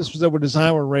highway systems that were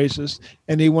designed were racist,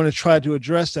 and they want to try to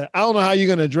address that. I don't know how you're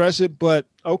going to address it, but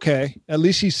okay, at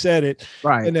least he said it.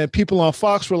 Right. And then people on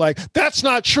Fox were like, "That's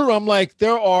not true." I'm like,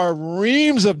 there are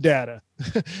reams of data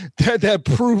that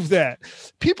prove that.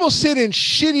 People sit in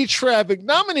shitty traffic.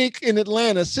 Dominique in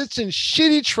Atlanta sits in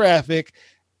shitty traffic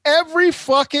every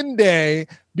fucking day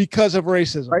because of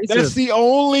racism. That's the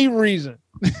only reason.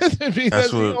 That's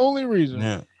the only reason.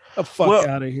 Yeah. The fuck Well,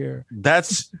 out of here.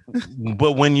 That's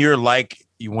but when you're like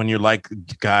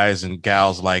guys and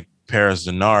gals like Paris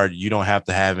Denard, you don't have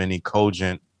to have any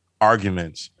cogent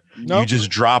arguments. Nope. You just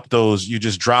drop those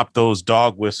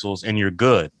dog whistles and you're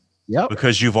good. Yep.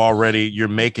 Because you're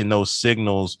making those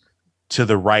signals to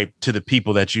the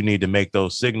people that you need to make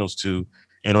those signals to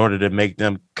in order to make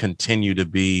them continue to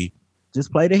be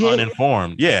just play the hit.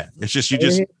 Uninformed. Yeah. It's just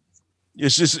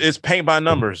it's paint by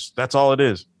numbers. That's all it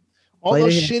is. All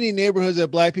those shitty neighborhoods that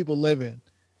black people live in,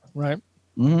 right?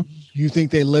 Mm-hmm. You think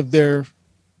they live there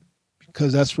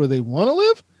because that's where they want to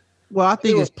live? Well, I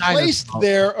think they it's were placed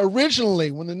there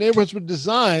originally when the neighborhoods were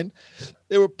designed.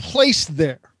 They were placed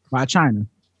there by China.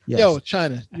 Yes. Yo,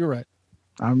 China. You're right.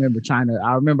 I remember China.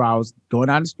 I remember I was going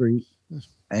down the street,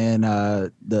 and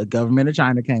the government of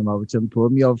China came over to me,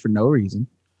 pulled me over for no reason.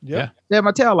 Yeah. Then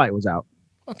my tail light was out.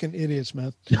 Fucking idiots,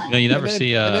 man. You never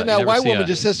see. And then that white woman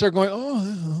just sits there going,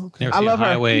 "Oh, okay." I love a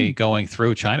highway going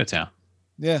through Chinatown.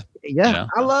 Yeah. Yeah. You know?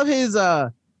 I love his.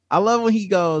 I love when he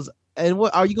goes, "And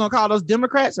what are you gonna call those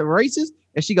Democrats or racist?"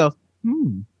 And she goes,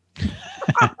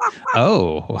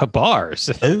 Oh, bars.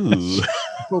 Ooh.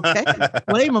 Okay.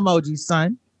 Flame emoji,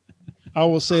 son. I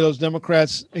will say those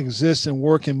Democrats exist and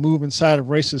work and move inside of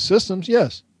racist systems.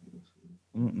 Yes.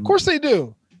 Of course they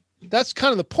do. That's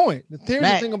kind of the point. There's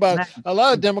the thing about a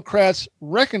lot of Democrats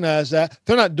recognize that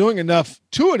they're not doing enough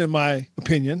to it, in my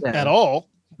opinion, at all.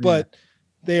 But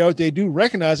they do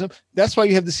recognize them. That's why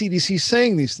you have the CDC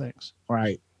saying these things.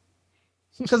 Right.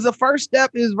 Because the first step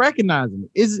is recognizing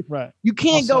it. Is right. You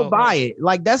can't go by it.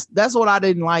 Like that's what I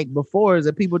didn't like before, is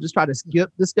that people just try to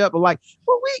skip the step of like,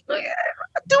 well,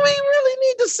 do we really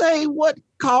need to say what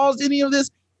caused any of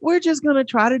this? We're just gonna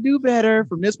try to do better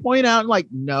from this point out. Like,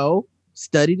 no,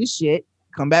 study the shit,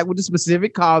 come back with the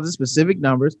specific causes, specific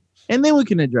numbers, and then we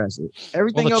can address it.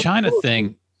 Everything well, the else China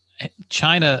thing,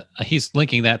 China, he's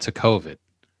linking that to COVID.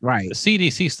 Right. The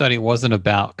CDC study wasn't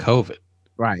about COVID.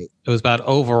 Right. It was about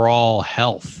overall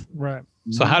health. Right.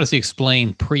 So how does he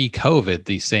explain pre-COVID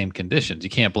these same conditions?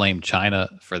 You can't blame China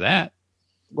for that.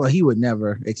 Well, he would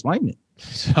never explain it.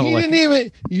 So he didn't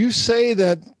even. You say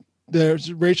that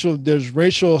there's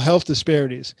racial health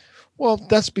disparities. Well,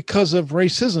 that's because of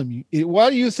racism.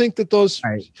 Why do you think that those?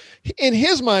 Right. In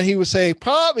his mind, he would say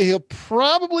he'll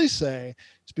probably say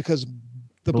it's because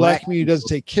the black community doesn't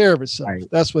take care of itself. Right.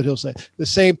 That's what he'll say. The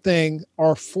same thing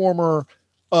our former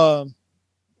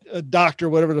doctor,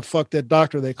 whatever the fuck that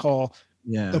doctor they call,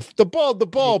 the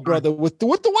bald brother with the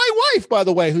white wife, by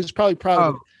the way, who's probably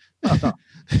proud of it.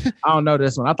 I don't know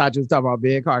this one. I thought you was talking about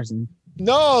Ben Carson.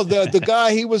 No, the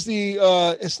guy, he was the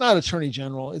it's not attorney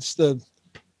general, it's the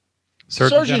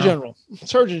Surgeon General.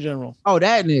 Oh,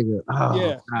 that nigga. Oh,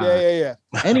 yeah. God. Yeah.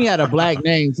 And he had a black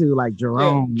name too, like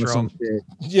Jerome or some shit.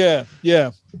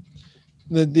 Yeah.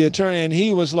 The attorney, and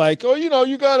he was like, "Oh, you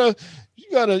gotta,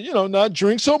 not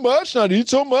drink so much, not eat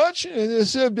so much." And it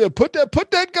said, put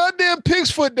that goddamn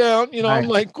pig's foot down. I'm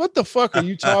like, what the fuck are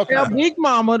you talking about? Big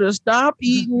Mama to stop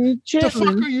eating chitlins. The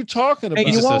fuck are you talking about?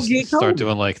 And you won't get start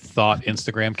doing like thought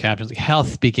Instagram captions. Like,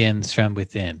 health begins from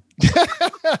within.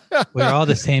 We're all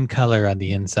the same color on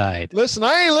the inside. Listen,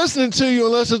 I ain't listening to you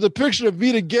unless there's a picture of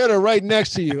Vita Guerra right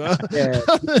next to you. Huh? Yeah,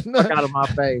 out of my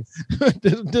face.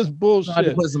 this bullshit. I had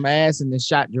to put some ass in this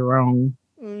shot, Jerome.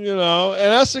 And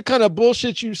that's the kind of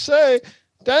bullshit you say.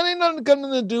 That ain't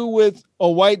nothing to do with a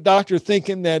white doctor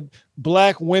thinking that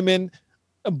black women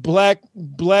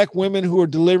who are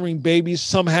delivering babies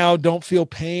somehow don't feel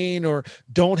pain or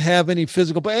don't have any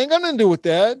physical pain. Ain't got nothing to do with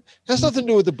that. Has nothing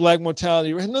to do with the black mortality.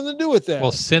 It has nothing to do with that.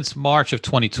 Well, since March of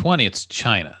 2020, it's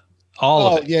China.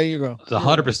 All of it. Yeah, you go. It's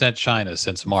 100% China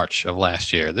since March of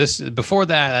last year. Before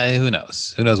that, who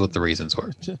knows? Who knows what the reasons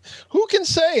were? Who can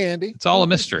say, Andy? It's all a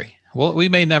mystery. Well, we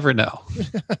may never know.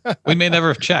 We may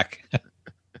never check.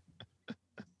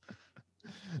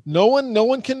 No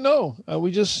one can know.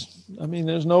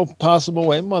 There's no possible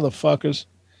way, motherfuckers.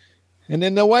 And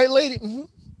then the white lady.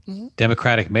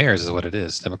 Democratic mayors is what it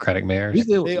is. Democratic mayors.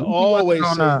 They always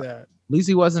say that. At least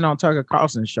he wasn't on Tucker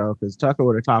Carlson's show, because Tucker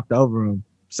would have talked over him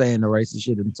saying the racist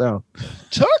shit himself.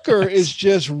 Tucker is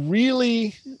just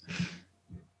really.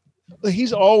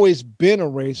 He's always been a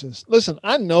racist. Listen,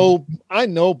 I know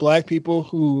black people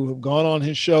who have gone on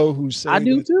his show who say I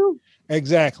do too.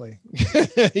 Exactly.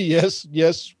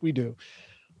 Yes, we do.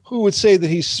 Who would say that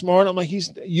he's smart? I'm like,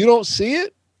 you don't see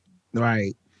it?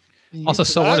 Right. Also,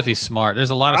 so what if he's smart?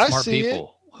 There's a lot of smart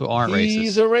people who aren't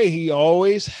racist. He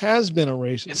always has been a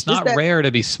racist. It's not rare to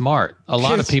be smart. A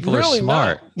lot of people are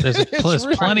smart. There's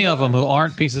plenty of them who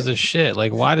aren't pieces of shit.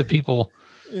 Like, why do people...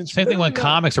 Same thing when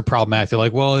comics are problematic. They're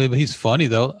like, well, he's funny,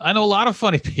 though. I know a lot of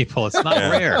funny people. It's not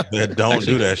rare. They don't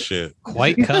do that shit.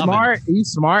 Quite common.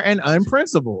 He's smart and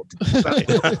unprincipled.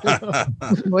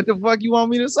 What the fuck you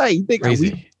want me to say? You think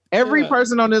every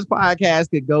person on this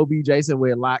podcast could go be Jason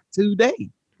Whitlock today?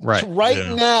 Right. Right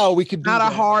now, we could do Not a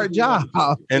that. hard job.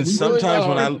 And We sometimes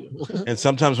really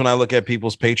sometimes when I look at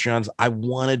people's Patreons, I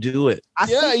want to do it.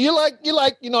 Yeah, you like,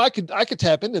 I could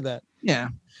tap into that. Yeah.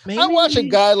 I watch a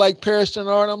guy like Paris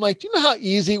Denard, and I'm like, do you know how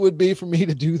easy it would be for me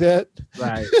to do that?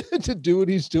 Right. To do what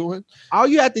he's doing. All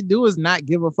you have to do is not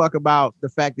give a fuck about the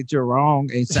fact that you're wrong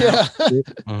and sound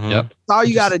stupid. Mhm. Yep. That's all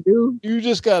you got to do. You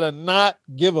just gotta not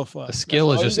give a fuck. The skill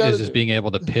That's is all you just gotta do. being able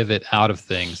to pivot out of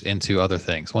things into other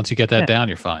things. Once you get that down,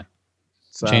 you're fine.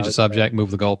 So, Change the subject,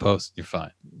 move the goalpost, you're fine.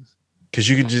 Because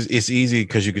you can just, it's easy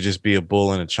because you could just be a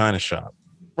bull in a china shop.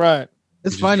 Right.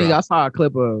 It's just funny. drop. I saw a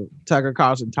clip of Tucker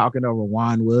Carlson talking over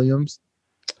Juan Williams.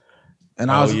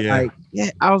 And I Oh, was yeah.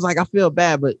 like, I feel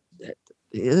bad, but it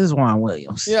is Juan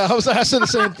Williams. Yeah, I said the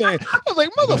same thing. I was like,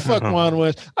 motherfucker, Juan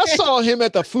West. I saw him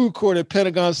at the food court at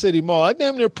Pentagon City Mall. I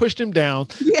damn near pushed him down.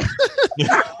 Yeah.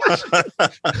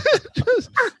 Just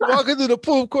walking through the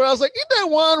food court. I was like, ain't that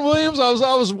Juan Williams? I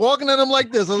was walking at him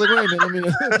like this. I was like, wait a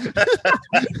minute.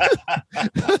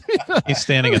 He's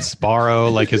standing at Sparrow,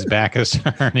 like his back is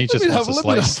turned. He just wants a let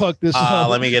me not slice. fuck this up.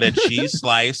 Let me get a cheese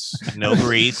slice, no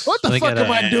grease. What the Let me fuck get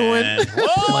am I doing? And- A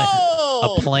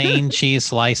Whoa! plain cheese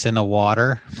slice in the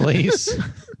water, please.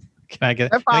 Can I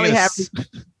get, That can I probably get a happens.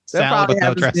 That salad probably with no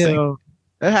happens to dressing? him.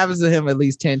 That happens to him at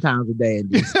least 10 times a day. In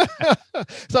DC.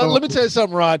 So let me tell you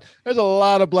something, Rod. There's a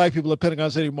lot of black people at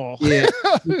Pentagon City Mall. Yeah.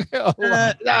 A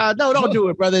lot. No, don't do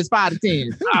it, brother. It's 5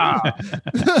 to 10. Ah.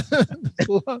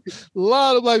 A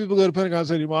lot of black people go to Pentagon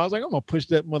City Mall. I was like, I'm gonna push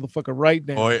that motherfucker right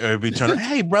down. Or be turning,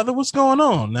 hey brother, what's going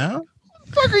on now? What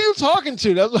the fuck are you talking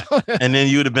to? That's what And then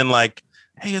you would have been like,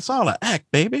 hey, it's all an act,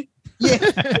 baby. Yeah,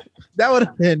 that would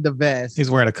have been the best.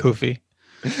 He's wearing a kufi.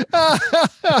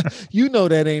 you know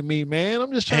that ain't me, man.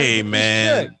 I'm just trying Hey to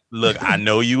man, look, I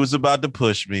know you was about to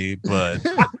push me, but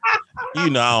you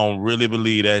know I don't really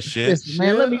believe that shit. Listen,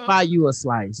 man, let me buy you a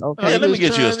slice, okay? Yeah, let me just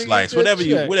get you a trying to get slice, that whatever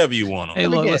check. you want. Hey,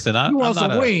 Let me look, get- listen, I'm you want not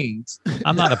some a, wings?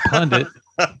 I'm not a pundit.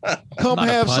 Come I'm not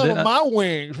a have some pundit. of my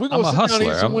wings. We're I'm gonna a sit down and eat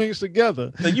hustler. some I'm- wings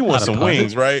together. Now, you want Not a some pundit.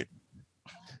 wings, right?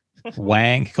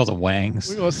 Wang. He calls them wangs.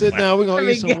 We're gonna sit down. We're gonna Let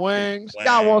me eat some get- wings.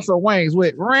 Y'all want some wings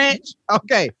with ranch?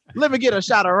 Okay, let me get a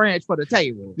shot of ranch for the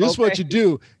table. This is what you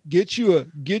do. Get you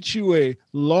a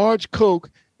large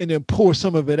Coke and then pour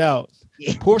some of it out.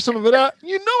 Yeah. Pour some of it out.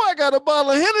 You know I got a bottle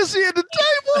of Hennessy at the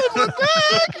table in my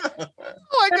bag.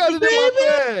 Oh, I got it in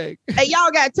my bag. Hey,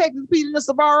 y'all got Texas Pete and the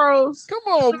Sbarros?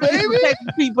 Come on, baby. Texas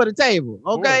Pete for the table,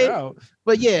 okay? Pour it out.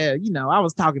 But yeah, I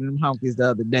was talking to them honkies the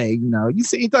other day. You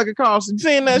seen Tucker Carlson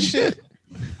Saying that shit.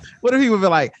 What if he would be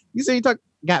like, you seen Tucker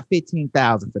got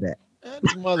 15,000 for that? That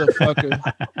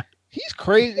motherfucker. He's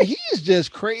crazy. He's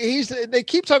just crazy. They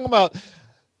keep talking about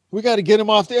we got to get him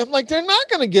off the air. I'm like, they're not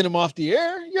going to get him off the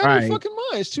air. You're out of your Right. fucking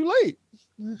mind. It's too late.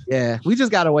 Yeah, we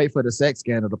just gotta wait for the sex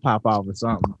scandal to pop off or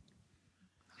something.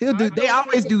 They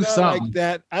always do something. like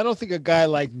that. I don't think a guy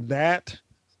like that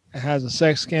has a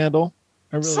sex scandal.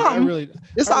 Something. It's I really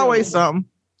always don't. something.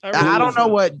 really I don't know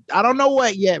what. I don't know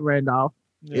what yet, Randolph.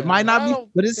 It might not I be, don't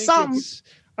but it's think something.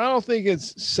 I don't think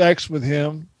it's sex with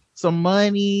him. Some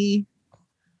money,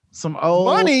 some old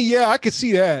Money, yeah, I could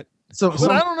see that. Some, But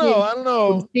some I don't know. shit- I don't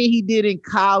know. some shit he did in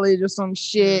college or some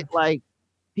shit. Like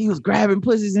he was grabbing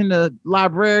pussies in the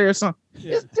library or something.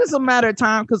 Yeah. It's just a matter of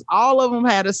time because all of them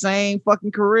had the same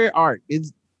fucking career arc.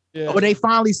 It's Yeah. or they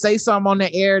finally say something on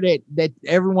the air that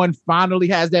everyone finally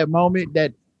has that moment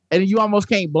that, and you almost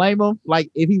can't blame him. Like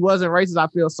if he wasn't racist, I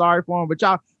feel sorry for him. But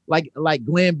y'all like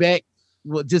Glenn Beck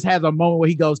just has a moment where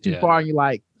he goes too Yeah. far, and you're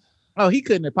like, oh, he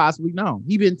couldn't have possibly known.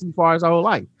 He been too far his whole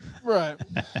life. Right.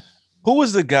 Who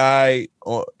was the guy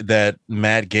that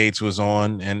Matt Gaetz was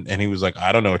on, and he was like,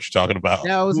 I don't know what you're talking about.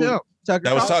 That was him. Tucker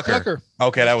That was Carlson. Tucker.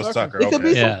 Okay, that was Tucker. Tucker. It could be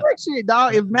Okay. Yeah. some freak shit,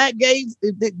 dog. If Matt Gaetz,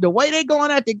 the way they going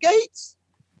at the Gates,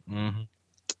 Mhm.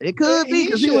 it could be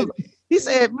because he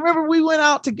said, remember we went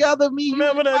out together, me, you,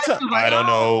 Remember that Mike?" time? He was like, I don't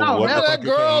know. no, what Remember the that fuck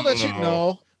girl you're that you talking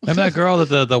know? Remember that girl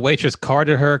that the waitress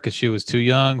carded her because she was too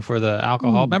young for the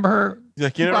alcohol? Remember her? He's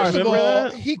like, you don't First of remember all,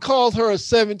 that? he called her a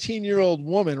 17-year-old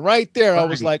woman. Right there, I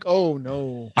was Right. like, oh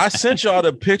no. I sent y'all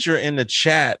the picture in the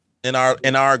chat in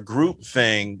our group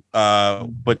thing,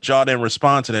 but y'all didn't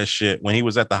respond to that shit when he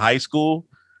was at the high school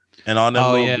and all them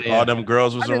Oh, little- yeah. all them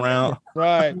girls was I didn't- around.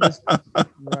 Right.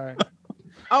 Right.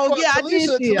 Oh Well, yeah, I Talisa-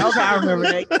 did see it. Okay, I remember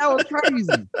that. That was crazy.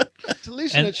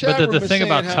 Talisa in the And chat but the room is thing saying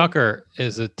about how- Tucker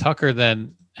is that Tucker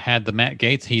then had the Matt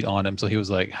Gaetz heat on him, so he was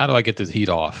like, "How do I get this heat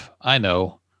off? I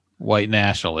know white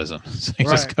nationalism." So he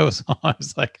just Right. goes on.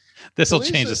 It's like this will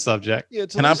Talisa- change the subject. Yeah,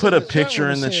 Can I Talisa put in a the chat picture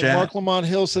room in the was saying chat? Mark Lamont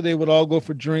Hill said they would all go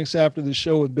for drinks after the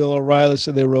show with Bill O'Reilly,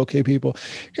 said they were okay people.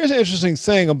 Here's an interesting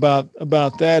thing about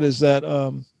that is that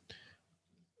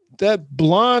that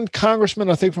blonde congressman,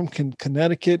 I think from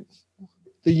Connecticut,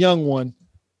 the young one,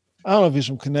 I don't know if he's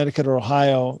from Connecticut or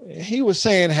Ohio. He was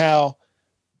saying how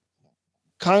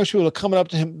Congress people are coming up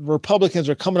to him, Republicans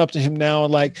are coming up to him now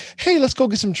and like, hey, let's go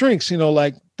get some drinks. You know,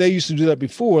 like they used to do that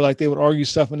before. Like they would argue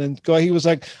stuff and then go. He was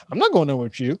like, I'm not going nowhere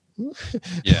with you.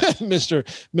 Yeah.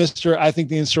 Mr. I think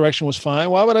the insurrection was fine.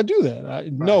 Why would I do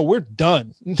that? No, we're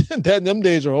done. Them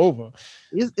days are over.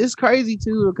 It's crazy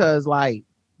too, because like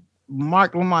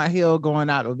Mark Lamont Hill going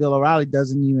out to Bill O'Reilly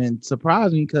doesn't even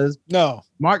surprise me, because No.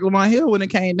 Mark Lamont Hill, when it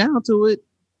came down to it,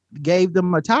 gave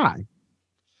them a tie.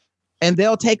 And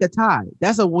they'll take a tie.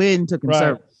 That's a win to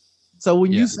conservatives. Right. So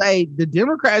when you say the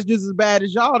Democrats just as bad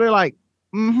as y'all, they're like,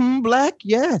 black,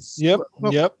 yes. Yep.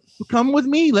 Come with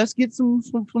me. Let's get some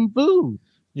food.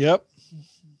 Yep.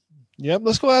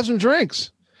 Let's go have some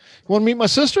drinks. You want to meet my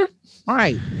sister? All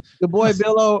right. The boy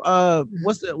Bill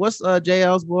what's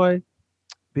JL's boy?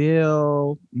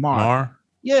 Bill Maher.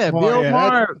 Yeah, Bill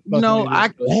Maher. You know,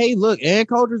 hey, look, Ann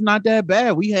Coulter's not that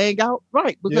bad. We hang out,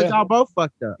 right? Because y'all both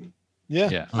fucked up.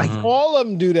 Yeah. Like all of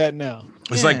them do that now.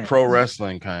 It's like pro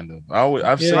wrestling, kind of.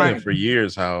 I've seen it for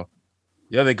years. How,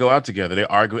 they go out together, they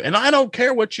argue, and I don't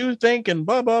care what you think, and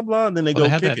blah blah blah, and then they go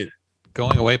kick it.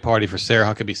 Going away party for Sarah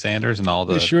Huckabee Sanders, and all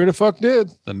the they sure the fuck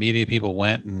did. The media people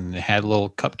went and had little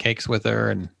cupcakes with her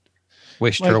and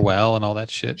wished her well and all that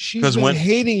shit. She's been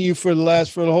hating you for the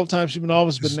whole time she's been in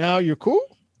office, but now you're cool.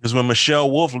 Because when Michelle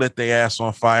Wolf lit their ass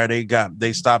on fire,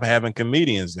 they stopped having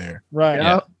comedians there. Right.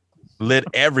 Yeah. Lit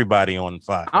everybody on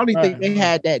fire. I don't even think they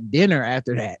had that dinner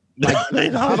after that. Like,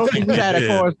 I don't think we had a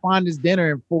correspondence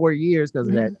dinner in 4 years because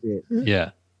of that shit.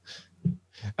 Yeah.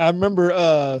 I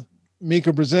remember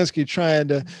Mika Brzezinski trying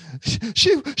to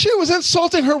she was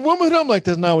insulting her woman. I'm like,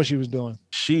 that's not what she was doing.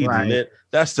 She lit.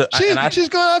 That's she's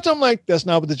going out to, I'm like, that's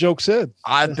not what the joke said.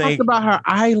 I think about her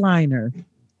eyeliner.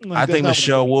 I think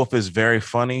Michelle Wolf is very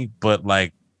funny, but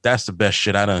like that's the best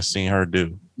shit I done seen her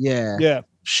do. Yeah.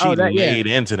 She laid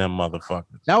into them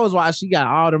motherfuckers. That was why she got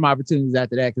all them opportunities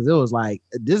after that, because it was like,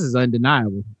 this is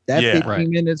undeniable. That 15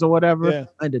 minutes or whatever,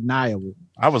 undeniable.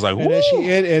 I was like,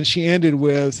 and she ended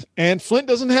with, and Flint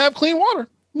doesn't have clean water.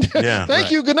 Yeah.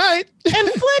 Thank you. Good night. And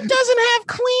Flint doesn't have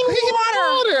clean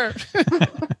water.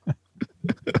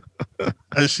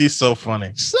 She's so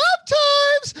funny.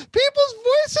 Sometimes people's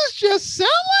voices just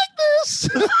sound like this.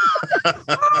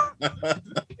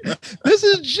 This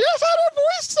is just how their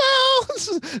voice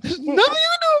sounds. There's nothing you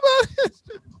can do about it.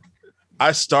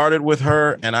 I started with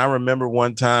her, and I remember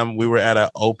one time we were at an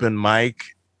open mic.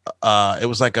 It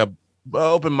was like a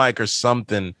open mic or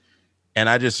something, and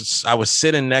I was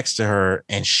sitting next to her,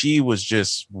 and she was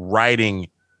just writing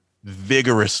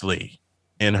vigorously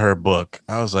in her book.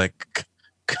 I was like,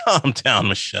 calm down,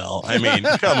 Michelle. I mean,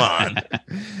 come on.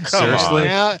 Seriously.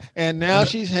 Now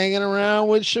she's hanging around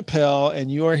with Chappelle,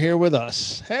 and you are here with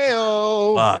us.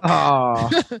 Hey-o.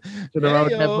 Should have wrote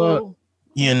that book.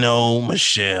 You know,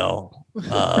 Michelle.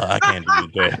 I can't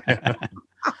do that.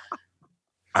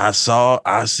 I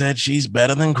said she's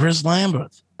better than Chris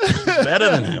Lambert. She's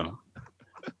better than him.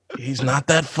 He's not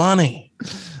that funny.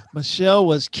 Michelle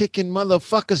was kicking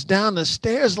motherfuckers down the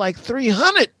stairs like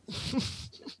 300.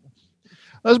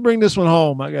 Let's bring this one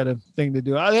home. I got a thing to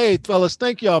do. Hey, fellas,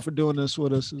 thank y'all for doing this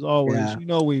with us as always.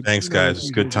 Yeah. Thanks, guys.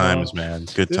 It's good times, man.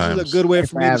 Good times. This is a good way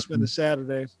for me to spend a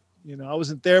Saturday. You know, I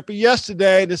was in therapy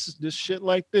yesterday. This shit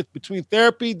like this, between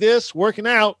therapy, working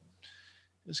out,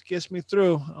 this gets me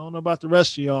through. I don't know about the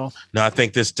rest of y'all. No, I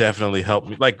think this definitely helped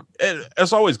me. Like,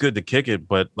 it's always good to kick it,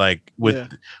 but like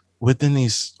within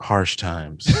these harsh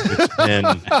times,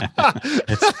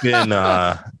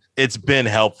 it's been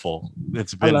helpful.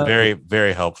 It's been very,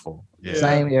 very helpful. Yeah.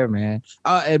 Same here, man.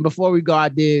 And before we go, I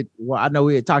know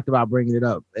we had talked about bringing it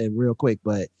up real quick,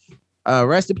 but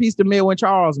rest in peace to Midwin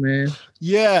Charles, man.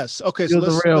 Yes. Okay. So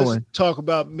let's talk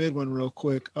about Midwin real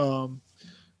quick.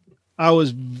 I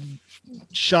was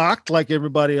shocked like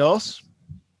everybody else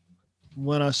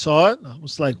when I saw it. I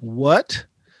was like, what?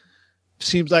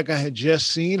 Seems like I had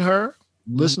just seen her,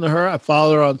 listened to her. I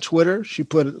follow her on Twitter. She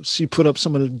put up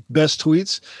some of the best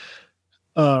tweets.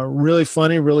 Really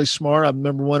funny, really smart. I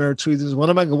remember one of her tweets is, what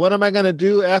am I going to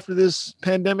do after this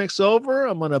pandemic's over?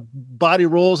 I'm going to body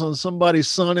rolls on somebody's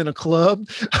son in a club.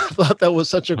 I thought that was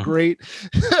such a great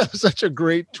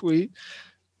tweet,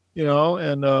 you know,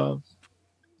 and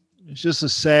it's just a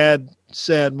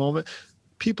sad moment.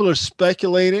 People are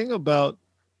speculating about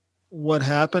what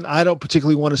happened. I don't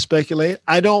particularly want to speculate.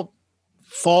 I don't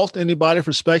fault anybody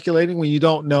for speculating. When you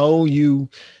don't know, you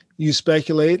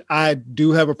speculate. I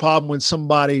do have a problem when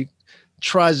somebody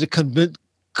tries to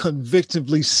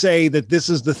convictively say that this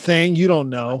is the thing. You don't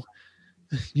know.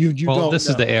 You well, don't this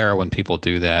know. is the era when people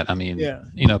do that. I mean, Yeah.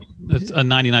 you know, it's a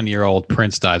 99-year-old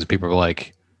Prince dies, and people are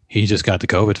like, he just got the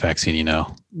COVID vaccine, you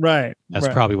know. Right. That's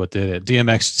right. probably what did it.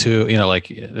 DMX too, you know, like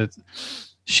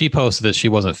she posted that she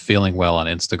wasn't feeling well on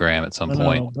Instagram at some I know,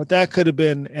 point. but that could have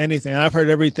been anything. I've heard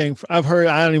everything. I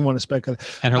don't even want to speculate.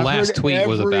 And her I've last heard tweet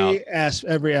was about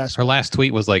every aspect. her last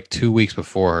tweet was like 2 weeks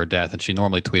before her death, and she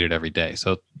normally tweeted every day.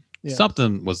 So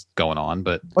something was going on.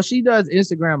 But well, she does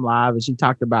Instagram Live, and she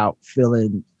talked about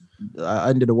feeling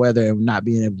under the weather and not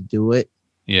being able to do it.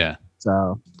 Yeah.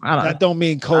 So I don't. That don't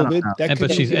mean COVID. That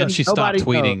But she stopped Nobody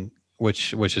tweeting,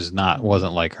 which is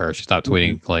wasn't like her. She stopped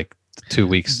tweeting like 2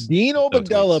 weeks. Dean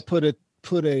Obadella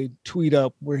put a tweet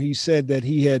up where he said that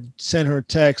he had sent her a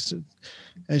text,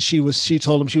 and she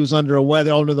told him she was under the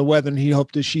weather, and he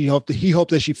hoped that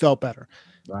she felt better.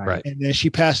 Right. And then she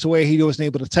passed away. He wasn't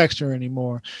able to text her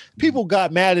anymore. People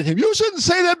got mad at him. You shouldn't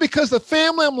say that because the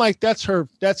family. I'm like, that's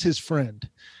his friend.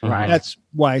 Right. That's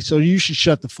why. So you should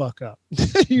shut the fuck up.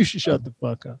 You should shut the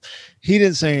fuck up. He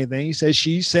didn't say anything. He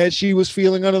said she was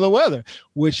feeling under the weather,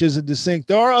 which is a distinct.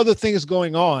 There are other things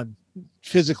going on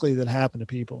physically that happen to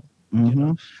people. You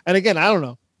know? And again, I don't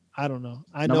know. I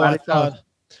know.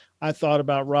 I thought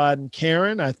about Rod and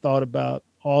Karen. I thought about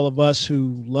all of us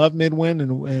who love Midwin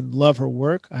and love her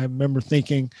work. I remember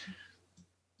thinking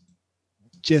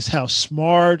just how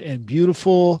smart and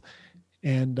beautiful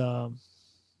and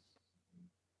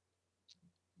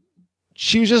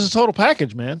she was just a total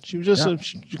package, man. She was just a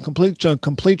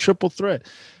complete triple threat,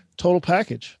 total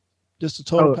package, just a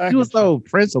total package. She was so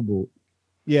principled.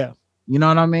 Yeah. You know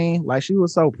what I mean? Like she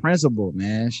was so principled,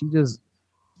 man. She just,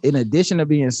 in addition to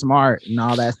being smart and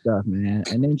all that stuff, man.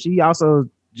 And then she also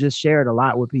just shared a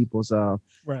lot with people. So,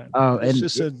 right. And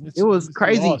it was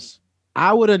crazy.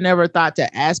 I would have never thought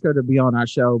to ask her to be on our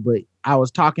show, but I was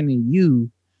talking to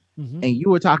you and you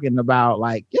were talking about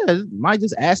like, might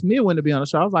just ask Midwin to be on the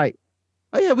show. I was like,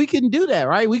 oh yeah, we can do that,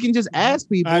 right? We can just ask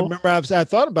people. I remember I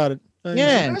thought about it.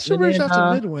 Yeah. I should reach out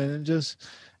to Midwin and just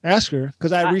ask her,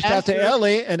 because I reached out to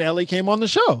Ellie and Ellie came on the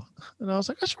show. And I was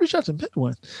like, I should reach out to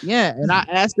Midwin. Yeah. And I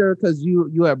asked her because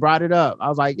you had brought it up. I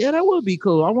was like, yeah, that would be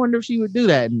cool. I wonder if she would do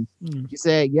that. And she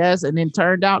said yes. And then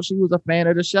turned out she was a fan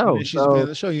of the show. She's a fan of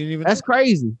the show. You didn't even that's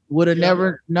crazy. Would have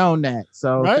never known that.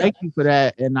 So thank you for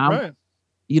that. And I'm,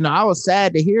 I was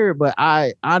sad to hear it, but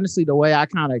I honestly, the way I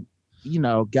kind of,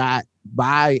 got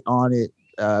by on it,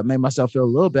 made myself feel a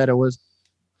little better was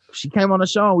she came on the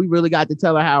show and we really got to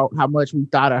tell her how much we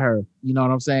thought of her. You know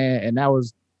what I'm saying? And that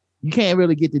was, you can't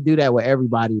really get to do that with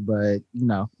everybody, but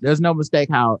there's no mistake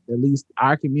how at least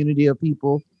our community of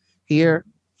people here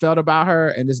felt about her.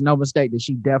 And there's no mistake that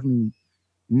she definitely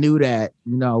knew that,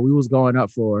 we was going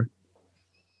up for her.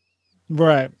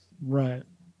 Right.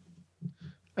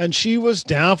 And she was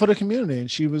down for the community, and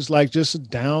she was like just a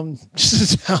down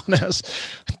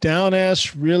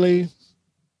ass, really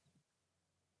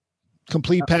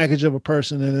complete package of a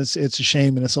person, and it's a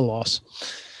shame and it's a loss.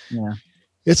 Yeah,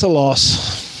 it's a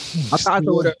loss. I talked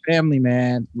with her family,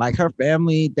 man. Like her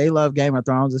family, they love Game of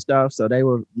Thrones and stuff, so they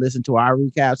would listen to our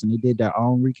recaps and they did their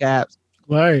own recaps.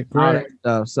 Right. All that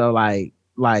stuff. So like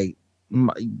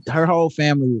her whole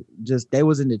family they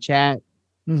was in the chat.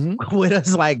 With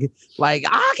us, like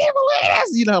I can't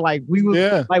believe this, like we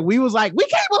was we was like we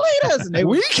can't believe this, and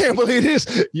we can't believe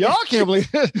this, y'all can't believe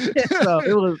it.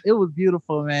 So it was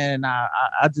beautiful, man. And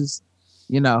I just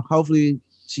hopefully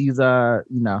she's at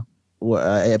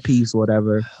peace,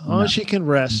 whatever. Oh, she can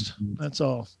rest. That's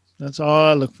all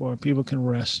I look for. People can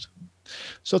rest.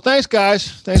 So thanks, guys.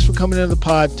 Thanks for coming into the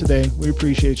pod today. We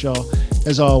appreciate y'all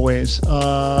as always.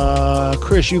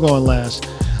 Chris, you going last.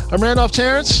 I'm Randolph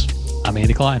Terrence. I'm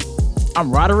Andy Klein. I'm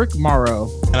Roderick Morrow.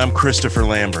 And I'm Christopher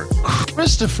Lambert.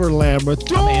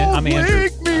 Don't I'm Andrew.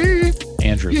 wake me.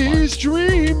 Andrew He's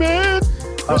dreaming.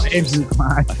 Andrew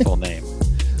Klein. My full name.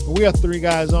 We are 3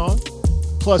 guys on,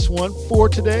 +1, 4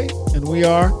 today, and we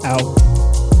are out.